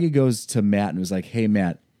 Foggy goes to Matt and was like, "Hey,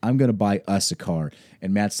 Matt, I'm going to buy us a car."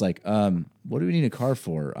 And Matt's like, "What do we need a car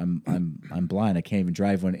for? I'm blind. I can't even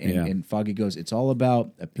drive one." And Foggy goes, "It's all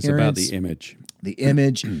about appearance. It's about the image. The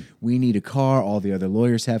image. We need a car. All the other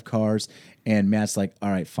lawyers have cars." And Matt's like, "All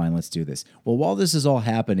right, fine, let's do this." Well, while this is all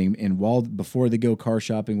happening, and before they go car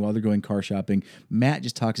shopping, while they're going car shopping, Matt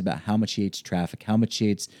just talks about how much he hates traffic, how much he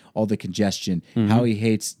hates all the congestion, how he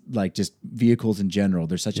hates like just vehicles in general.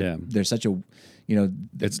 There's such a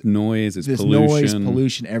it's noise, it's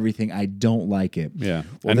pollution, everything. I don't like it. Yeah,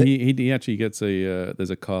 well, and he actually gets there's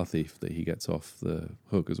a car thief that he gets off the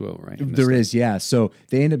hook as well, right? There is, yeah. So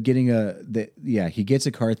they end up getting he gets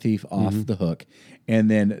a car thief off the hook,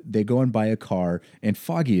 and then they go and buy a car. And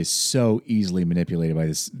Foggy is so easily manipulated by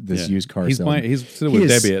this used car salesman. He's still with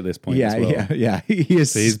Debbie at this point. Yeah, as well. yeah. He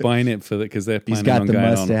is. So he's buying it because they're planning on going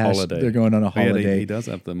on a holiday. They're going on a holiday. He does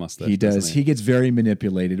have the mustache. He does. He gets very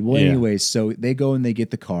manipulated. Well, anyways, so they go and they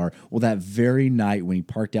get the car. Well, that very night when he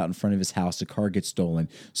parked out in front of his house, the car gets stolen.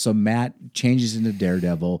 So Matt changes into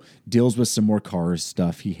Daredevil, deals with some more cars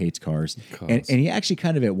stuff. He hates cars. And he actually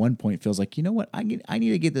kind of at one point feels like, you know what? I need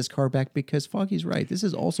to get this car back because Foggy's right. This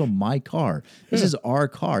is also my car. This is our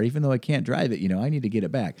car. Even though I can't drive it, I need to get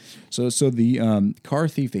it back. So the car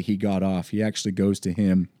thief that he got off, he actually goes to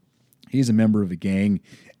him. He's a member of the gang,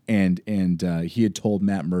 and he had told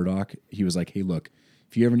Matt Murdock, he was like, "Hey, look,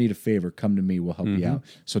 if you ever need a favor, come to me. We'll help you out."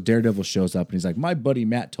 So Daredevil shows up and he's like, "My buddy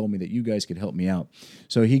Matt told me that you guys could help me out."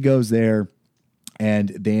 So he goes there.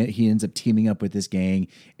 And he ends up teaming up with this gang,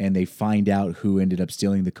 and they find out who ended up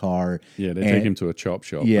stealing the car. Yeah, they take him to a chop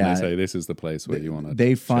shop, and they say, "This is the place where you want to."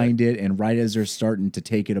 They find it, and right as they're starting to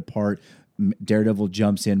take it apart, Daredevil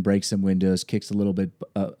jumps in, breaks some windows, kicks a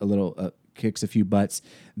few butts.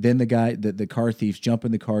 Then the car thieves jump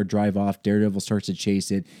in the car, drive off. Daredevil starts to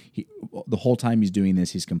chase it. The whole time he's doing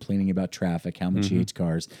this, he's complaining about traffic, how much he hates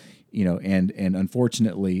cars. And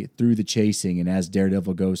unfortunately, through the chasing, and as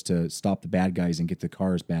Daredevil goes to stop the bad guys and get the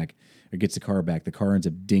car back, the car ends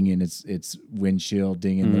up dinging its windshield,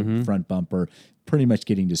 dinging the front bumper, pretty much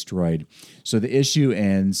getting destroyed. So the issue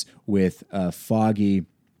ends with Foggy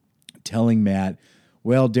telling Matt,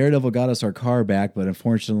 "Well, Daredevil got us our car back, but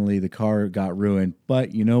unfortunately the car got ruined.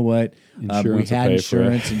 But you know what? We had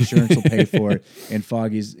insurance. Insurance will pay for it."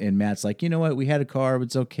 And Matt's like, "You know what? We had a car.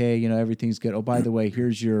 It's okay. Everything's good. Oh, by the way,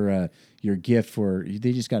 here's your gift for."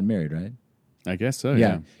 They just got married, right? I guess so.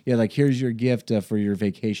 Yeah. Like, here's your gift for your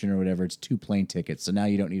vacation or whatever. It's 2 plane tickets. So now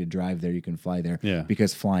you don't need to drive there. You can fly there. Yeah.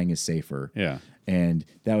 Because flying is safer. Yeah. And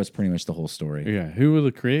that was pretty much the whole story. Yeah. Who were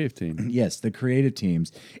the creative team? Yes, the creative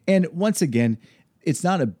teams. And once again, it's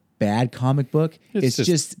not a bad comic book. It's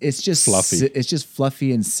just fluffy. It's just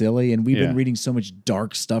fluffy and silly. And we've been reading so much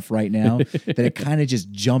dark stuff right now that it kind of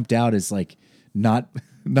just jumped out as like not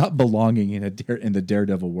belonging in the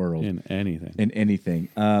Daredevil world. In anything.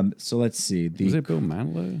 So let's see. Was it Bill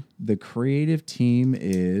Mantlo? The creative team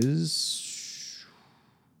is,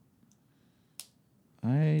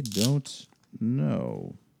 I don't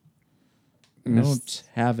know. I don't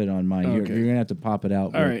have it on mine. Okay. You're going to have to pop it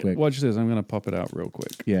out real quick. Watch this. I'm going to pop it out real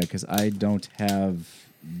quick. Yeah, because I don't have...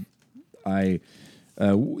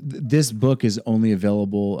 this book is only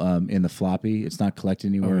available in the floppy. It's not collected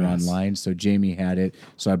anywhere online. So Jamie had it,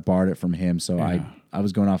 so I borrowed it from him. So I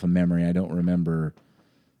was going off of memory. I don't remember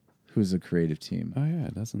who's the creative team. Oh, yeah.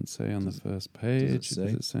 It doesn't say on the first page. Does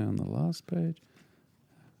it say on the last page?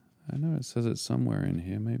 I know it says it somewhere in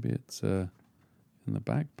here. Maybe it's in the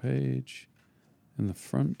back page. In the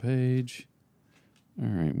front page. All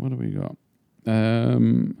right, what do we got?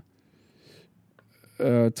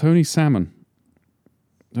 Tony Salmon.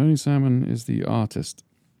 Tony Salmon is the artist.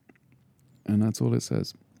 And that's all it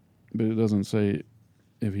says. But it doesn't say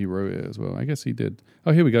if he wrote it as well. I guess he did.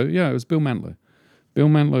 Oh, here we go. Yeah, it was Bill Mantlo. Bill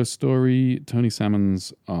Mantlo's story, Tony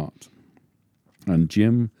Salmon's art. And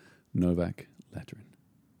Jim Novak lettering.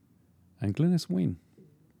 And Glynis Wein.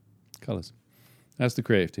 Colors. That's the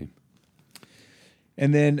creative team.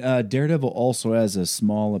 And then Daredevil also has a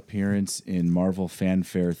small appearance in Marvel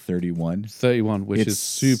Fanfare 31. 31, which is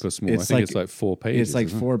super small. I think it's like 4 pages. It's like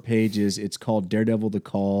 4 pages. It's called Daredevil the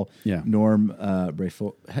Call. Yeah. Norm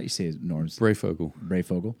Breyfogle. How do you say it? Breyfogle.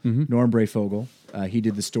 Mm-hmm. Norm Breyfogle. He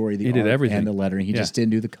did the story, the art, everything. and the lettering. He just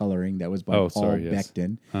didn't do the coloring. That was by Paul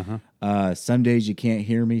Becton. Uh-huh. Some days you can't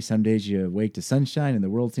hear me. Some days you wake to sunshine and the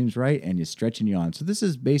world seems right and you stretch and yawn. So this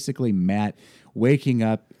is basically Matt waking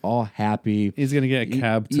up all happy. He's going to get a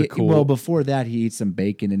cab to court. Well, before that, he eats some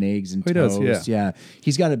bacon and eggs and toast. He does, yeah.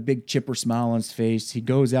 He's got a big chipper smile on his face. He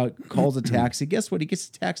goes out, calls a taxi. Guess what? He gets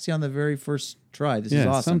a taxi on the very first try. This is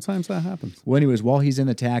awesome. Sometimes that happens. Well, anyways, while he's in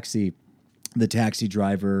the taxi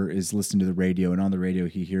driver is listening to the radio, and on the radio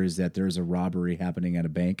he hears that there's a robbery happening at a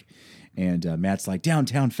bank, and Matt's like,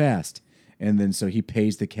 downtown fast. And then so he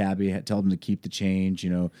pays the cabbie, tells him to keep the change. You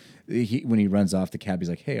know, when he runs off, the cabbie's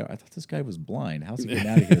like, "Hey, I thought this guy was blind. How's he getting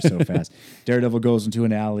out of here so fast?" Daredevil goes into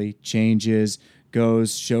an alley, changes,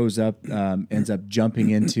 shows up, ends up jumping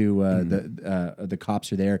into the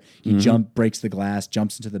cops are there. He breaks the glass,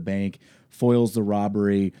 jumps into the bank, foils the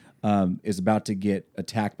robbery. Is about to get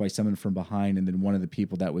attacked by someone from behind, and then one of the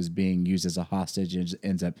people that was being used as a hostage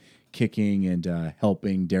ends up kicking and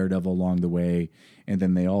helping Daredevil along the way, and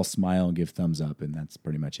then they all smile and give thumbs up, and that's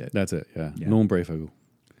pretty much it. That's it, yeah. Norm Breyfogle,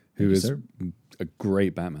 who is a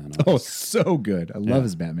great Batman artist. Oh, so good. I love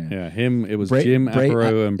his Batman. Yeah, it was Jim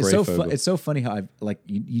Aparo and Breyfogle. It's so funny how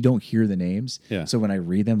you don't hear the names, yeah. So when I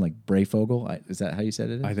read them, like Breyfogle, is that how you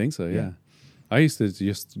said it? I think so, yeah. I used to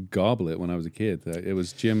just garble it when I was a kid. It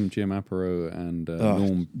was Jim Aparo and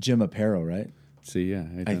Norm. Jim Aparo, right? See, yeah.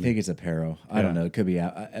 I think it's Aparo. I don't know. It could be.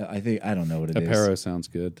 I don't know what it is. Aparo sounds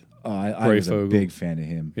good. Oh, I was a big fan of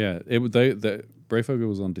him. Yeah, Breyfogle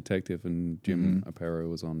was on Detective and Jim Aparo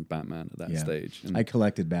was on Batman at that stage. And I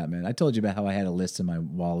collected Batman. I told you about how I had a list in my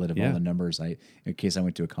wallet of all the numbers. In case I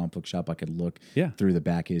went to a comic book shop, I could look through the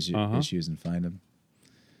back issues and find them.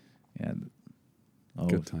 And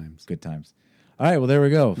good times. Good times. All right, well, there we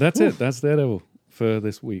go. That's it. That's Daredevil for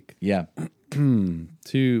this week. Yeah.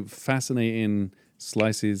 2 fascinating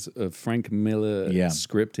slices of Frank Miller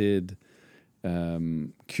scripted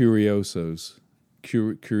curiosities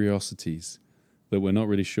that we're not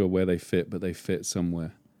really sure where they fit, but they fit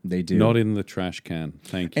somewhere. They do. Not in the trash can.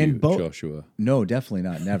 Thank you, Joshua. No, definitely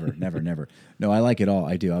not. Never, never. No, I like it all.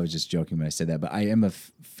 I do. I was just joking when I said that, but I am a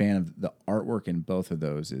fan of the artwork in both of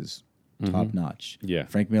those is top notch. Yeah,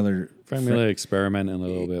 Frank Miller experimenting a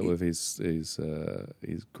little bit with his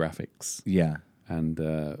graphics. Yeah, and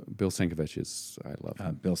Bill Sienkiewicz I love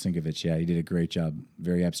him. Bill Sienkiewicz, he did a great job.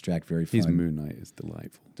 Very abstract, very fun. His Moon Knight is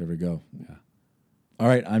delightful. There we go. Yeah. All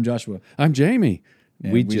right, I'm Joshua. I'm Jamie.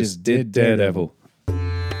 We just did Daredevil.